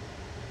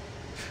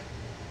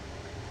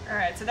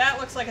 Alright, so that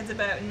looks like it's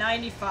about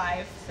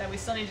 95, so we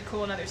still need to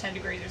cool another 10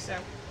 degrees or so.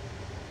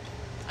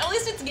 At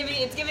least it's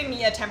giving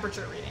me a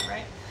temperature reading,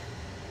 right?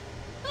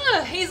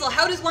 Hazel,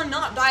 how does one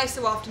not die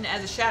so often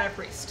as a shadow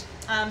priest?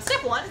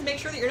 Step 1 is make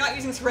sure that you're not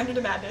using Surrender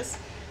to Madness.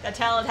 That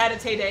talent had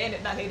its heyday,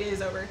 and that heyday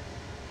is over.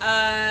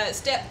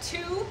 Step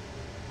 2,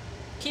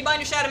 keybind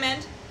your Shadow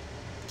Mend,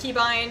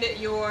 keybind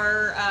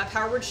your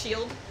Power Word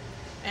Shield,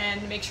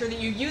 and make sure that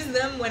you use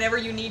them whenever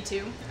you need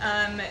to.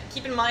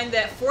 Keep in mind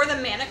that for the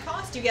mana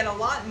cost, you get a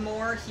lot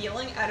more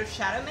healing out of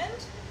Shadow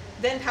Mend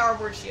than Power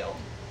Word Shield.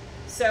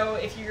 So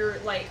if you're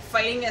like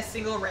fighting a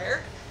single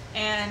rare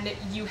and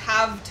you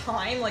have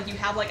time, like you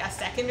have like a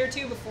second or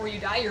two before you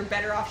die, you're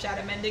better off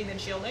Shadow Mending than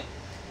shielding.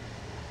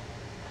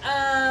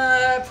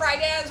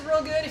 Prydaz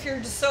real good if you're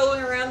just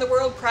soloing around the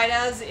world.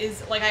 Prydaz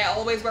is, like, I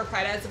always wear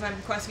Prydaz if I'm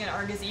questing an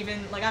Argus, even,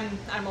 like, I'm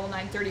level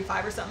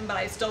 935 or something, but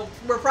I still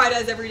wear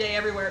Prydaz every day,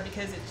 everywhere,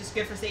 because it's just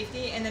good for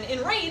safety. And then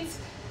in raids,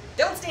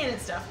 don't stand in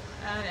stuff,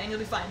 and you'll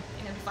be fine,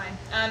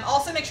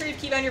 also make sure you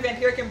keep on your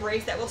Vampiric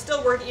Embrace. That will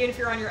still work even if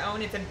you're on your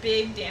own. It's a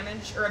big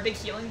damage, or a big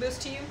healing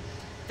boost to you.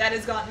 That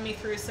has gotten me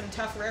through some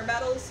tough rare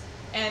battles,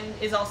 and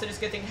is also just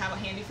a good thing to have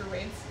handy for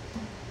raids.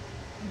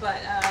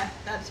 But,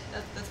 that's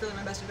really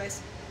my best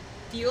advice.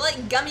 Do you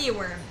like gummy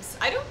worms?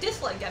 I don't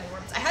dislike gummy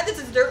worms. I had this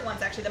as dirt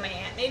once, actually, that my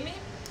aunt made me.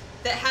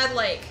 That had,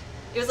 like,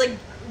 it was like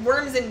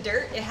worms in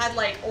dirt. It had,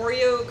 like,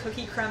 Oreo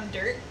cookie crumb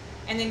dirt,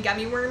 and then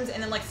gummy worms,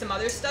 and then, like, some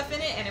other stuff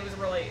in it, and it was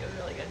really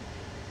good.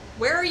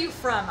 Where are you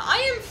from? I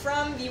am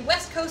from the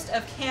west coast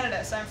of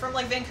Canada, so I'm from,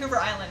 like, Vancouver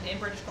Island in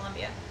British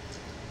Columbia.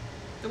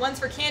 The ones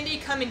for candy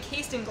come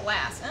encased in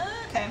glass.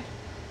 Okay.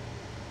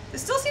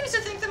 This still seems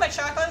to think that my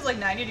chocolate is, like,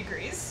 90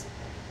 degrees.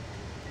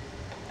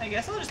 I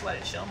guess I'll just let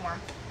it chill more.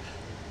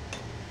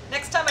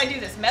 Next time I do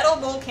this, metal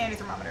bowl candy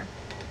thermometer.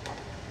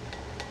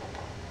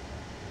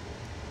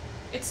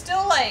 It's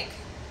still, like,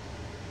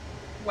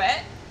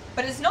 wet,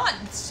 but it's not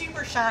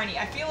super shiny.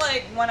 I feel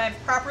like when I've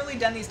properly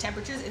done these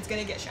temperatures, it's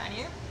gonna get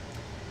shinier.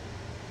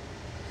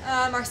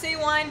 Marseille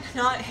wine,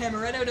 not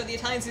amaretto. The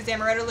Italians use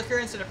amaretto liqueur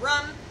instead of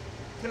rum. You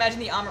can imagine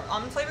the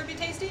almond flavor would be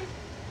tasty.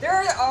 There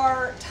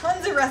are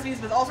tons of recipes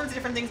with all sorts of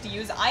different things to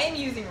use. I am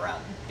using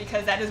rum,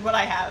 because that is what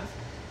I have.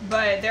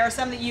 But there are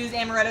some that use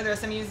amaretto, there are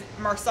some that use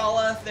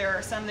marsala, there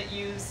are some that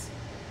use,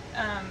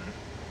 I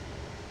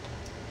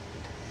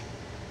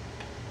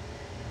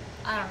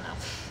don't know,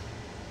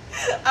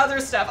 other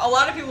stuff. A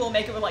lot of people will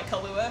make it with like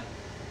Kahlua.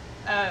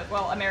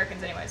 Well,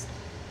 Americans anyways.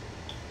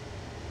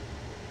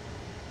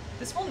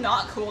 This will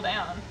not cool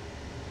down.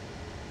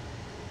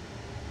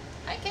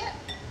 I can't.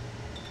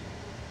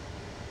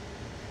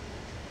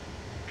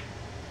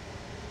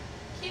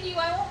 Kitty,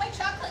 I want my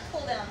chocolate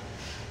cool down.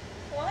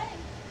 Why?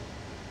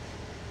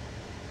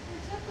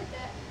 What's up with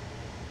that?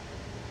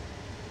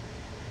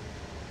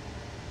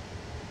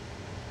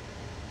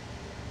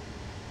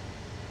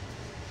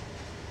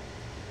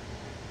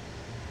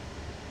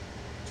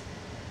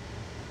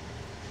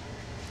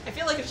 I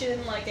feel like if she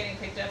didn't like getting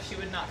picked up, she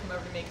would not come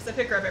over to me, because I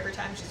pick her up every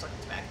time she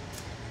circles back.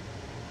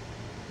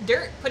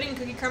 Dirt, pudding,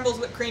 cookie crumbles,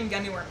 whipped cream,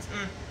 gummy worms.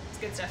 It's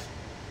good stuff.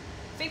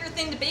 Favorite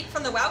thing to bake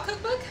from the WoW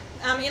cookbook?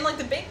 In like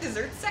the baked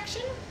desserts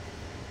section,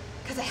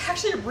 because I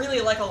actually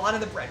really like a lot of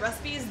the bread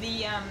recipes.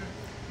 The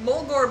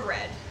Mulgore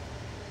bread.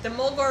 The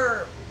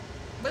Mulgore,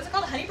 what's it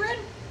called? Honey bread?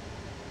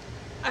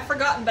 I've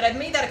forgotten, but I've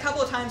made that a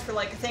couple of times for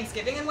like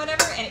Thanksgiving and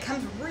whatever, and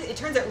it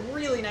turns out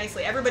really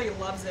nicely. Everybody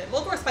loves it.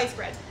 Mulgore spice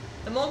bread.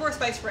 The Mulgore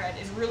spice bread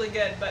is really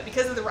good, but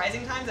because of the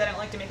rising times, I don't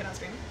like to make it on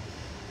stream.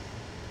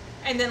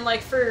 And then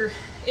like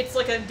it's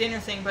like a dinner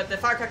thing, but the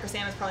firecracker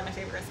Sam is probably my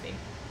favorite recipe.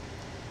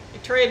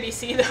 Victoria,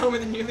 BC, the home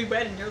of the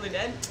newlywed and nearly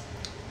dead.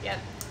 Yep.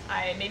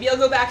 Maybe I'll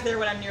go back there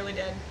when I'm nearly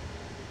dead.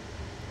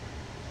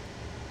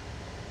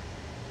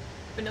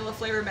 Vanilla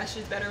flavor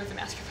meshes better with the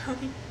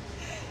mascarpone.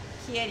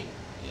 Kitty.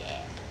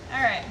 Yeah.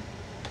 Alright.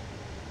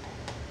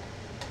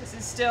 This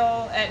is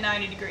still at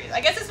 90 degrees.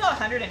 I guess it's not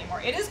 100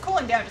 anymore. It is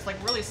cooling down just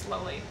like really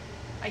slowly.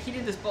 I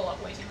heated this bowl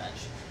up way too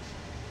much.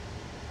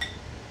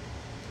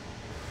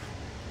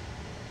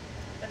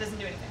 That doesn't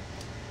do anything.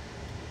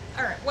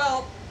 Alright,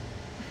 well,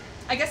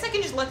 I guess I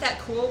can just let that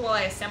cool while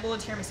I assemble the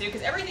tiramisu,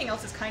 because everything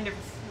else is kind of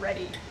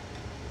ready.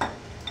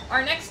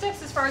 Our next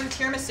steps as far as the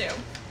tiramisu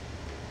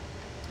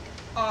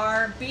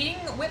are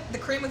whip the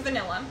cream with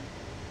vanilla,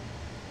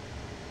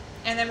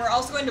 and then we're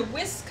also going to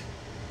whisk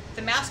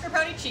the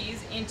mascarpone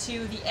cheese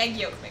into the egg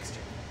yolk mixture.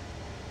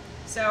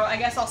 So I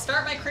guess I'll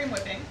start my cream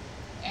whipping,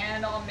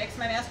 and I'll mix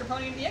my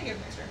mascarpone into the egg yolk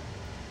mixture.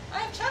 I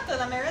have chocolate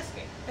on my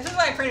recipe. This is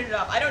why I printed it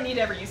off. I don't need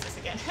to ever use this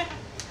again.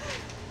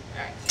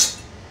 Alright.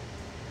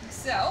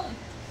 So,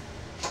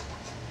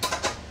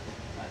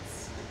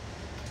 let's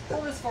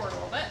pull this forward a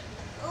little bit.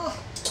 Ugh.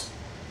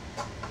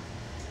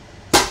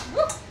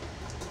 Woo!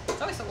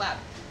 It's always so loud.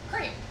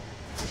 Cream.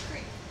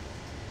 Cream.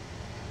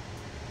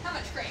 How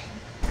much cream?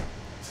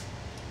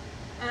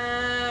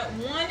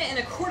 1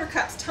 1/4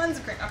 cups. Tons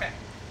of cream. Okay.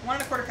 1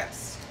 1/4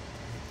 cups.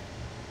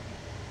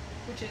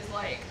 Which is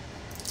like...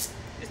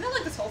 Isn't that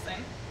like this whole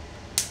thing?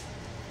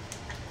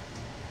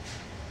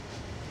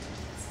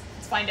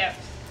 Let's find out.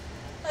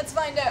 Let's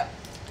find out.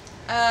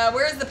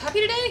 Where is the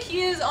puppy today?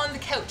 He is on the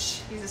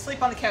couch. He's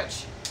asleep on the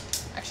couch.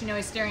 Actually, no,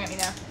 he's staring at me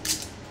now.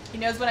 He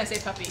knows when I say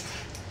puppy.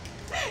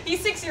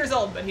 He's 6 years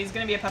old, but he's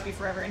gonna be a puppy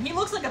forever. And he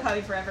looks like a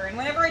puppy forever. And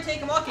whenever I take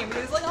him walking,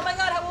 he's like, oh my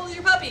god, how old is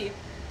your puppy?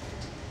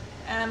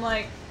 And I'm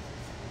like,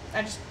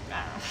 I don't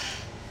know.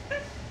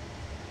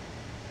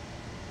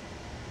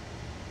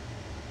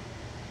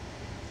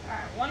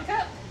 Alright, 1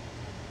 cup.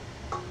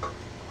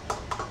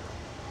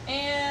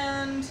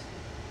 And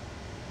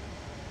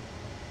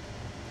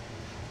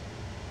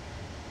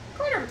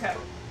 1/4 cup.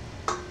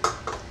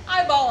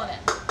 Eyeballing it.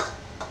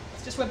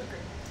 It's just whipped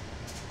cream.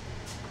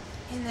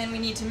 And then we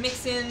need to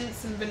mix in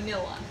some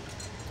vanilla.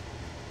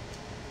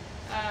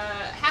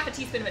 1/2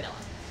 teaspoon of vanilla.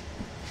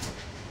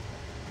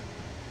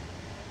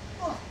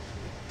 Oh.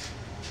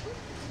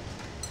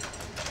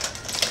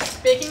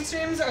 Baking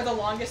streams are the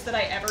longest that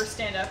I ever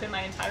stand up in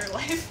my entire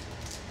life.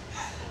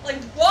 Like,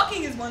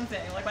 walking is one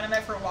thing. Like, when I'm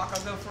out for a walk,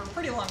 I'll go for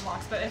pretty long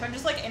walks. But if I'm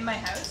just, like, in my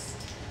house,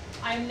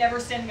 I'm never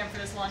standing up for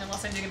this long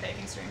unless I'm doing a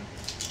baking stream.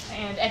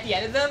 And at the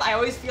end of them, I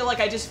always feel like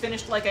I just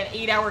finished, like, an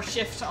 8-hour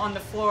shift on the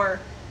floor,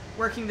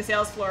 working the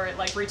sales floor at,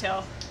 like,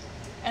 retail.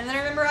 And then I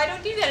remember I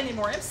don't do that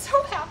anymore. I'm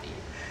so happy.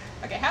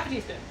 Okay, 1/2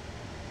 teaspoon.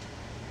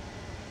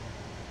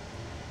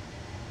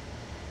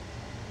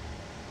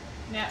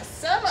 Now,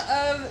 some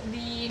of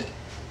the...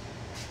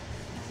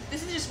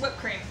 This is just whipped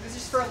cream. This is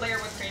just for a layer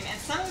of whipped cream. And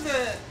some of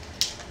the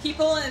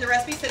people in the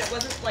recipe said it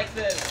wasn't, like,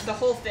 the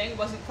whole thing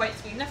wasn't quite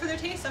sweet enough for their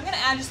taste. So I'm going to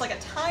add just, like, a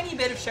tiny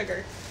bit of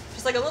sugar.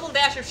 Just, like, a little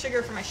dash of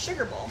sugar for my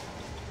sugar bowl.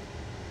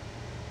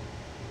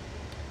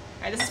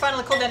 Alright, this is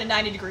finally cooled down to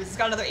 90 degrees. It's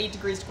got another 8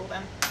 degrees to cool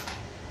down.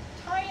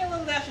 Tiny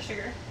little dash of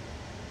sugar.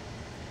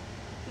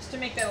 Just to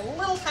make that a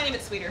little tiny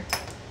bit sweeter.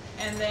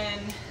 And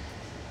then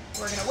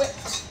we're going to whip.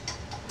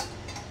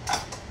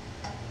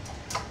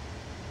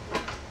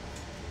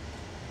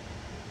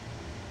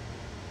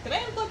 Did I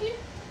unplug you?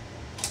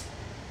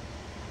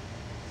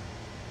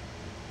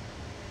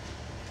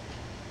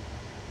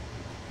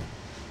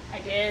 I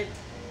did.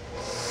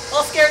 A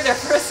little scared there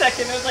for a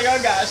second. I was like,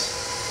 oh gosh.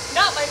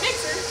 Not my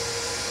mixer.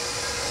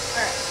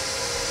 Alright.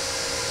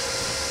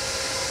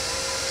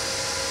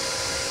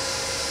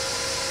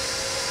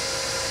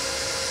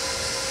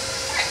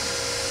 Alright.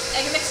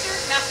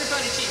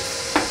 mascarpone cheese.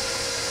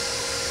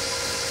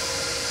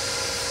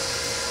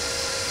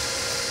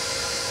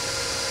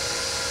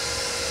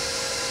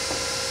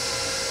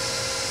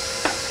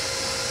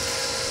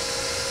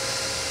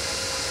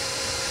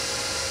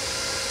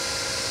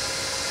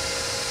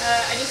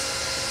 I just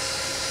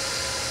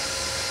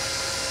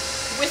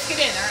whisk it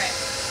in, alright.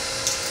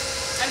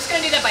 I'm just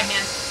gonna do that by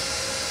hand.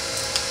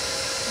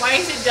 Why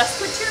is it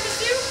Duskwood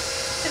Tiramisu?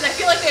 Because I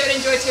feel like they would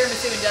enjoy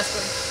tiramisu in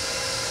Duskwood.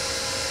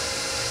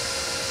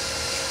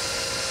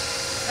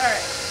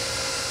 Alright.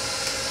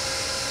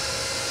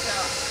 So,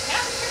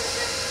 half the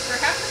tiramisu? Or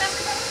half the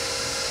mascarpone?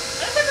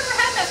 I don't think I've ever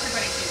had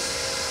mascarpone cheese.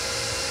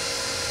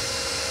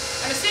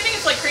 I'm assuming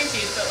it's like cream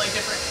cheese, but like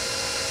different.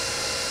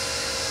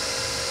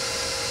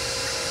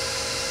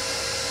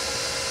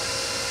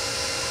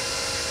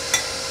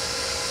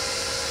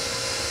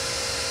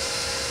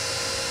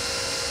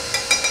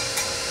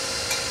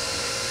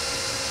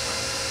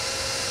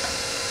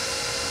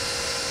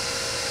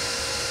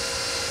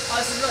 Oh,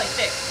 this is really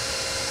thick.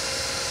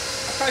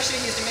 I probably should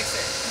have used a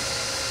mixer.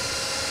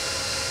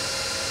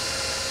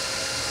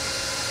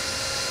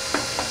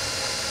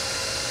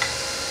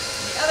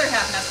 The other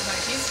half mascarpone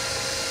cheese.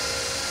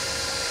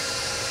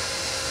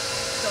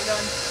 Still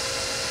going.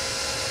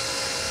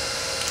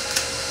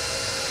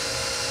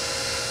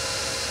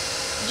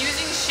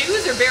 Using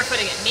shoes or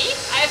barefooting it? Me?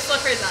 I have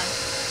slippers on.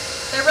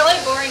 They're really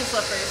boring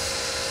slippers.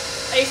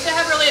 I used to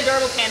have really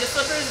adorable panda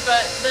slippers,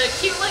 but the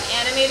cute, like,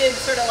 animated,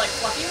 sort of, like,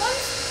 fluffy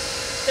ones,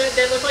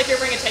 they look like you're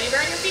wearing a teddy bear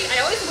on your feet. I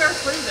always wear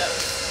through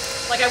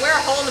those. Like, I wear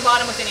a hole in the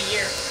bottom within a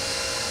year.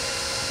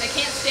 I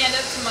can't stand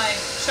up to my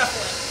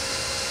shuffling.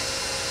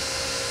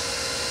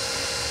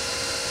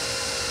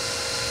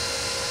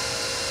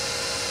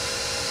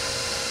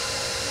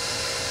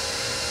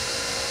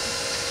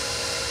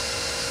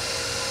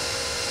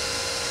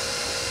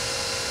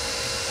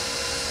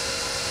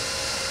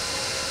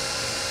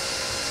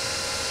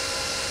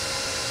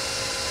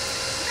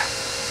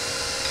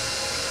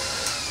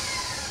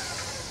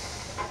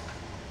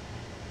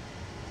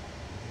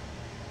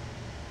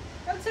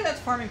 I would say that's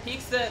Farming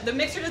Peaks. The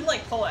mixer didn't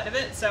like pull out of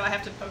it, so I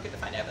have to poke it to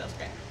find out, but that's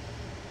okay.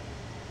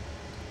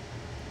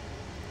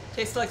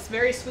 Tastes like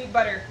very sweet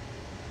butter.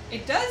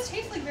 It does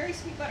taste like very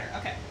sweet butter.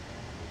 Okay.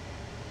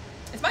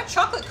 Is my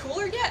chocolate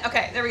cooler yet?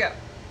 Okay, there we go.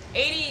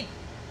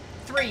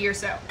 83 or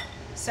so.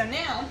 So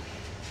now,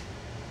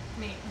 let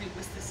me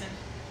whisk this in.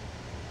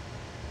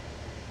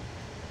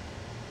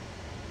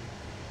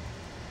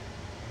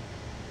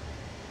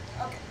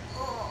 Okay.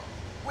 Oh,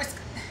 whisk.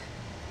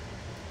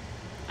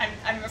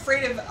 I'm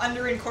afraid of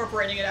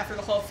under-incorporating it after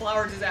the whole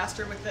flour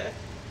disaster with the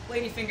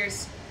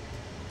ladyfingers.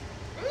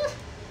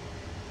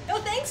 No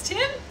thanks,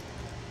 Tim!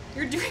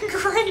 You're doing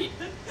great!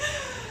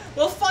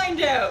 We'll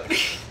find out.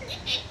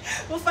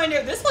 We'll find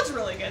out. This looks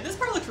really good. This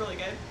part looks really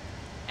good.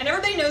 And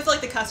everybody knows,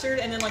 like, the custard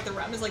and then, like, the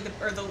rum is, like,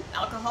 or the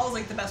alcohol is,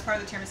 like, the best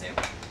part of the tiramisu.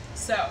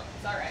 So,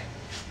 it's alright.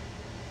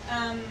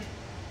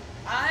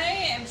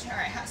 Alright,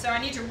 so I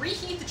need to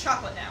reheat the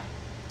chocolate now.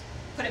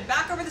 Put it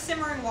back over the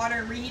simmering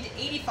water, reheat to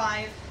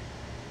 85,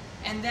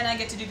 and then I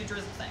get to do the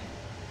drizzle thing.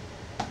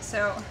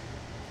 So,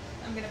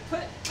 I'm gonna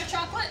put the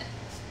chocolate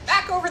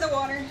back over the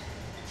water,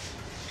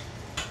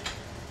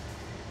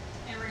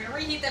 and we're gonna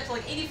reheat that to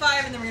like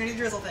 85, and then we're gonna do the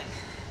drizzle thing.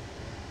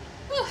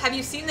 Ooh, have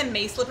you seen the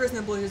mace slippers in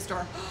the Blizzard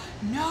store?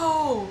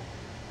 No!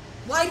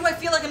 Why do I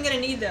feel like I'm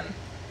gonna need them?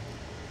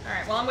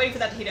 Alright, well I'm waiting for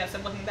that to heat up, so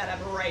I'm looking that up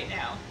right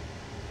now.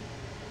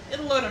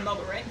 It'll load on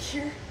mobile, right?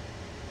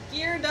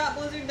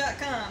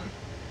 Gear.blizzard.com.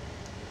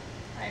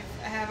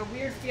 I have a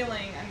weird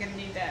feeling I'm gonna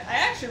need that. I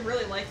actually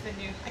really like the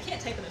new, I can't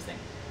type on this thing.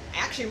 I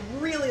actually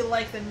really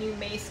like the new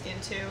Mace skin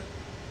too.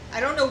 I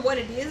don't know what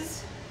it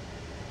is,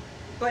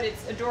 but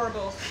it's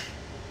adorable.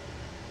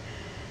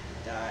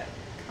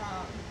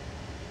 .com.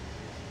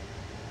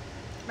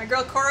 My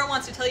girl Cora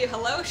wants to tell you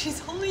hello.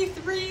 She's only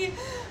 3,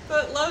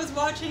 but loves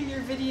watching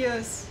your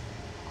videos.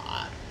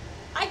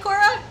 Hi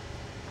Cora!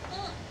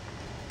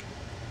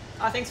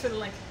 Oh, thanks for the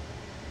link.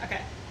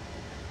 Okay.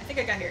 I think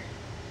I got here.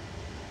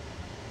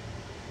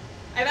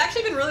 I've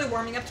actually been really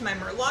warming up to my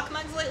Murloc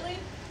mugs lately.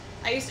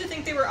 I used to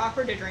think they were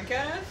awkward to drink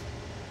out of,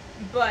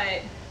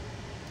 but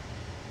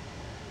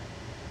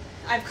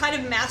I've kind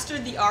of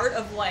mastered the art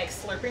of, like,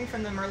 slurping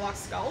from the Murloc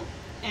skull,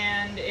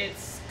 and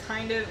it's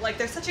kind of, like,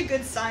 they're such a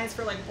good size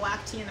for, like,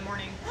 black tea in the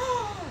morning.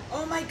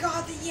 Oh my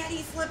god, the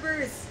Yeti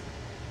slippers!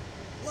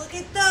 Look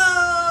at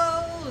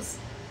those!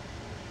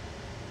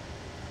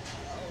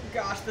 Oh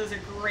gosh, those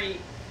are great.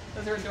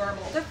 Those are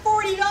adorable. They're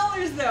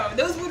 $40 though!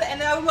 Those would,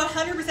 and I would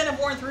 100% have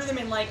worn through them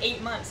in like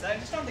 8 months. I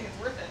just don't think it's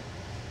worth it.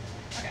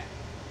 Okay.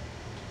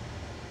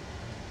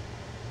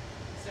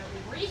 So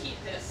we reheat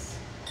this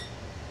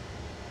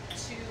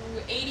to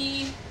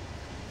 80.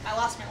 I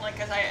lost my link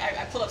because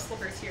I pulled up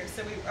slippers here.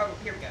 So oh,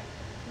 here we go.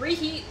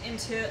 Reheat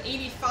into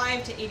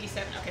 85 to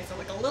 87. Okay, so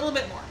like a little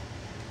bit more.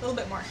 A little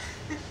bit more.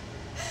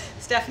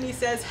 Stephanie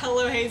says,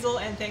 hello Hazel,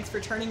 and thanks for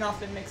turning off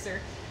the mixer.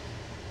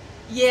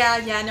 Yeah,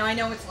 no, I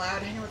know it's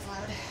loud. I know it's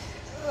loud.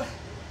 Ugh.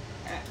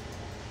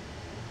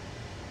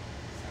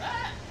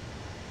 Alright.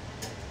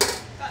 So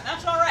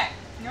that's alright.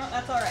 You know what?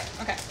 That's alright.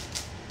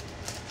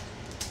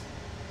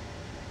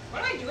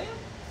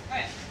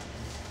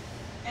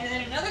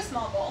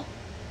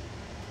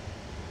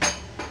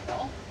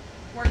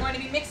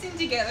 mixing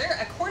together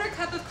a 1/4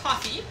 cup of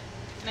coffee,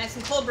 and I have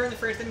some cold brew in the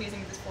fridge that I'm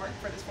using this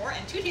for,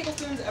 and 2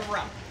 tablespoons of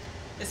rum.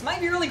 This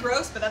might be really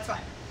gross, but that's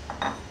fine.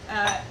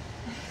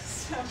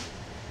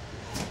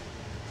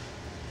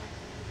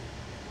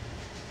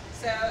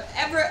 So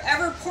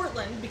ever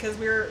Portland, because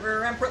we're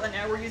around Portland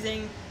now, we're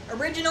using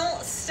original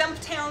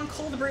Stumptown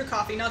cold brew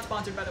coffee, not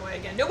sponsored by the way,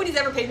 again. Nobody's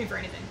ever paid me for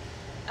anything.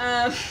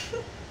 And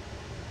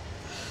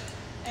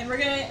we're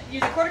gonna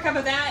use a 1/4 cup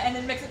of that and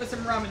then mix it with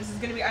some rum, and this is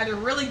gonna be either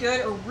really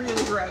good or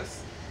really gross.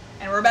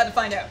 And we're about to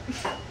find out.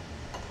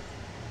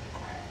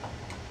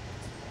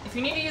 If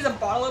you need to use a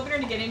bottle opener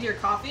to get into your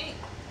coffee,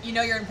 you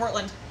know you're in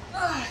Portland.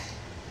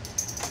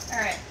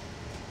 Alright.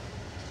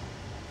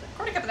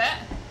 1/4 cup of that.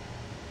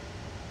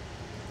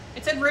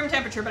 It said room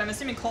temperature, but I'm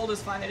assuming cold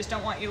is fine. I just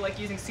don't want you like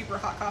using super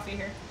hot coffee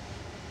here.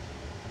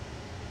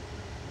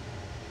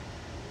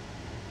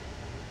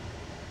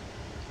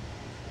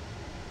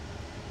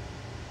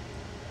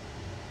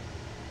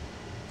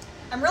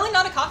 I'm really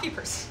not a coffee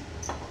person.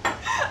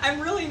 I'm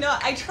really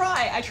not. I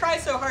try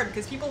so hard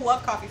because people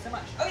love coffee so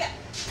much. Oh yeah.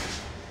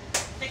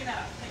 Taking that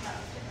off, taking that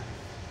off, taking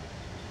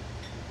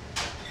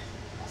that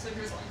off. Also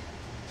drizzling.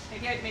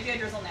 Maybe I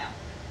drizzle now.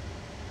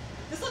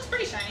 This looks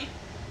pretty shiny.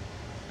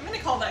 I'm gonna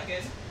call that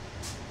good.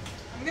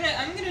 I'm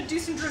gonna do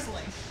some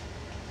drizzling.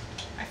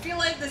 I feel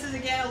like this is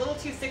again a little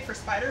too thick for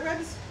spider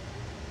webs,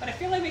 but I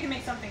feel like we can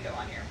make something go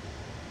on here.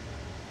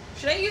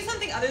 Should I use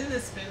something other than the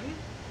spoon?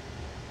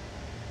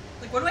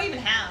 Like, what do I even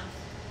have?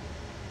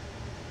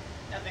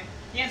 Nothing.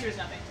 The answer is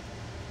nothing.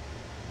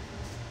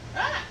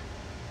 Ah!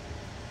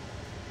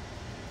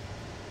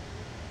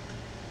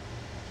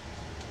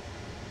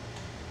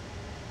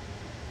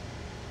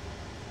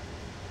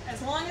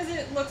 As long as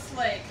it looks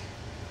like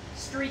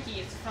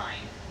streaky, it's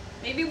fine.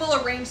 Maybe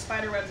we'll arrange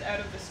spider webs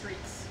out of the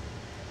streaks.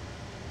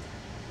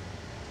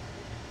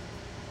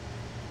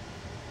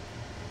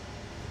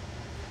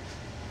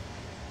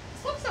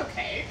 This looks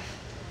okay.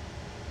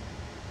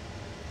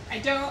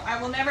 I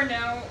will never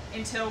know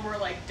until we're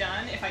like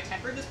done if I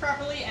tempered this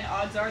properly, and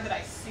odds are that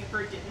I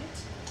super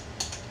didn't.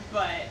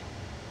 But,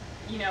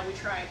 you know, we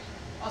tried.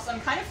 Also,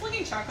 I'm kind of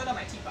flinging chocolate on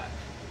my teapot.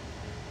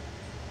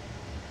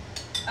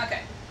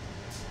 Okay.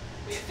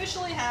 We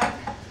officially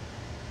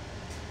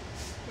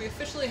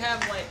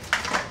have like,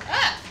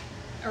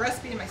 a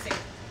recipe in my sink.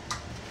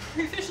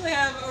 We officially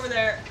have over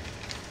there,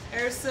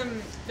 there's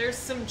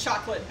some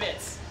chocolate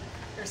bits.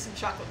 There's some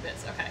chocolate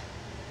bits, okay.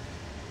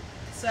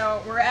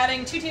 So we're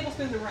adding 2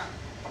 tablespoons of rum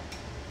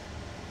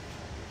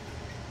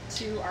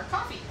to our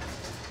coffee.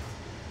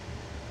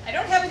 I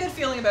don't have a good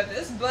feeling about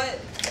this, but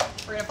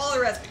we're gonna follow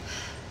the recipe.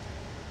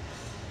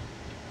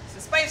 This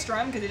is spiced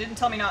rum because it didn't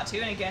tell me not to,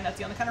 and again, that's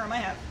the only kind of rum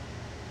I have.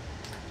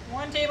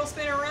 1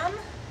 tablespoon of rum.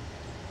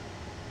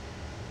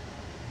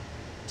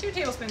 2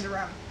 tablespoons of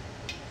rum.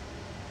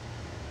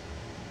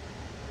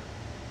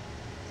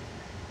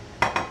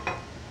 A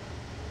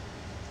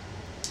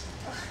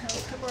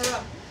little bit more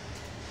rum.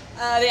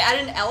 They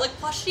added an Alec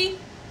plushie?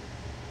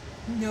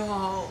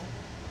 No.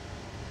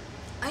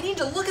 I need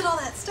to look at all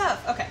that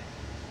stuff. Okay.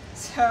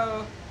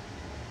 So,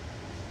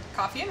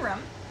 coffee and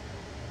rum.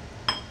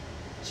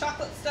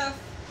 Chocolate stuff,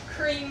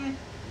 cream,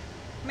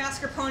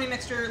 mascarpone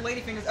mixture,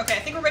 ladyfingers. Okay, I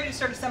think we're ready to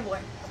start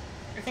assembling.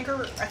 I think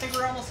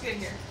we're almost good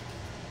here.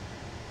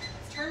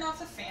 Let's turn off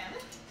the fan.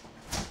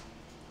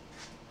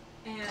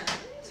 And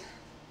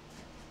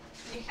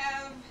we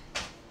have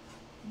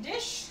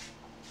dish.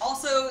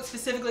 Also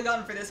specifically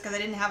gotten for this because I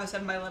didn't have a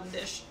 7x11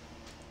 dish.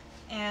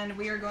 And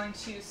we are going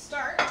to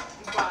start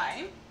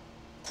by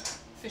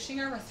fishing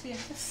our recipe out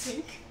of the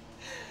sink.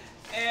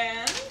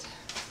 And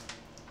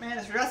man,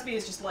 this recipe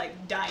is just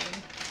like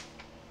dying.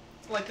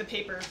 It's like the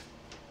paper.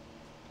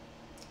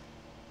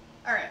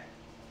 Alright.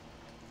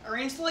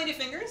 Arrange the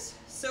ladyfingers.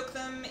 Soak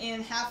them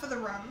in half of the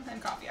rum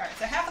and coffee. Alright,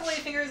 so half of the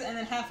ladyfingers and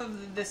then half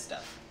of this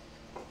stuff.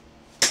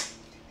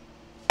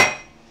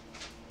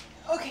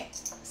 Okay,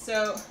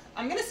 so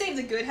I'm gonna save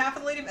the good half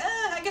of the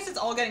I guess it's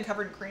all getting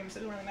covered in cream, so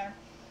it doesn't really matter.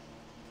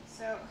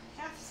 So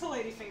half of the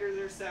ladyfingers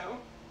or so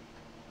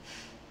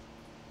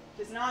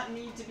does not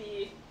need to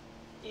be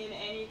in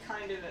any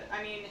kind of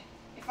I mean,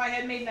 if I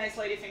had made nice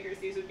ladyfingers,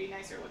 these would be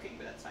nicer looking,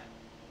 but that's fine.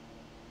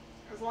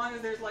 As long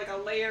as there's like a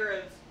layer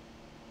of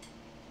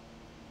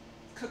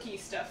cookie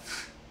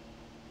stuff.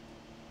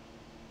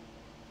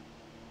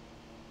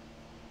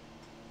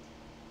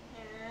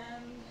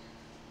 And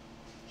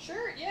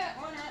sure, yeah,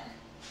 why not?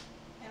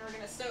 And we're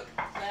gonna soak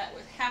that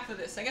with half of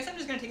this. I guess I'm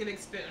just gonna take a big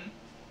spoon.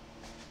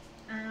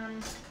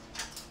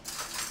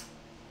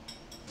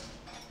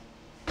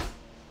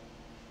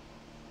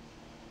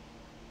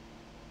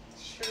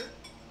 Sure.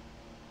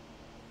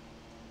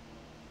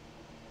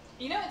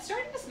 You know, it's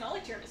starting to smell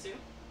like tiramisu.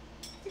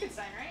 It's a good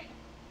sign, right?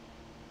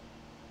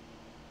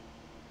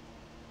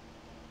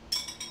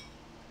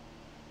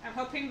 I'm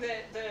hoping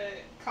that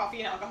the coffee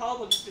and alcohol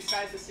will just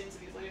disguise the sins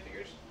of these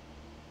ladyfingers.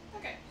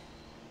 Okay.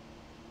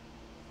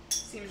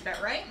 Seems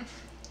about right.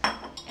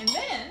 And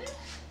then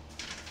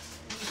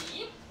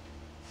we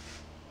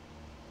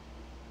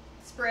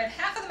spread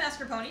half of the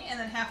mascarpone and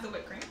then half of the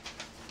whipped cream.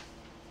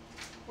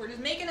 We're just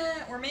making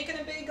a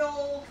big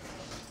ol'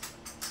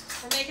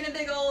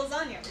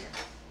 lasagna over here.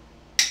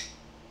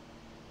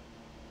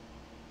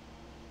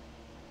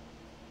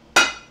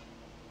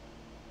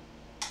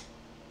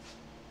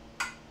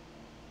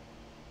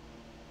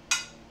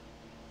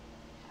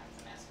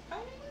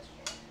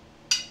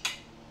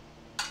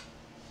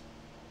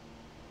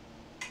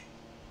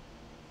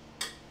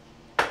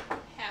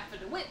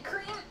 Whipped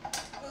cream.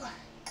 Ugh.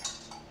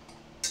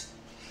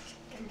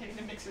 I'm getting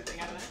the mixer thing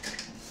out of it.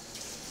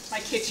 My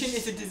kitchen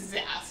is a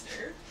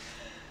disaster.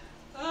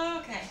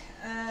 Okay.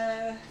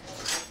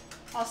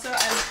 Also,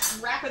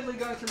 I'm rapidly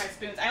going through my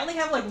spoons. I only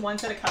have like one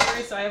set of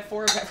cutlery, so I have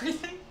 4 of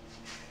everything.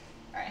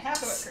 Alright, half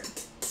the whipped cream.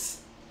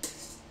 This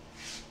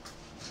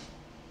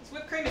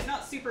whipped cream is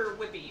not super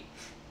whippy.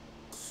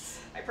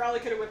 I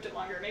probably could have whipped it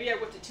longer. Maybe I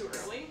whipped it too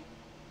early.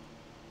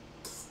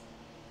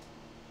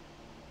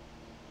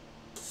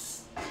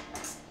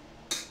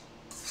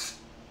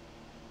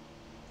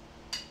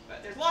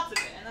 There's lots of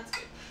it, and that's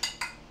good.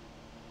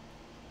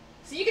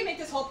 So you can make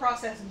this whole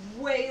process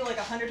way, like,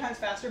 100 times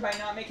faster by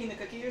not making the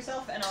cookies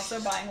yourself, and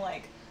also buying,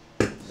 like,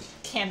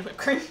 canned whipped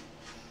cream.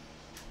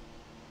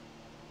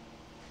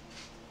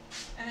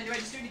 And then do I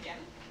just do it again?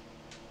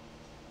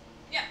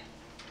 Yeah.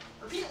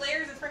 Repeat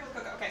layers and sprinkle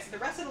cocoa. Okay, so the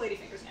rest of the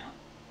ladyfingers now.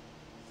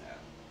 So,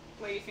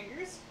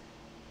 ladyfingers,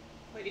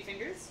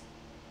 ladyfingers,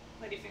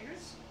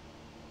 ladyfingers,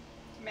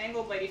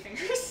 mangled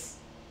ladyfingers.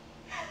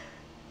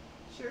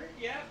 Sure,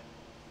 yeah.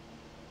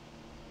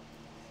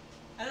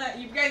 I don't know,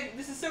 you guys,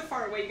 this is so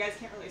far away you guys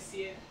can't really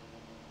see it.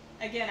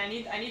 Again, I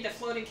need the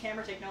floating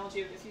camera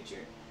technology of the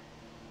future.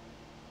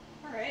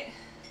 Alright,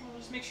 we'll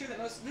just make sure that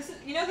this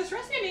is, you know, this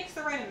recipe makes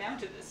the right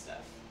amount of this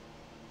stuff.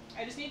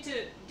 I just need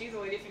to do the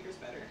ladyfingers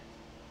better.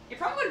 It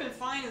probably would have been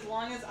fine as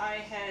long as I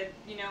had,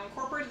 you know,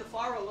 incorporated the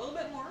flour a little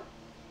bit more,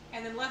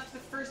 and then left the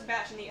first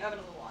batch in the oven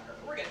a little longer,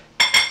 but we're good.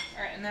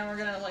 Alright, and then we're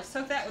gonna, like,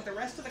 soak that with the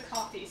rest of the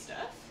coffee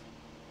stuff.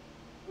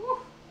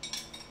 Whew.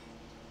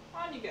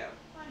 On you go,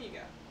 on you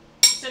go.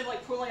 Instead of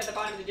like pooling at the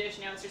bottom of the dish,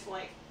 now it's just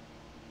like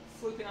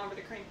flooping over the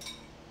cream.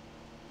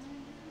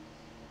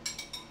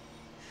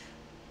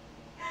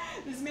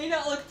 This may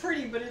not look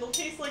pretty, but it'll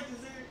taste like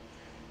dessert.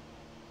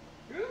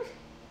 Ooh.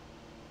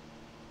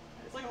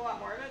 There's like a lot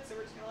more of it, so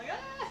we're just gonna like,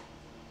 ah!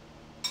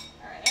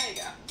 Alright, there you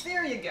go.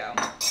 There you go. And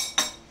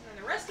then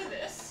the rest of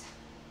this.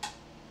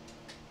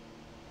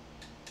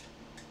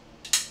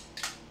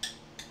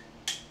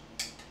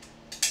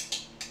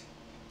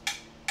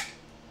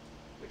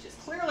 Which is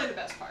clearly the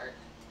best part.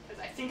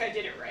 I think I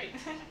did it right.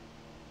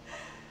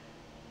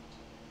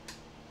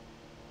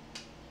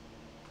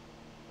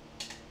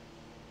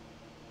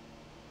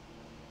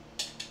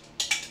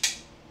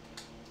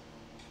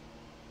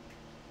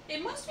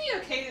 It must be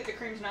okay that the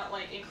cream's not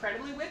like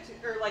incredibly whipped,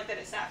 or like that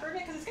it sat for a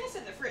bit, because it's going to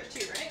sit in the fridge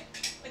too, right?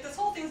 Like this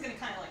whole thing's going to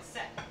kind of like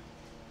set.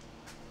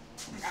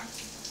 Okay.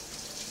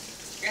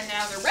 And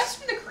now the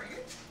rest of the cream,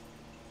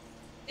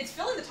 it's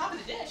filling the top of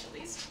the dish at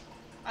least.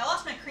 I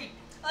lost my cream.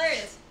 Oh, there it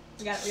is.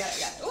 We got it, we got it,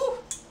 we got it. Ooh!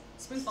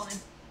 Spoon's falling in.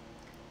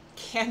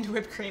 Canned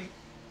whipped cream.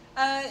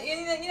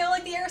 You know,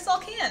 like the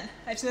aerosol can.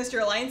 I just noticed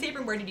your Alliance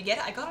apron. Where did you get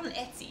it? I got it on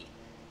Etsy.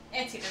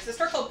 Etsy. There's a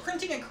store called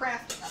Printing and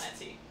Crafting on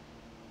Etsy.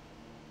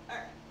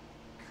 Alright.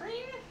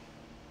 Cream.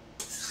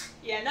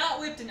 Yeah, not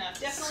whipped enough.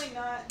 Definitely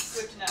not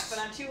whipped enough, but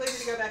I'm too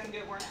lazy to go back and do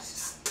it more now.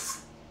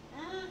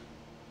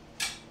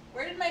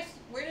 Where did my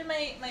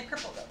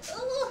purple go?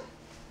 Ooh.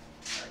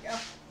 There we go.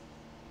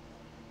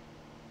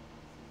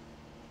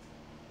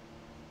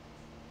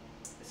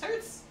 This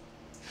hurts.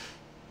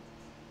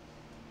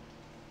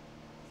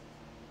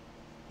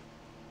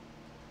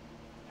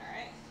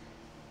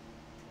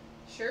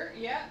 Sure,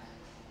 yeah.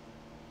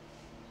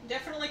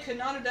 Definitely could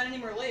not have done any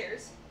more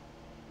layers.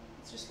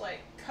 It's just like,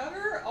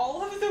 cover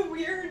all of the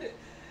weird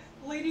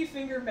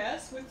ladyfinger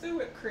mess with the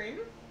whipped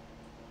cream.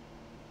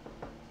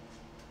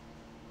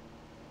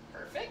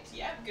 Perfect,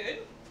 yeah, good.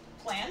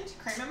 Planned.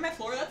 Cream on my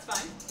floor, that's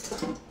fine.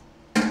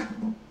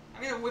 I'm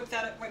gonna wipe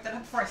that up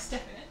before I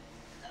step in it.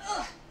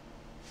 Ugh.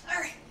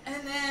 Alright,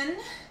 and then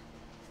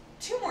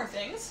 2 more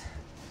things.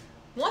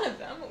 One of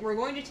them, we're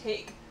going to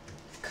take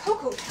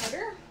cocoa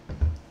powder.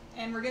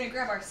 And we're going to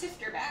grab our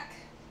sifter back.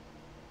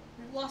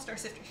 We've lost our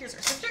sifter. Here's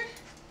our sifter.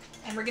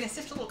 And we're going to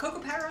sift a little cocoa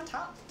powder on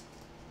top.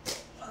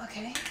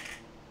 Okay.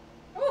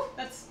 Oh,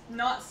 that's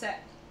not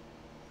set.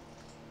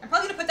 I'm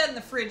probably going to put that in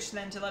the fridge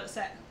then to let it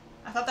set.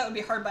 I thought that would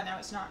be hard, but now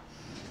it's not.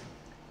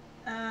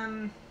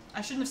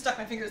 I shouldn't have stuck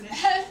my fingers in the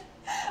head.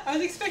 I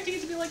was expecting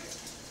it to be like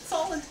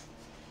solid.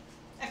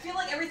 I feel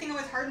like everything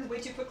always hardens way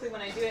too quickly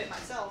when I do it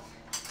myself.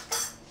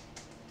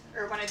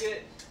 Or when I do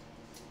it...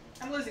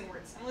 I'm losing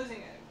words. I'm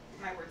losing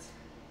my words.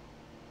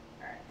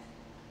 Alright.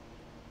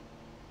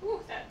 Ooh,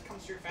 that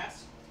comes through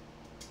fast.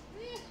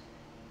 Eh.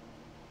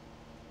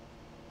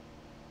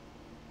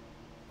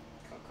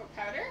 Cocoa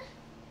powder.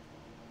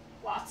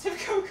 Lots of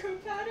cocoa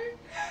powder.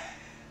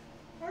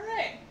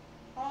 Alright.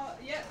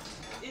 Yep.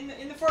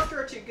 In the fourth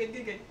drawer too. Good,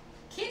 good, good.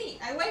 Kitty,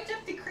 I wiped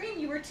up the cream.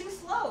 You were too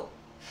slow.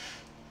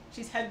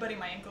 She's headbutting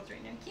my ankles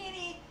right now.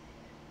 Kitty,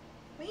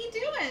 what are you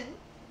doing?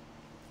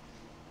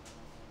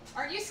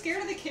 Aren't you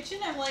scared of the kitchen?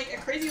 I'm like a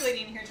crazy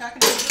lady in here talking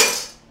to you.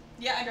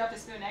 Yeah, I dropped a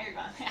spoon. Now you're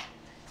gone.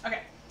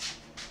 Okay.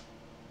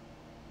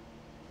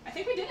 I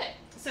think we did it.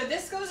 So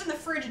this goes in the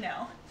fridge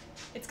now.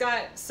 It's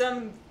got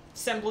some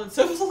semblance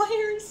of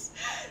layers.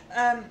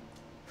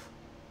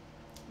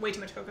 Way too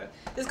much cocoa.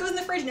 This goes in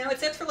the fridge now. It's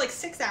set for like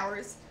 6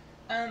 hours.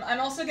 I'm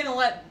also gonna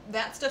let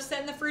that stuff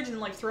set in the fridge and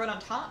like throw it on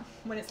top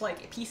when it's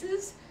like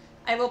pieces.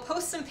 I will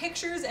post some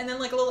pictures and then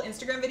like a little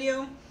Instagram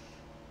video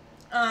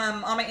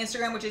on my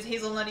Instagram, which is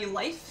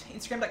HazelnuttyLife,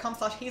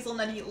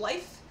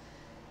 Instagram.com/HazelnuttyLife,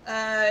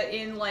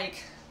 in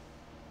like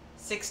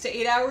 6 to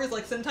 8 hours,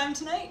 like sometime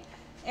tonight,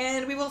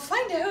 and we will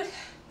find out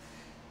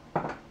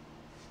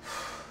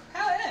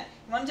how it is.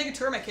 You want to take a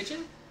tour of my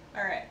kitchen?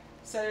 All right.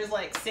 So there's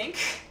like sink,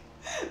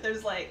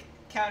 there's like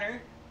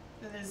counter,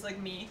 then there's like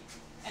me,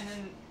 and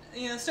then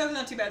you know stove's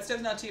not too bad.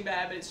 Stove's not too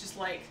bad, but it's just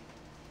like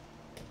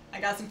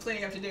I got some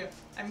cleaning up to do.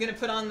 I'm gonna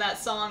put on that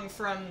song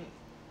from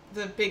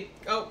the big.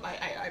 Oh,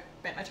 I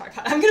bent my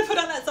tripod. I'm gonna put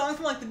on that song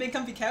from like the Big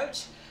Comfy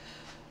Couch.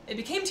 It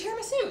became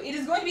tiramisu. It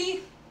is going to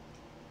be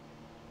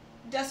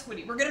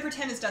Duskwoody. We're gonna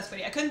pretend it's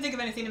Duskwoody. I couldn't think of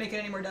anything to make it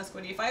any more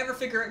Duskwoody. If I ever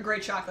figure out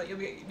great chocolate, you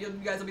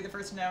guys will be the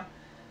first to know.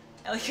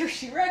 I like your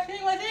sheet rack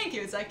thing. Why, thank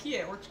you. It's IKEA.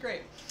 It works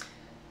great.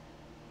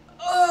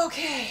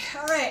 Okay.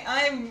 All right.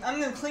 I'm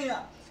gonna clean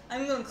up.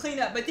 I'm gonna clean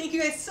up. But thank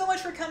you guys so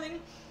much for coming.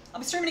 I'll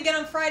be streaming again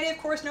on Friday, of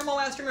course. Normal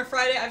WoW stream on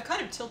Friday. I've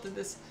kind of tilted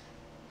this.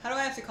 How do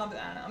I have to comp it?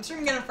 I don't know. I'm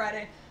streaming again on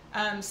Friday.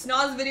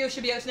 Snaw's video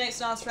should be out tonight,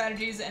 Snaw's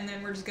strategies, and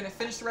then we're just going to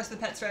finish the rest of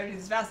the pet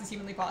strategies as fast as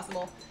humanly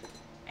possible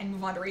and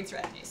move on to raid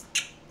strategies.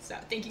 So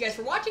thank you guys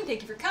for watching,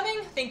 thank you for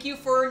coming, thank you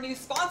for new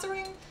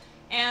sponsoring,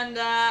 and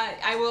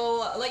I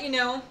will let you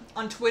know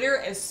on Twitter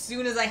as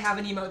soon as I have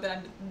an emote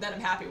that I'm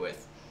happy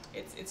with.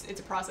 It's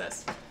a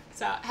process.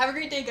 So have a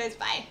great day, guys.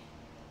 Bye.